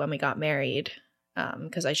university when we got married.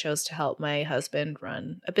 Because I chose to help my husband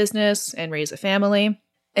run a business and raise a family.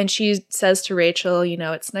 And she says to Rachel, you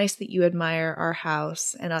know, it's nice that you admire our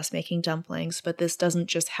house and us making dumplings, but this doesn't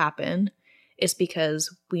just happen. It's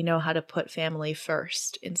because we know how to put family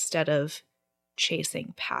first instead of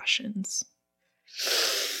chasing passions.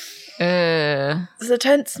 It's a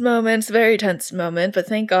tense moment. It's a very tense moment, but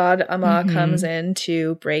thank God Amma comes in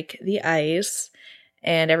to break the ice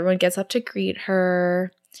and everyone gets up to greet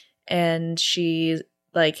her. And she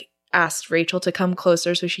like asked Rachel to come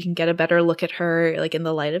closer so she can get a better look at her like in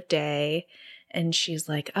the light of day. And she's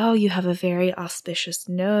like, oh, you have a very auspicious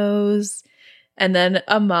nose. And then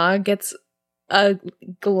Amma gets a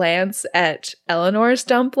glance at Eleanor's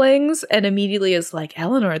dumplings and immediately is like,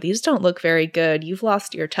 Eleanor, these don't look very good. You've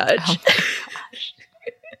lost your touch. Oh my gosh.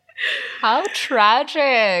 How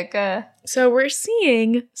tragic. So we're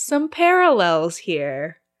seeing some parallels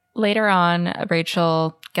here. Later on,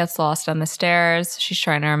 Rachel gets lost on the stairs. She's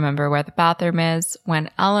trying to remember where the bathroom is when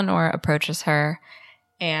Eleanor approaches her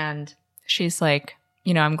and she's like,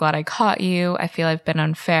 you know, I'm glad I caught you. I feel I've been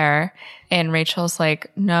unfair. And Rachel's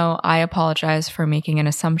like, no, I apologize for making an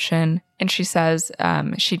assumption. And she says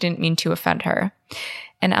she didn't mean to offend her.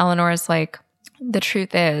 And Eleanor is like, the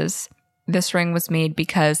truth is, this ring was made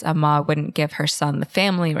because Amma wouldn't give her son the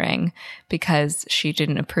family ring because she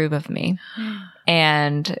didn't approve of me.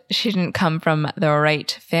 And she didn't come from the right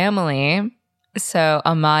family. So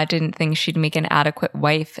Amma didn't think she'd make an adequate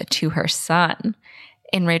wife to her son.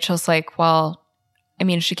 And Rachel's like, well, I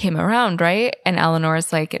mean, she came around, right? And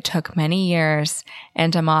Eleanor's like, it took many years.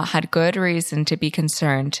 And Amma had good reason to be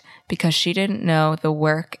concerned because she didn't know the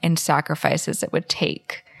work and sacrifices it would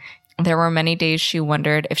take. There were many days she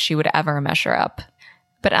wondered if she would ever measure up.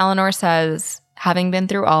 But Eleanor says, having been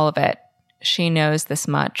through all of it, she knows this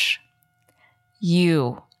much.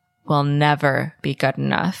 You will never be good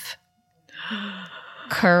enough.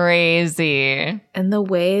 Crazy. And the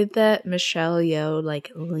way that Michelle Yeoh like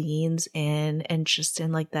leans in and just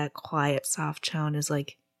in like that quiet, soft tone is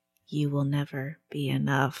like, you will never be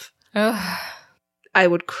enough. Ugh. I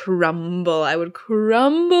would crumble. I would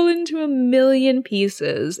crumble into a million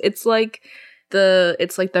pieces. It's like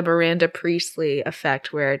the Miranda Priestley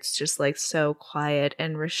effect where it's just like so quiet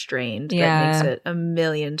and restrained that makes it a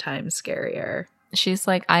million times scarier. She's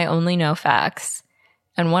like, I only know facts.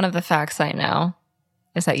 And one of the facts I know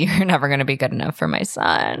is that you're never going to be good enough for my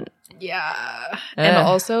son. Yeah. Ugh. And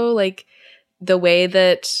also like the way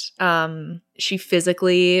that she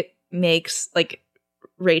physically makes like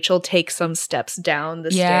Rachel take some steps down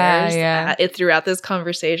the stairs throughout this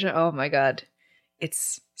conversation. Oh my God.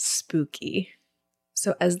 It's spooky.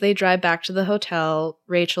 So as they drive back to the hotel,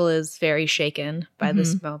 Rachel is very shaken by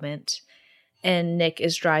this moment. And Nick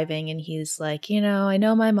is driving and he's like, I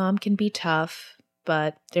know my mom can be tough,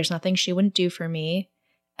 but there's nothing she wouldn't do for me.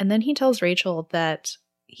 And then he tells Rachel that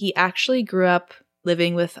he actually grew up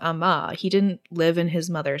living with Amma. He didn't live in his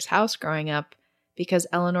mother's house growing up because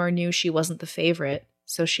Eleanor knew she wasn't the favorite.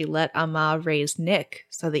 So she let Amma raise Nick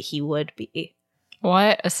so that he would be.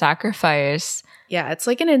 What a sacrifice. Yeah, it's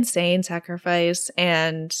like an insane sacrifice.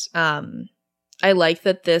 And I like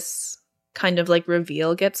that this kind of like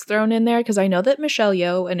reveal gets thrown in there because I know that Michelle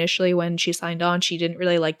Yeoh initially when she signed on, she didn't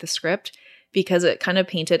really like the script because it kind of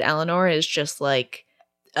painted Eleanor as just like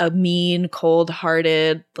a mean,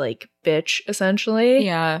 cold-hearted like bitch essentially.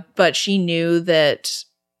 Yeah. But she knew that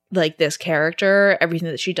like this character, everything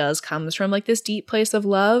that she does comes from like this deep place of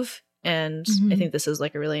love. And I think this is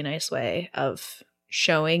like a really nice way of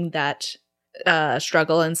showing that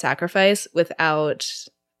struggle and sacrifice without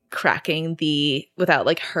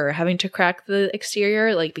like her having to crack the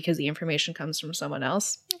exterior, like because the information comes from someone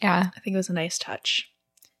else. Yeah. I think it was a nice touch.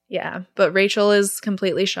 Yeah. But Rachel is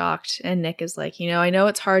completely shocked and Nick is like, I know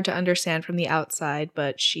it's hard to understand from the outside,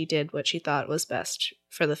 but she did what she thought was best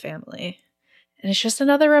for the family. And it's just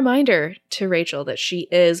another reminder to Rachel that she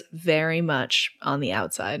is very much on the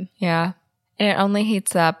outside. Yeah. And it only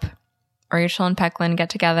heats up. Rachel and Peklin get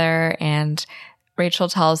together and Rachel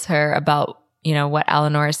tells her about, what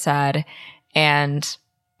Eleanor said. And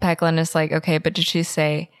Peklin is like, okay, but did she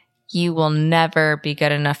say, you will never be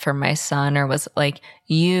good enough for my son? Or was it like,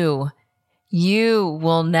 you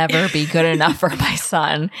will never be good enough for my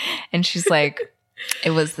son? And she's like,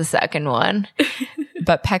 it was the second one.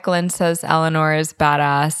 But Peklin says Eleanor is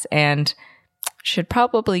badass and should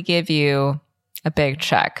probably give you a big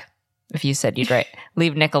check if you said you'd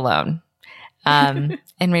leave Nick alone. And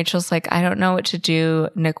Rachel's like, I don't know what to do.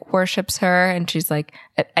 Nick worships her. And she's like,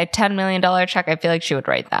 a $10 million check, I feel like she would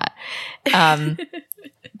write that.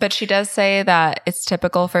 But she does say that it's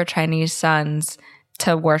typical for Chinese sons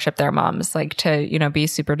to worship their moms, like to, be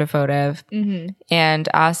super devotive. And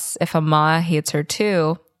asks if Amma hates her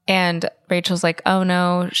too. And Rachel's like, oh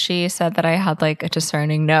no, she said that I had like a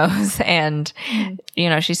discerning nose and,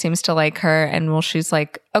 she seems to like her. And she's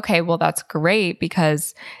like, okay, well, that's great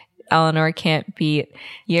because Eleanor can't beat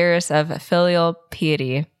years of filial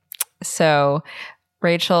piety. So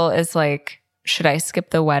Rachel is like, should I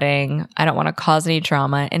skip the wedding? I don't want to cause any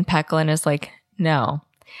drama. And Peklin is like, no,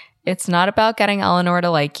 it's not about getting Eleanor to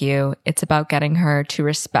like you. It's about getting her to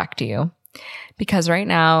respect you. Because right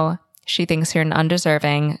now, she thinks you're an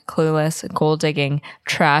undeserving, clueless, gold-digging,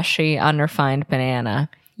 trashy, unrefined banana.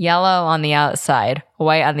 Yellow on the outside,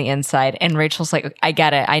 white on the inside. And Rachel's like, I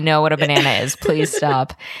get it. I know what a banana is. Please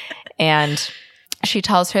stop. And she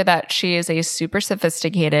tells her that she is a super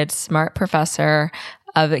sophisticated, smart professor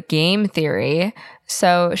of game theory.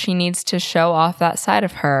 So she needs to show off that side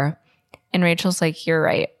of her. And Rachel's like, you're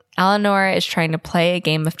right. Eleanor is trying to play a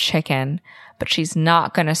game of chicken, but she's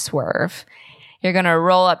not going to swerve. You're going to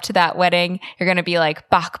roll up to that wedding. You're going to be like,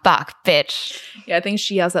 bok, bok, bitch. Yeah, I think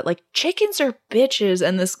she yells that, like, chickens are bitches.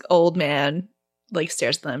 And this old man, like,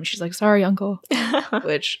 stares at them. She's like, sorry, uncle.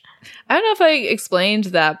 Which, I don't know if I explained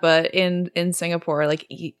that, but in Singapore, like,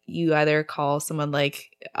 you either call someone, like,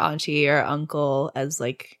 auntie or uncle as,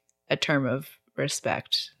 like, a term of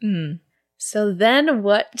respect. So then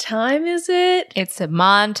what time is it? It's a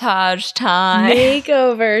montage time.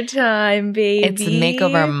 Makeover time, baby. It's a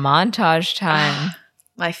makeover montage time.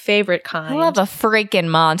 My favorite kind. I love a freaking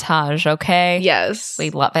montage, okay? Yes. We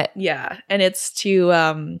love it. Yeah. And it's to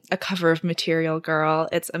a cover of Material Girl.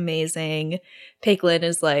 It's amazing. Peklin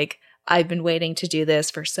is like, I've been waiting to do this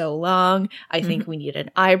for so long. I think we need an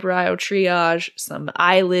eyebrow triage, some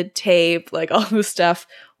eyelid tape, like all this stuff.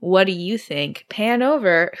 What do you think? Pan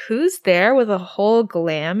over. Who's there with a whole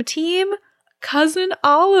glam team? Cousin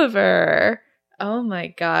Oliver. Oh my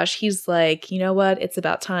gosh. He's like, you know what? It's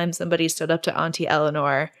about time somebody stood up to Auntie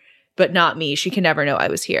Eleanor, but not me. She can never know I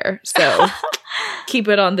was here. So keep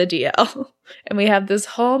it on the DL. And we have this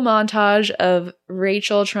whole montage of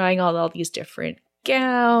Rachel trying all these different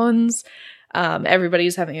gowns.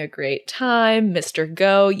 Everybody's having a great time. Mr.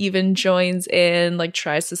 Go even joins in, like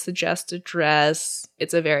tries to suggest a dress.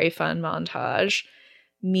 It's a very fun montage.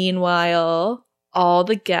 Meanwhile, all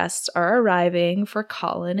the guests are arriving for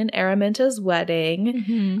Colin and Araminta's wedding.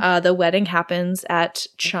 Mhm. The wedding happens at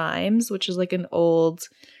Chimes, which is like an old,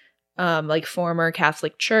 like former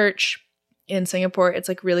Catholic church in Singapore. It's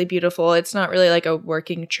like really beautiful. It's not really like a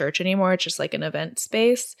working church anymore. It's just like an event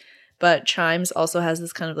space. But Chimes also has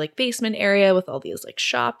this kind of like basement area with all these like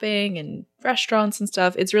shopping and restaurants and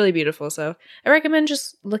stuff. It's really beautiful. So I recommend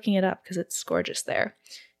just looking it up because it's gorgeous there.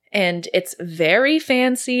 And it's very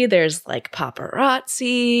fancy. There's like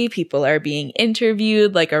paparazzi. People are being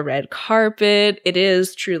interviewed, like a red carpet. It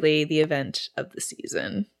is truly the event of the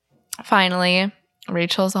season. Finally,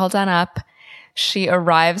 Rachel's all done up. She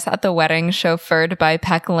arrives at the wedding chauffeured by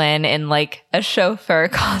Peck Lin in like a chauffeur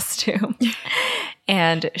costume.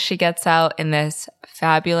 And she gets out in this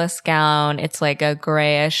fabulous gown. It's like a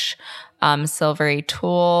grayish, silvery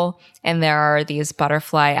tulle. And there are these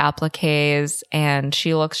butterfly appliques. And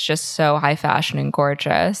she looks just so high fashion and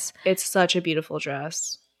gorgeous. It's such a beautiful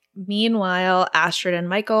dress. Meanwhile, Astrid and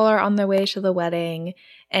Michael are on their way to the wedding.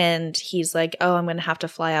 And he's like, oh, I'm going to have to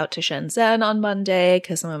fly out to Shenzhen on Monday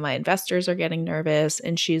because some of my investors are getting nervous.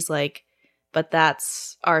 And she's like, but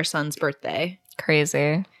that's our son's birthday.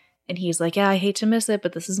 Crazy. And he's like, yeah, I hate to miss it,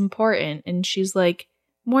 but this is important. And she's like,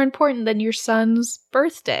 more important than your son's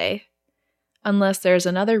birthday. Unless there's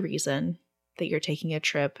another reason that you're taking a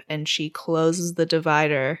trip. And she closes the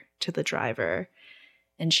divider to the driver.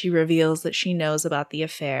 And she reveals that she knows about the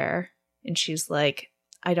affair. And she's like,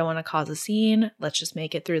 I don't want to cause a scene. Let's just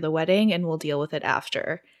make it through the wedding and we'll deal with it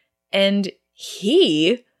after. And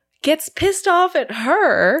he gets pissed off at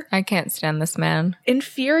her. I can't stand this man.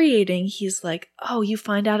 Infuriating. He's like, oh, you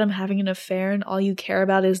find out I'm having an affair and all you care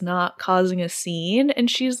about is not causing a scene? And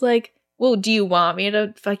she's like, well, do you want me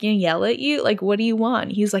to fucking yell at you? Like, what do you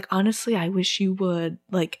want? He's like, honestly, I wish you would.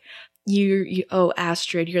 Like, oh,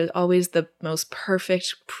 Astrid, you're always the most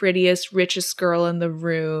perfect, prettiest, richest girl in the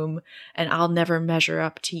room, and I'll never measure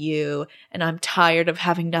up to you, and I'm tired of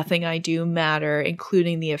having nothing I do matter,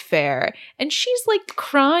 including the affair. And she's like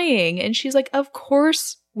crying, and she's like, of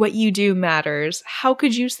course what you do matters. How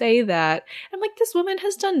could you say that? I'm like, this woman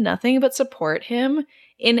has done nothing but support him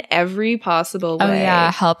in every possible way. Oh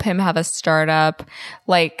yeah, help him have a startup,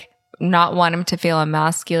 like not want him to feel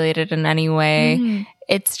emasculated in any way. Mm-hmm.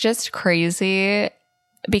 It's just crazy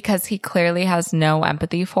because he clearly has no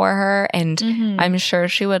empathy for her. And I'm sure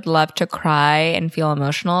she would love to cry and feel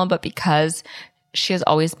emotional, but because she has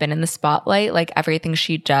always been in the spotlight, like everything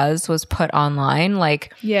she does was put online.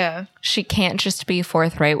 Like, yeah, she can't just be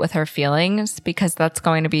forthright with her feelings because that's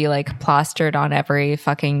going to be like plastered on every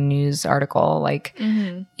fucking news article. Like,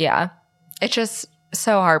 yeah, it's just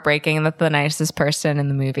so heartbreaking that the nicest person in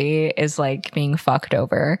the movie is like being fucked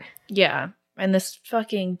over. Yeah. And this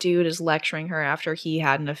fucking dude is lecturing her after he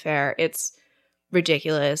had an affair. It's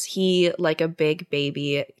ridiculous. He, like a big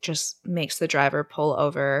baby, just makes the driver pull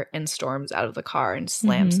over and storms out of the car and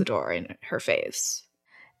slams the door in her face.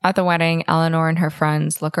 At the wedding, Eleanor and her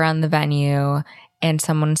friends look around the venue and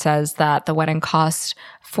someone says that the wedding cost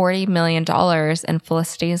 $40 million. And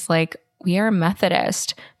Felicity is like, we are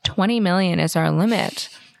Methodist. 20 million is our limit.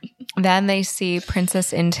 Then they see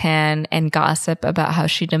Princess Intan and gossip about how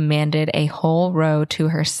she demanded a whole row to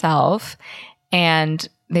herself. And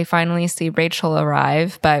they finally see Rachel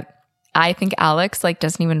arrive, but I think Alex like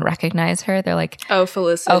doesn't even recognize her. They're like, oh,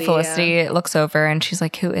 Felicity. Oh, Felicity Yeah. looks over and she's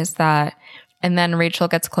like, who is that? And then Rachel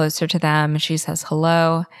gets closer to them and she says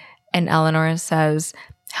hello. And Eleanor says,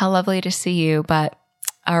 how lovely to see you, but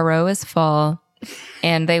our row is full.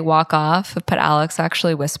 And they walk off, but Alex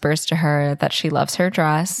actually whispers to her that she loves her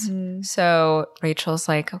dress. So Rachel's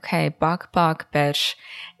like, okay, buck, bitch.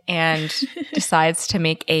 And decides to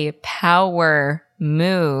make a power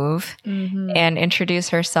move and introduce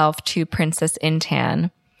herself to Princess Intan.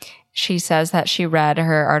 She says that she read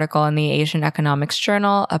her article in the Asian Economics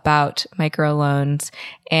Journal about microloans,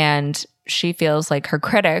 and she feels like her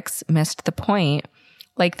critics missed the point.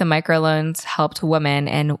 Like the microloans helped women,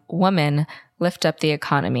 and women lift up the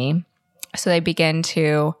economy. So they begin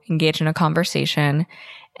to engage in a conversation.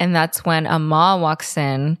 And that's when Amma walks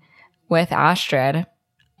in with Astrid.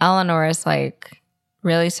 Eleanor is like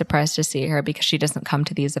really surprised to see her because she doesn't come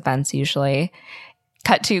to these events usually.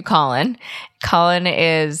 Cut to Colin. Colin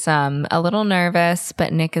is a little nervous,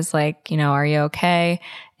 but Nick is like, are you okay?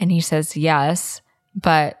 And he says, yes,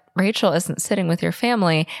 but Rachel isn't sitting with your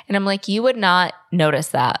family. And I'm like, you would not notice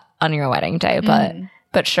that on your wedding day, but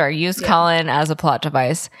But sure, use Colin as a plot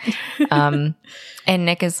device. And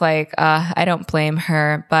Nick is like, I don't blame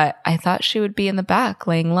her, but I thought she would be in the back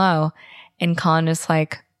laying low. And Colin is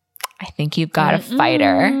like, I think you've got a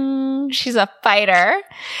fighter. She's a fighter.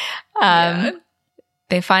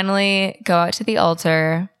 They finally go out to the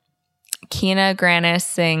altar. Kina Grannis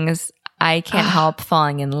sings I Can't Help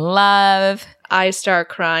Falling in Love. I start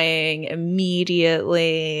crying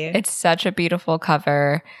immediately. It's such a beautiful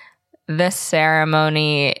cover. The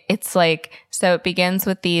ceremony, it's like, so it begins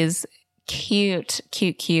with these cute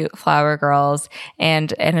flower girls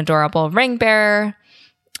and an adorable ring bearer,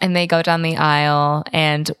 and they go down the aisle,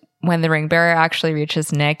 and when the ring bearer actually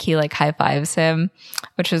reaches Nick, he like high fives him,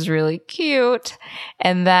 which is really cute.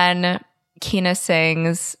 And then Kina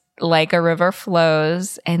sings Like a River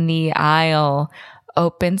Flows, and the aisle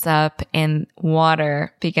opens up and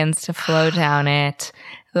water begins to flow down it.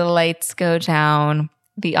 The lights go down.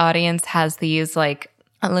 The audience has these like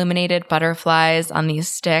illuminated butterflies on these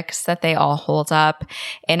sticks that they all hold up.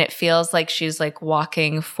 And it feels like she's like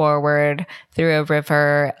walking forward through a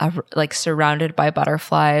river, like surrounded by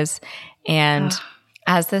butterflies. And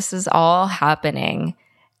as this is all happening,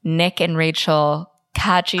 Nick and Rachel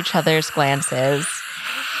catch each other's glances.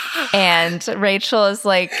 And Rachel is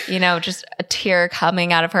like, you know, just a tear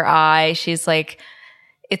coming out of her eye. She's like,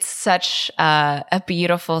 it's such a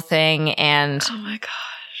beautiful thing. And oh my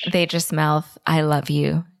gosh, they just mouth, I love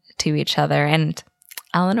you to each other. And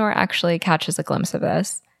Eleanor actually catches a glimpse of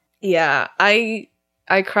this. Yeah, I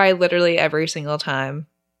cry literally every single time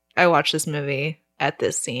I watch this movie at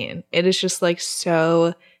this scene. It is just like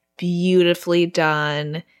so beautifully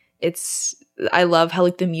done. I love how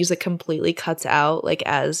like the music completely cuts out like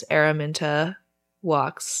as Araminta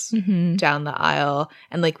walks down the aisle,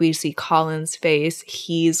 and like we see Colin's face.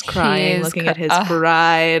 He's crying, looking at his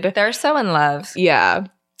bride. They're so in love. Yeah,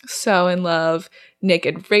 so in love. Nick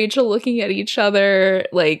and Rachel looking at each other.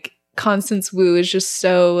 Like Constance Wu is just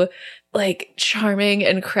so like charming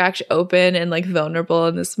and cracked open and like vulnerable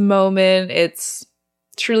in this moment. It's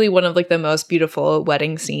truly one of like the most beautiful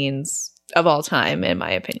wedding scenes of all time, in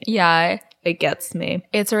my opinion. Yeah, it gets me.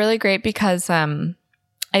 It's really great because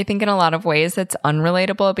I think in a lot of ways it's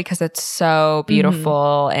unrelatable because it's so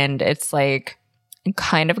beautiful and it's like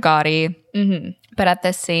kind of gaudy. But at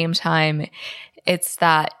the same time, it's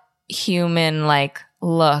that human like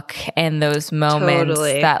look and those moments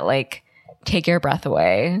that like take your breath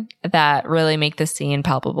away that really make the scene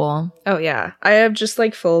palpable. Oh yeah. I have just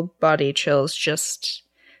like full body chills just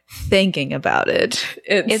thinking about it.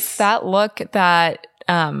 It's that look that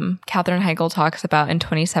Katherine Heigl talks about in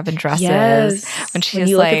 27 Dresses. Yes. When she's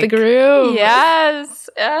you like, look at the groove. Yes.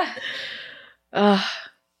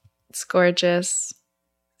 It's gorgeous.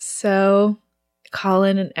 So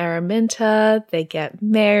Colin and Araminta, they get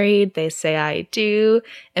married, they say I do,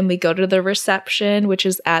 and we go to the reception, which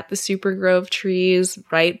is at the Super Grove Trees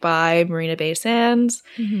right by Marina Bay Sands.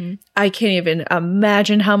 I can't even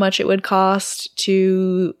imagine how much it would cost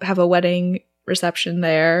to have a wedding reception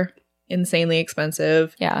there. Insanely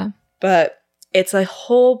expensive. Yeah. But it's a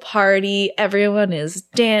whole party. Everyone is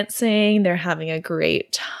dancing. They're having a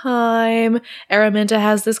great time. Araminta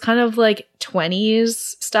has this kind of like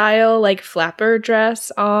 20s style, like flapper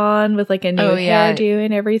dress on with like a new hairdo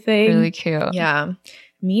and everything. Really cute. Yeah.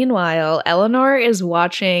 Meanwhile, Eleanor is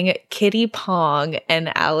watching Kitty Pong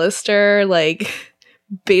and Alistair like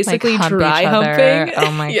basically like dry humping.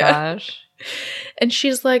 Oh my gosh. And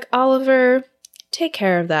she's like, Oliver, take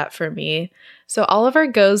care of that for me. So Oliver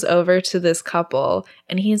goes over to this couple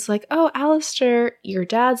and he's like, oh, Alistair, your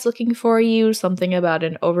dad's looking for you. Something about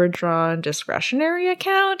an overdrawn discretionary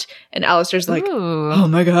account. And Alistair's like, oh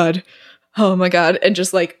my God. And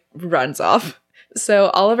just like runs off. So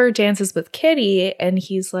Oliver dances with Kitty and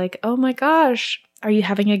he's like, oh my gosh, are you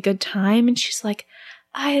having a good time? And she's like,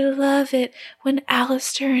 I love it. When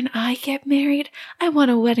Alistair and I get married, I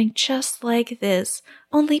want a wedding just like this,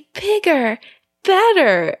 only bigger,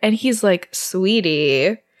 better. And he's like,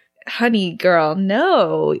 sweetie, honey girl,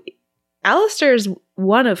 no. Alistair's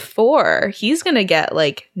one of 4. He's gonna get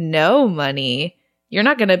like no money. You're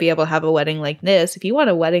not gonna be able to have a wedding like this. If you want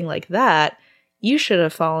a wedding like that, you should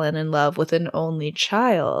have fallen in love with an only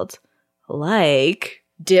child. Like,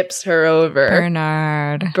 dips her over.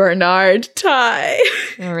 Bernard Tai.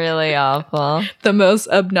 Really awful. The most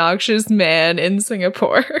obnoxious man in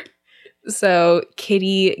Singapore. So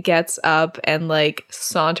Kitty gets up and like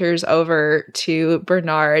saunters over to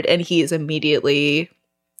Bernard and he's immediately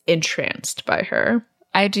entranced by her.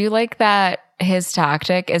 I do like that his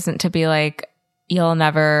tactic isn't to be like, you'll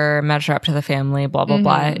never measure up to the family, blah, blah,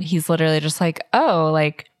 blah. He's literally just like, oh,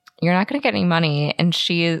 like, you're not going to get any money. And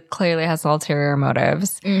she clearly has ulterior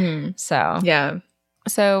motives. Mm-hmm.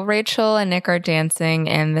 So Rachel and Nick are dancing,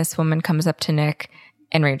 and this woman comes up to Nick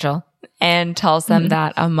and Rachel and tells them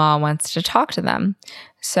that Amma wants to talk to them.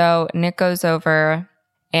 So Nick goes over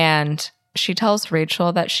and she tells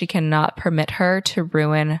Rachel that she cannot permit her to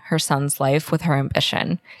ruin her son's life with her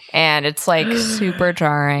ambition. And it's like super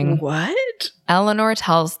jarring. What? Eleanor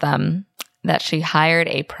tells them that she hired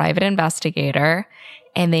a private investigator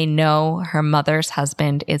and they know her mother's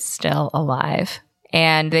husband is still alive.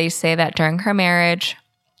 And they say that during her marriage,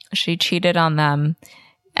 she cheated on them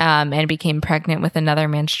and became pregnant with another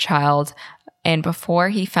man's child. And before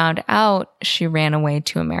he found out, she ran away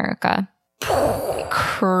to America.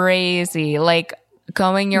 Crazy. Like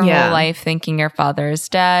going your whole life thinking your father is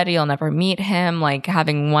dead, you'll never meet him, like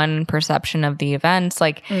having one perception of the events.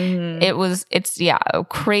 Like it's a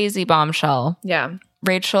crazy bombshell. Yeah.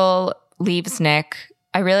 Rachel leaves Nick.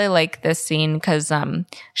 I really like this scene because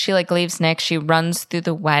she like leaves Nick. She runs through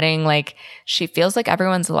the wedding. Like she feels like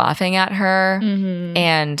everyone's laughing at her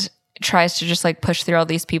and tries to just like push through all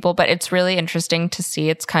these people. But it's really interesting to see.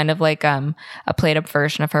 It's kind of like a played up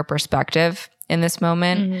version of her perspective in this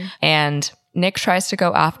moment. And Nick tries to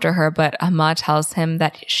go after her, but Amma tells him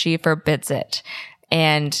that she forbids it.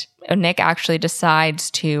 And Nick actually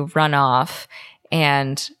decides to run off,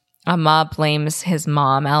 and Amma blames his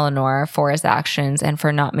mom, Eleanor, for his actions and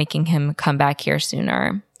for not making him come back here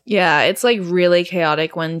sooner. Yeah, it's like really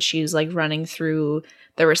chaotic when she's like running through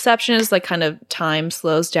the receptionist, like kind of time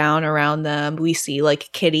slows down around them. We see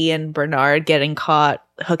like Kitty and Bernard getting caught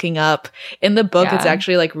hooking up. In the book, it's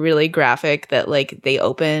actually like really graphic that like they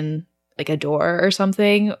open like a door or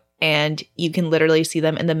something and you can literally see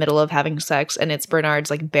them in the middle of having sex and it's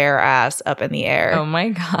Bernard's like bare ass up in the air. Oh my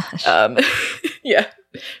gosh. Yeah.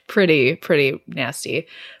 Pretty nasty.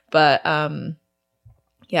 But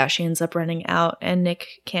yeah, she ends up running out and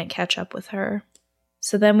Nick can't catch up with her.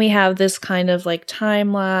 So then we have this kind of like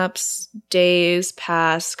time lapse, days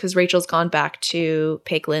pass because Rachel's gone back to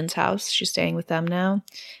Paiklin's house. She's staying with them now.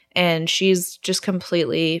 And she's just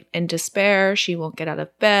completely in despair. She won't get out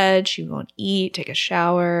of bed. She won't eat, take a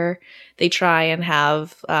shower. They try and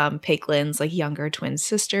have Paiklin's like younger twin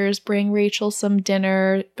sisters bring Rachel some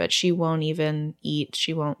dinner, but she won't even eat.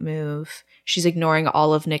 She won't move. She's ignoring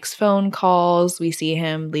all of Nick's phone calls. We see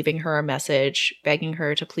him leaving her a message, begging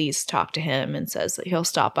her to please talk to him and says that he'll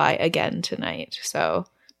stop by again tonight. So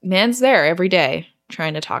man's there every day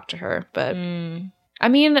trying to talk to her, but... I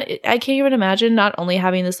mean, I can't even imagine not only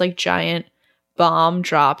having this like giant bomb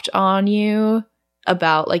dropped on you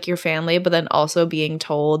about like your family, but then also being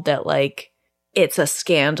told that like it's a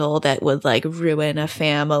scandal that would like ruin a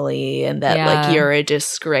family and that like you're a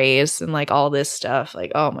disgrace and like all this stuff.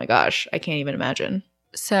 Like, oh my gosh, I can't even imagine.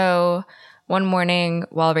 So one morning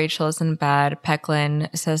while Rachel is in bed, Paiklin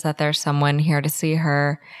says that there's someone here to see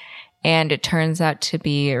her. And it turns out to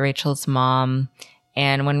be Rachel's mom.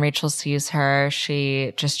 And when Rachel sees her,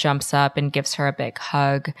 she just jumps up and gives her a big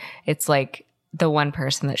hug. It's like the one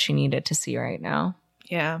person that she needed to see right now.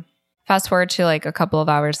 Yeah. Fast forward to like a couple of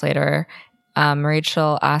hours later,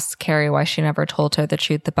 Rachel asks Carrie why she never told her the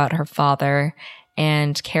truth about her father.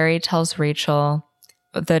 And Carrie tells Rachel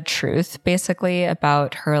the truth, basically,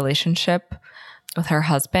 about her relationship with her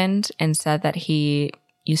husband and said that he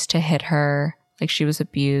used to hit her, like she was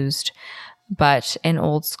abused. But an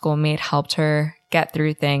old schoolmate helped her get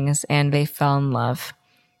through things and they fell in love.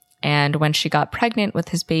 And when she got pregnant with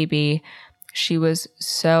his baby, she was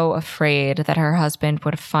so afraid that her husband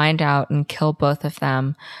would find out and kill both of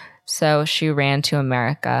them. So she ran to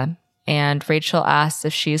America. And Rachel asks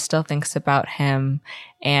if she still thinks about him.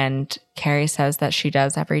 And Carrie says that she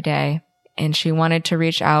does every day. And she wanted to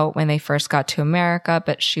reach out when they first got to America,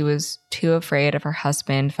 but she was too afraid of her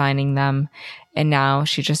husband finding them. And now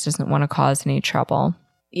she just doesn't want to cause any trouble.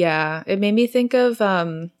 Yeah, it made me think of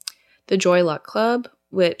The Joy Luck Club,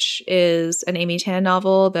 which is an Amy Tan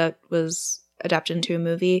novel that was adapted into a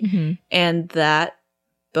movie. Mm-hmm. And that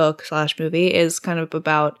book/movie is kind of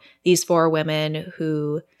about these 4 women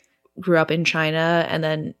who grew up in China and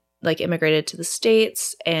then like immigrated to the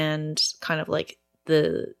States and kind of like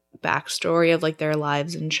the backstory of like their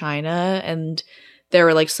lives in China. And there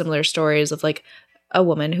were like similar stories of like a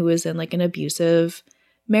woman who was in like an abusive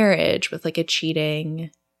marriage with like a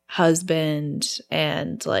cheating husband,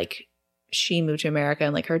 and like she moved to America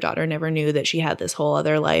and like her daughter never knew that she had this whole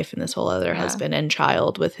other life and this whole other husband and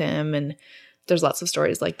child with him. And there's lots of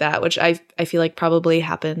stories like that, which I feel like probably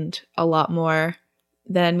happened a lot more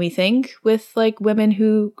than we think with like women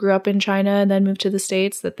who grew up in China and then moved to the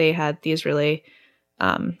States, that they had these really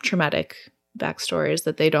traumatic backstories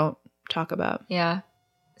that they don't talk about. Yeah.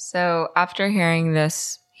 So after hearing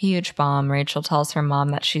this huge bomb, Rachel tells her mom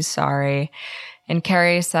that she's sorry. And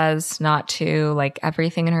Carrie says not to, like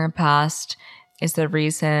everything in her past is the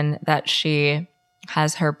reason that she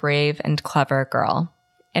has her brave and clever girl.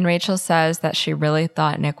 And Rachel says that she really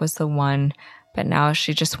thought Nick was the one, but now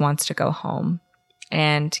she just wants to go home.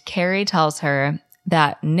 And Carrie tells her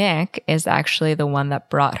that Nick is actually the one that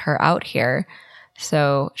brought her out here.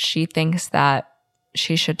 So she thinks that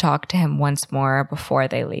she should talk to him once more before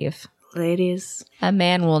they leave. Ladies. A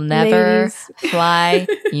man will never fly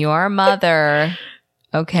your mother,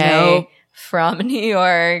 okay, from New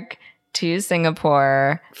York to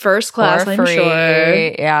Singapore. First class, for I'm free.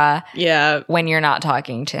 sure. Yeah. Yeah. When you're not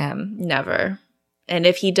talking to him. Never. And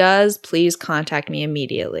if he does, please contact me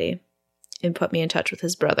immediately and put me in touch with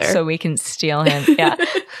his brother. So we can steal him. Yeah.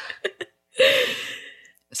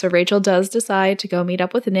 So Rachel does decide to go meet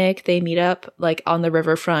up with Nick. They meet up like on the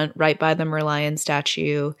riverfront right by the Merlion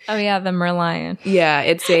statue. Oh yeah, the Merlion. Yeah,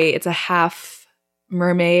 it's a half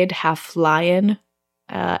mermaid, half lion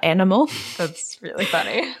animal. That's really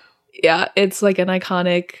funny. Yeah, it's like an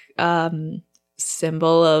iconic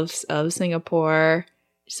symbol of Singapore.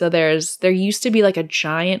 So there used to be like a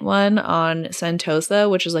giant one on Sentosa,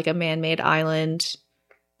 which is like a man-made island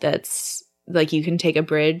that's like you can take a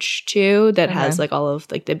bridge to that has like all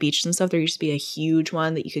of like the beaches and stuff. There used to be a huge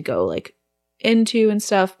one that you could go like into and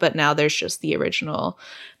stuff, but now there's just the original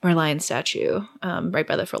Merlion statue right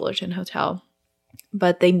by the Fullerton Hotel.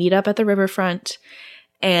 But they meet up at the riverfront,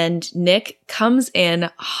 and Nick comes in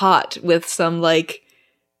hot with some like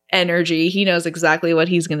energy. He knows exactly what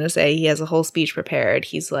he's going to say. He has a whole speech prepared.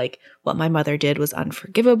 He's like, what my mother did was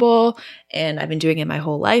unforgivable, and I've been doing it my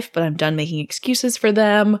whole life, but I'm done making excuses for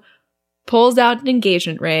them. Pulls out an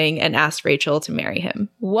engagement ring and asks Rachel to marry him.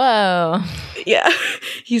 Whoa. Yeah.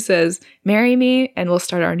 He says, marry me and we'll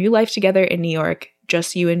start our new life together in New York.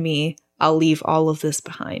 Just you and me. I'll leave all of this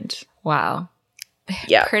behind. Wow.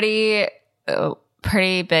 Yeah. Pretty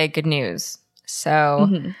big news. So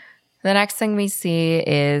the next thing we see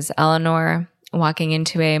is Eleanor walking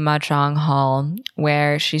into a mahjong hall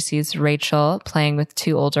where she sees Rachel playing with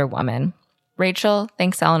two older women. Rachel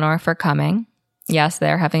thanks Eleanor for coming. Yes,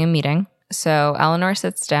 they're having a meeting. So Eleanor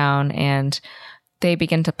sits down and they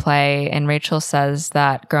begin to play. And Rachel says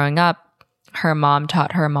that growing up, her mom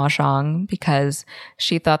taught her mahjong because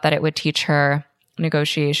she thought that it would teach her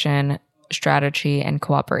negotiation, strategy, and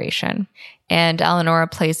cooperation. And Eleanor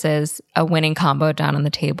places a winning combo down on the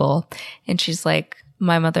table. And she's like,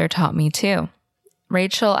 my mother taught me too.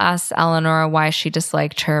 Rachel asks Eleanor why she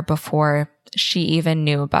disliked her before she even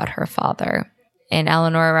knew about her father. And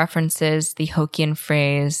Eleanor references the Hokkien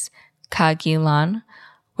phrase, Kagilan,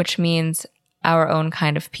 which means our own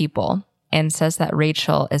kind of people, and says that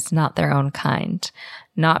Rachel is not their own kind.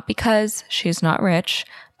 Not because she's not rich,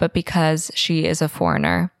 but because she is a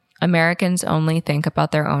foreigner. Americans only think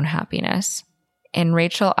about their own happiness. And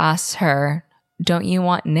Rachel asks her, don't you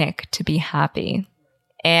want Nick to be happy?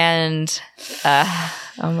 And,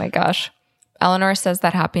 oh my gosh. Eleanor says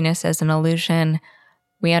that happiness is an illusion.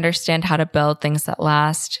 We understand how to build things that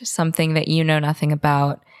last, something that you know nothing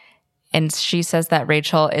about. And she says that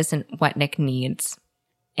Rachel isn't what Nick needs.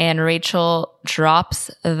 And Rachel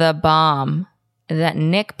drops the bomb that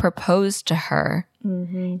Nick proposed to her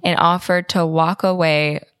and offered to walk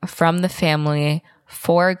away from the family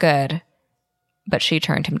for good, but she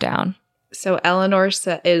turned him down. So Eleanor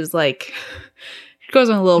is like, she goes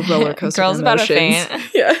on a little roller coaster. Girl's of about to emotions.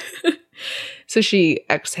 faint. Yeah. So she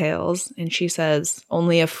exhales and she says,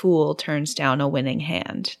 only a fool turns down a winning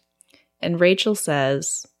hand. And Rachel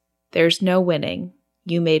says, there's no winning.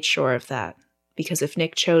 You made sure of that. Because if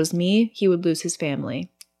Nick chose me, he would lose his family.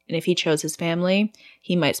 And if he chose his family,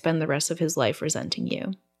 he might spend the rest of his life resenting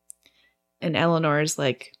you. And Eleanor is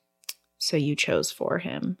like, so you chose for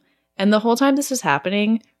him. And the whole time this is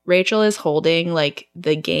happening, Rachel is holding like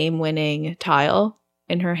the game-winning tile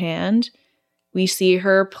in her hand. We see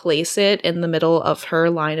her place it in the middle of her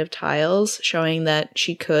line of tiles, showing that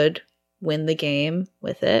she could win the game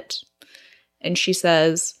with it. And she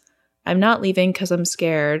says, I'm not leaving because I'm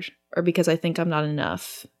scared or because I think I'm not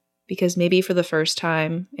enough. Because maybe for the first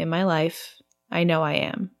time in my life, I know I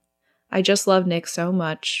am. I just love Nick so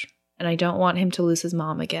much, and I don't want him to lose his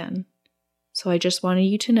mom again. So I just wanted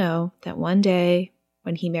you to know that one day,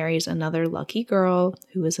 when he marries another lucky girl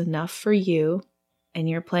who is enough for you, and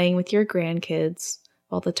you're playing with your grandkids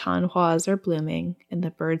while the tanhuas are blooming and the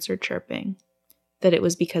birds are chirping, that it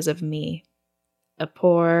was because of me, a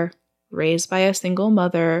poor, raised by a single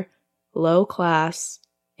mother, low-class,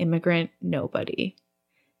 immigrant nobody.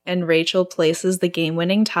 And Rachel places the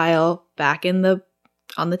game-winning tile back on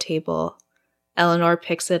the table, Eleanor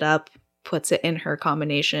picks it up, puts it in her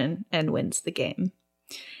combination, and wins the game.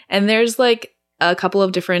 And there's like a couple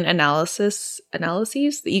of different analyses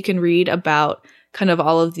that you can read about kind of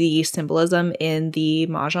all of the symbolism in the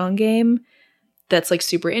Mahjong game. That's like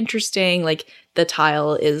super interesting. Like the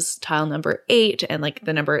tile is tile number 8, and like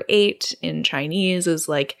the number 8 in Chinese is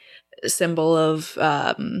like a symbol of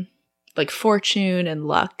like fortune and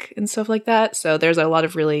luck and stuff like that. So there's a lot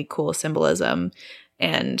of really cool symbolism,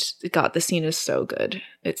 and God, the scene is so good.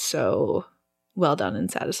 It's so well done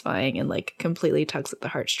and satisfying, and like completely tugs at the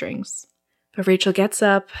heartstrings. But Rachel gets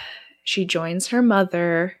up, she joins her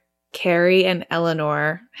mother. Carrie and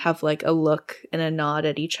Eleanor have like a look and a nod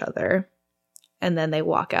at each other, and then they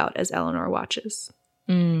walk out as Eleanor watches.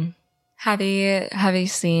 Have you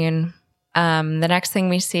seen the next thing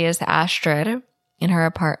we see is Astrid in her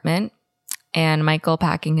apartment and Michael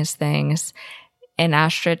packing his things, and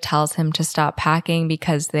Astrid tells him to stop packing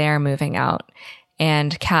because they are moving out,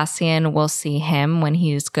 and Cassian will see him when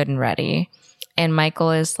he's good and ready. And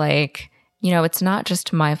Michael is like, it's not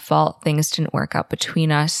just my fault things didn't work out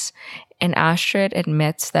between us. And Astrid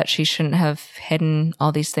admits that she shouldn't have hidden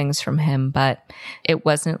all these things from him, but it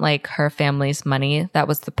wasn't like her family's money that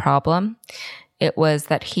was the problem. It was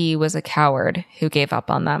that he was a coward who gave up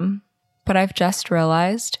on them. But I've just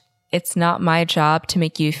realized it's not my job to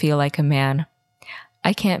make you feel like a man.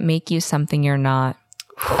 I can't make you something you're not.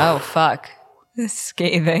 Oh, fuck.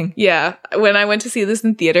 Scathing. Yeah. When I went to see this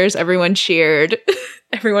in theaters, everyone cheered.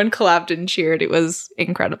 Everyone clapped and cheered. It was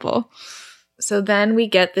incredible. So then we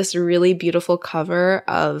get this really beautiful cover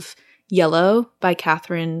of Yellow by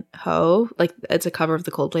Catherine Ho. Like, it's a cover of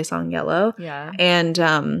the Coldplay song Yellow. Yeah.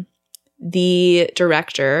 And the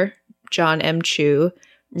director, John M. Chu,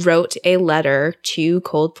 wrote a letter to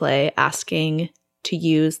Coldplay asking to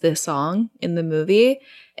use this song in the movie.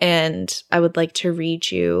 And I would like to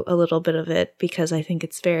read you a little bit of it because I think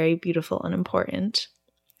it's very beautiful and important.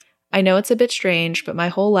 I know it's a bit strange, but my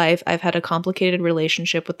whole life I've had a complicated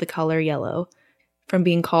relationship with the color yellow. From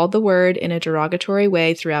being called the word in a derogatory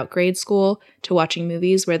way throughout grade school to watching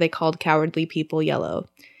movies where they called cowardly people yellow.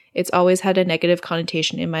 It's always had a negative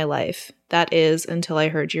connotation in my life. That is, until I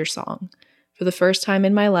heard your song. For the first time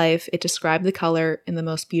in my life, it described the color in the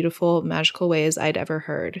most beautiful, magical ways I'd ever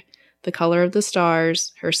heard. The color of the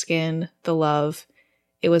stars, her skin, the love.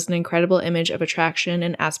 It was an incredible image of attraction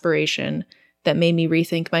and aspiration that made me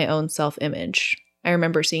rethink my own self-image. I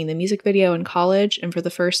remember seeing the music video in college and for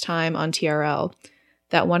the first time on TRL.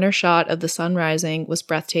 That one shot of the sun rising was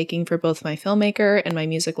breathtaking for both my filmmaker and my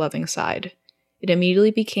music-loving side. It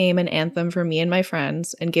immediately became an anthem for me and my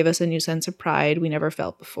friends and gave us a new sense of pride we never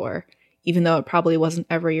felt before, even though it probably wasn't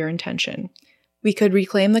ever your intention. We could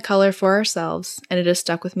reclaim the color for ourselves, and it has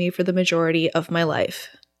stuck with me for the majority of my life.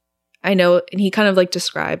 I know, and he kind of like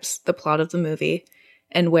describes the plot of the movie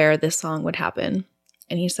and where this song would happen.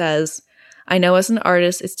 And he says, I know as an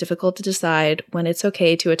artist it's difficult to decide when it's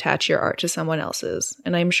okay to attach your art to someone else's,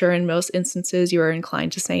 and I'm sure in most instances you are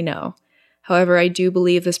inclined to say no. However, I do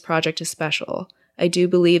believe this project is special. I do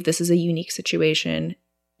believe this is a unique situation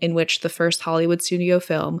in which the first Hollywood studio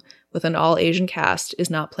film with an all-Asian cast is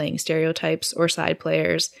not playing stereotypes or side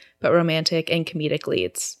players, but romantic and comedic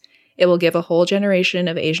leads. It will give a whole generation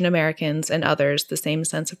of Asian Americans and others the same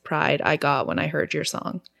sense of pride I got when I heard your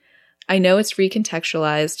song. I know it's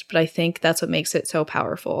recontextualized, but I think that's what makes it so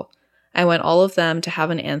powerful. I want all of them to have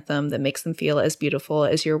an anthem that makes them feel as beautiful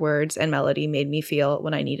as your words and melody made me feel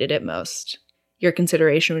when I needed it most. Your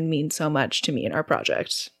consideration would mean so much to me in our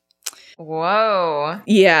project. Whoa.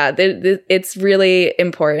 Yeah, it's really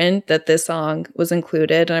important that this song was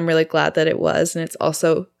included, and I'm really glad that it was. And it's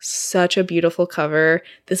also such a beautiful cover.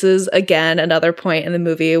 This is, again, another point in the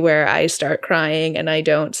movie where I start crying and I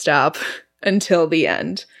don't stop until the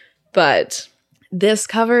end. But this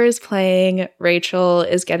cover is playing. Rachel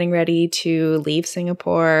is getting ready to leave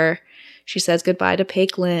Singapore. She says goodbye to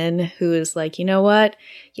Paik Lin, who is like, you know what?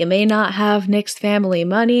 You may not have Nick's family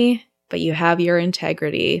money, but you have your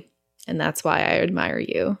integrity. And that's why I admire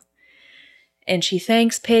you. And she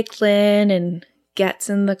thanks Paik Lin and gets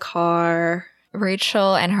in the car.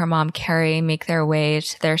 Rachel and her mom, Carrie, make their way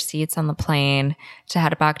to their seats on the plane to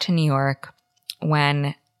head back to New York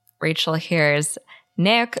when Rachel hears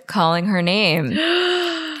Nick calling her name.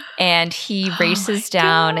 And he races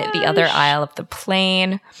down the other aisle of the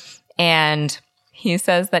plane. And he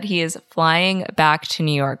says that he is flying back to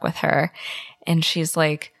New York with her. And she's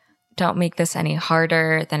like, don't make this any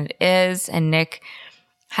harder than it is. And Nick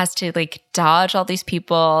has to like dodge all these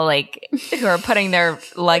people like who are putting their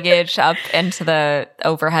luggage up into the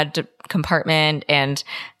overhead compartment. And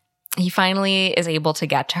he finally is able to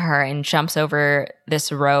get to her and jumps over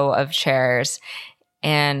this row of chairs.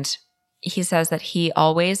 And he says that he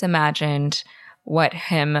always imagined what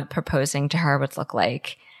him proposing to her would look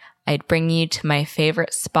like. I'd bring you to my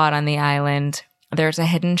favorite spot on the island. There's a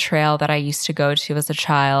hidden trail that I used to go to as a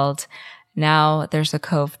child. Now there's a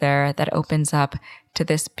cove there that opens up to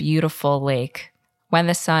this beautiful lake. When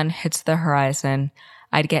the sun hits the horizon,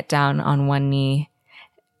 I'd get down on one knee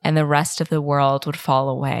and the rest of the world would fall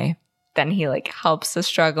away. Then he like helps the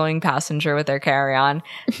struggling passenger with their carry-on.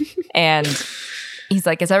 And he's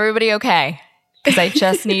like, is everybody okay? Because I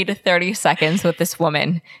just need 30 seconds with this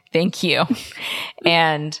woman. Thank you.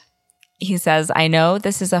 And he says, I know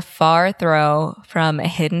this is a far throw from a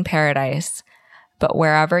hidden paradise, but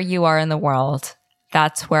wherever you are in the world,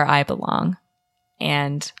 that's where I belong.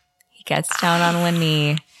 And he gets down on one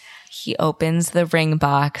knee. He opens the ring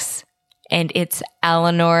box, and it's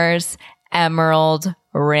Eleanor's emerald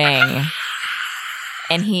ring.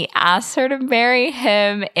 And he asks her to marry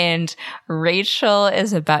him, and Rachel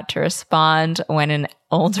is about to respond when an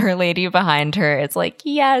older lady behind her is like,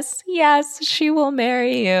 yes, yes, she will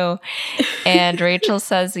marry you. And Rachel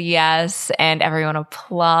says yes, and everyone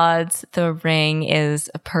applauds. The ring is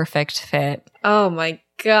a perfect fit. Oh my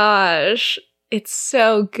gosh. It's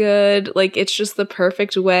so good. Like, it's just the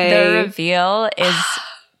perfect way. The reveal is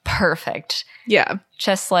perfect. Yeah.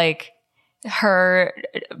 Just like her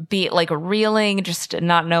be like reeling, just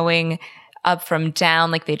not knowing up from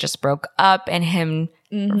down, like they just broke up, and him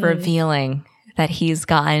revealing that he's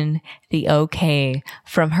gotten the okay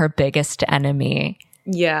from her biggest enemy.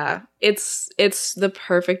 Yeah. It's the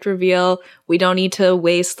perfect reveal. We don't need to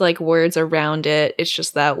waste like words around it. It's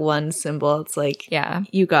just that one symbol. It's like, yeah,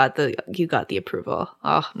 you got the approval.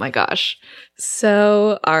 Oh my gosh.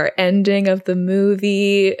 So our ending of the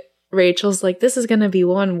movie, Rachel's like, this is going to be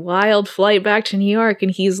one wild flight back to New York. And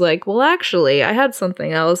he's like, well, actually, I had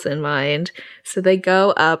something else in mind. So they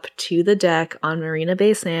go up to the deck on Marina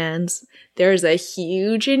Bay Sands. There's a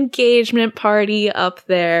huge engagement party up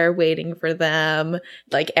there waiting for them.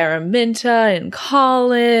 Like Araminta and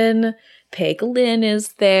Colin. Peg Lynn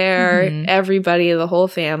is there. Everybody, the whole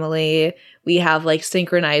family. We have like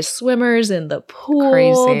synchronized swimmers in the pool.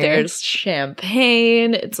 Crazy. There's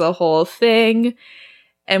champagne. It's a whole thing.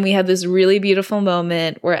 And we had this really beautiful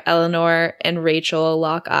moment where Eleanor and Rachel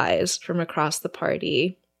lock eyes from across the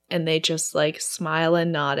party. And they just like smile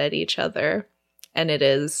and nod at each other. And it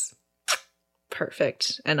is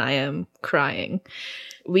perfect. And I am crying.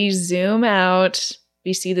 We zoom out.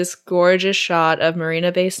 We see this gorgeous shot of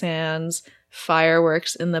Marina Bay Sands,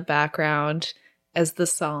 fireworks in the background as the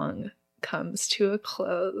song comes to a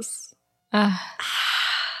close.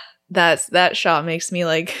 That shot makes me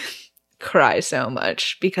like cry so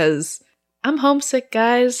much because I'm homesick,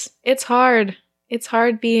 guys. It's hard. It's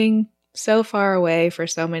hard being so far away for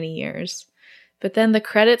so many years. But then the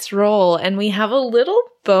credits roll and we have a little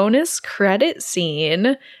bonus credit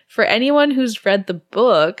scene. For anyone who's read the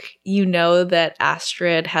book, you know that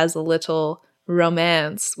Astrid has a little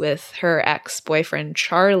romance with her ex-boyfriend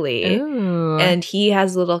Charlie. Ooh. And he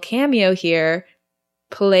has a little cameo here,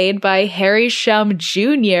 played by Harry Shum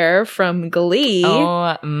Jr. from Glee.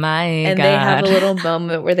 Oh my God. And they have a little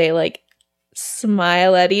moment where they like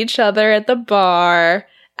smile at each other at the bar.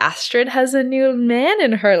 Astrid has a new man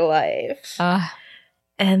in her life.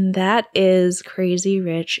 And that is Crazy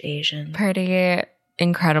Rich Asians. Pretty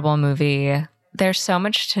incredible movie. There's so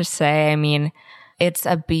much to say. I mean, it's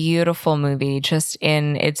a beautiful movie just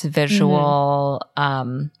in its visual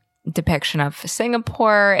depiction of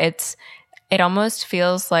Singapore. It almost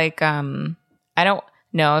feels like, I don't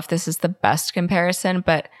know if this is the best comparison,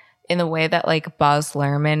 but in the way that like Baz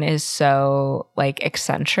Luhrmann is so like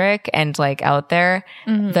eccentric and like out there,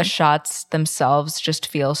 the shots themselves just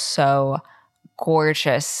feel so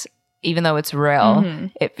gorgeous. Even though it's real,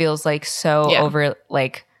 it feels like so over,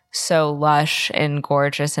 like so lush and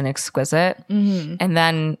gorgeous and exquisite. And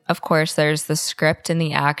then of course there's the script and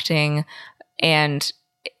the acting, and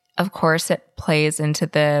of course, it plays into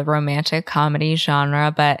the romantic comedy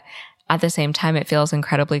genre, but at the same time, it feels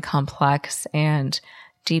incredibly complex and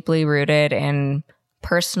deeply rooted in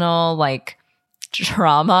personal, like,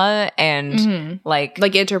 trauma and, like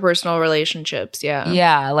interpersonal relationships,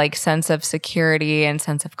 Yeah, like sense of security and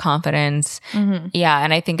sense of confidence. Yeah,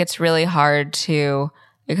 and I think it's really hard to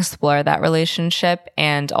explore that relationship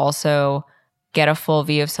and also get a full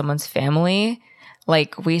view of someone's family.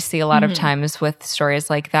 Like we see a lot of times with stories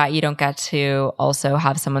like that, you don't get to also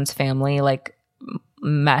have someone's family like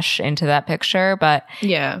mesh into that picture, but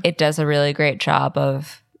it does a really great job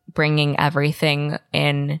of bringing everything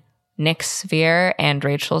in Nick's sphere and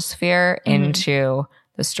Rachel's sphere into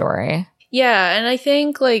the story. Yeah, and I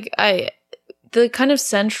think like the kind of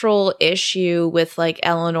central issue with like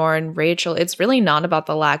Eleanor and Rachel, it's really not about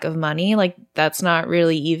the lack of money. Like that's not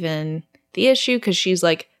really even the issue because she's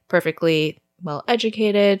like perfectly well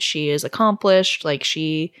educated, she is accomplished, like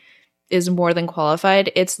she is more than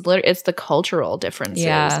qualified. It's the cultural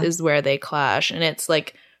differences is where they clash, and it's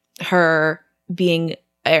like her being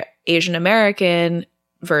Asian American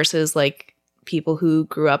versus like people who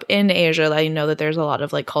grew up in Asia. I know that there's a lot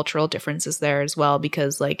of like cultural differences there as well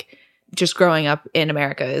because like just growing up in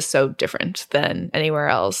America is so different than anywhere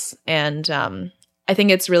else. And I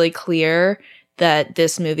think it's really clear that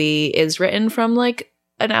this movie is written from like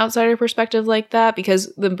an outsider perspective like that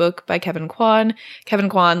because the book by Kevin Kwan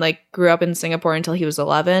like grew up in Singapore until he was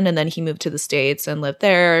 11 and then he moved to the States and lived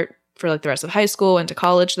there for like the rest of high school, went to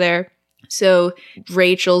college there. So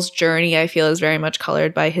Rachel's journey, I feel, is very much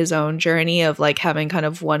colored by his own journey of like having kind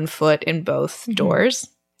of one foot in both doors.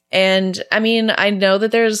 And I mean, I know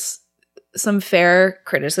that there's some fair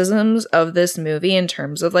criticisms of this movie in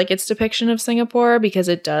terms of like its depiction of Singapore because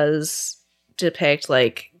it does depict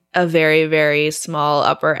like a very, very small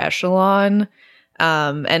upper echelon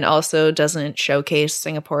and also doesn't showcase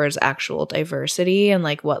Singapore's actual diversity and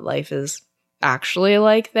like what life is actually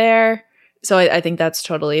like there. So I think that's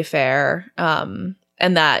totally fair. And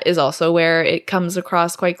that is also where it comes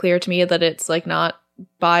across quite clear to me that it's like not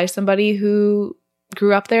by somebody who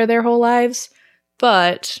grew up there their whole lives,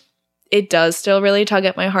 but it does still really tug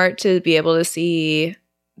at my heart to be able to see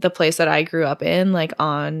the place that I grew up in like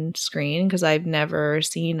on screen because I've never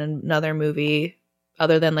seen another movie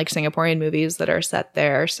other than like Singaporean movies that are set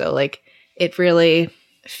there. So like it really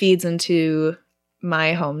feeds into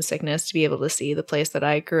my homesickness to be able to see the place that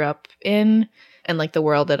I grew up in and like the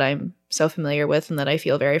world that I'm so familiar with and that I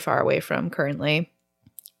feel very far away from currently.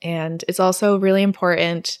 And it's also really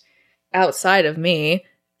important outside of me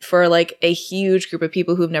for like a huge group of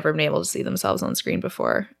people who've never been able to see themselves on screen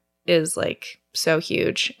before is like so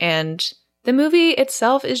huge. And the movie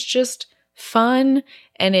itself is just fun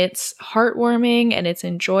and it's heartwarming and it's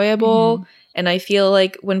enjoyable. And I feel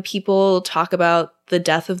like when people talk about the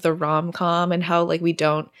death of the rom-com and how like we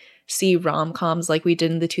don't see rom-coms like we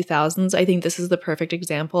did in the 2000s, I think this is the perfect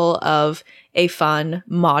example of a fun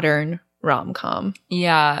modern rom-com.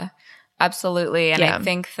 Yeah, absolutely. And I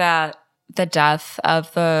think that the death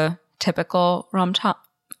of the typical rom-com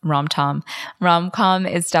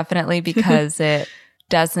is definitely because it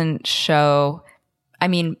doesn't show, I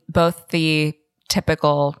mean, both the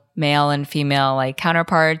typical male and female like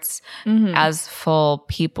counterparts as full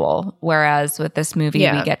people. Whereas with this movie,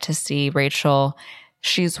 we get to see Rachel,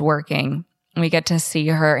 she's working. We get to see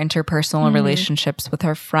her interpersonal relationships with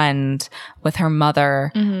her friend, with her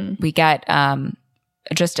mother. We get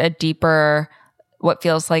just a deeper, what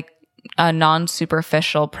feels like a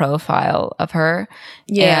non-superficial profile of her.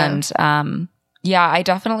 And I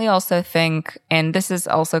definitely also think, and this is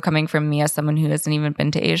also coming from me as someone who hasn't even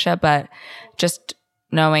been to Asia, but just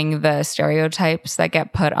knowing the stereotypes that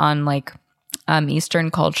get put on like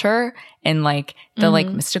Eastern culture and like the like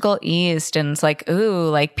mystical East, and it's like, ooh,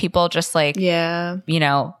 like people just like, you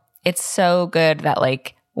know, it's so good that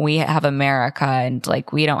like we have America and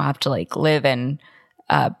like we don't have to like live in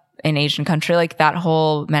an Asian country. Like that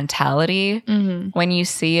whole mentality when you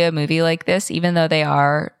see a movie like this, even though they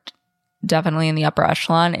are definitely in the upper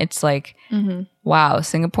echelon, it's like, wow,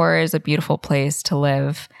 Singapore is a beautiful place to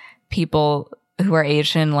live. People who are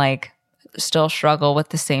Asian like still struggle with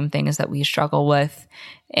the same things that we struggle with.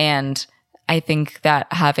 And I think that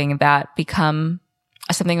having that become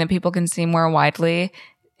something that people can see more widely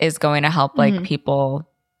is going to help like people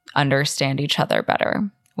understand each other better,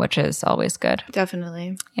 which is always good.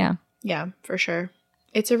 Definitely. Yeah. Yeah, for sure.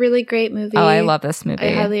 It's a really great movie. Oh, I love this movie.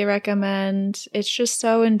 I highly recommend. It's just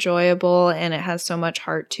so enjoyable and it has so much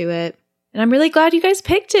heart to it. And I'm really glad you guys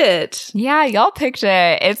picked it. Yeah, y'all picked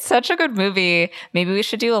it. It's such a good movie. Maybe we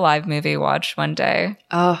should do a live movie watch one day.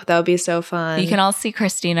 Oh, that would be so fun. You can all see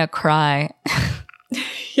Christina cry.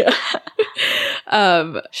 Yeah.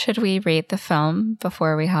 Should we rate the film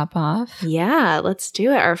before we hop off? Yeah, let's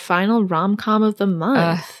do it. Our final rom-com of the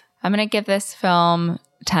month. I'm going to give this film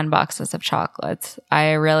 10 boxes of chocolates.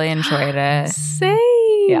 I really enjoyed it. Same.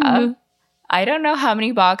 Yeah. I don't know how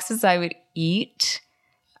many boxes I would eat.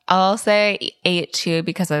 I'll say 8 too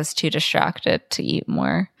because I was too distracted to eat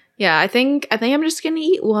more. Yeah, I think I'm just going to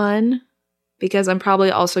eat one because I'm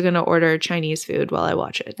probably also going to order Chinese food while I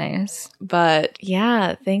watch it. Nice. But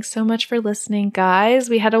yeah, thanks so much for listening, guys.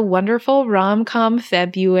 We had a wonderful rom-com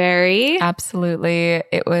February. Absolutely.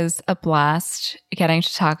 It was a blast getting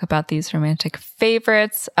to talk about these romantic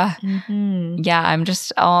favorites. Yeah, I'm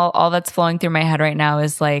just all that's flowing through my head right now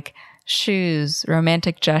is like shoes,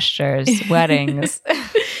 romantic gestures, weddings.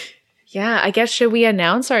 Yeah, I guess should we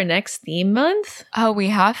announce our next theme month? Oh, we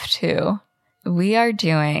have to. We are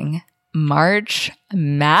doing March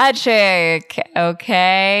Magic,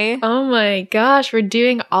 okay? Oh my gosh, we're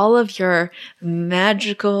doing all of your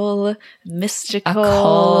magical, mystical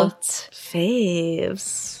Occult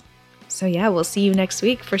faves. So yeah, we'll see you next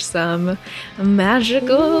week for some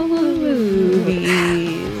magical movies.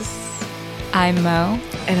 I'm Mo.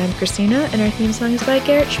 And I'm Christina, and our theme song is by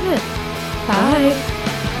Garrett Schmidt. Bye.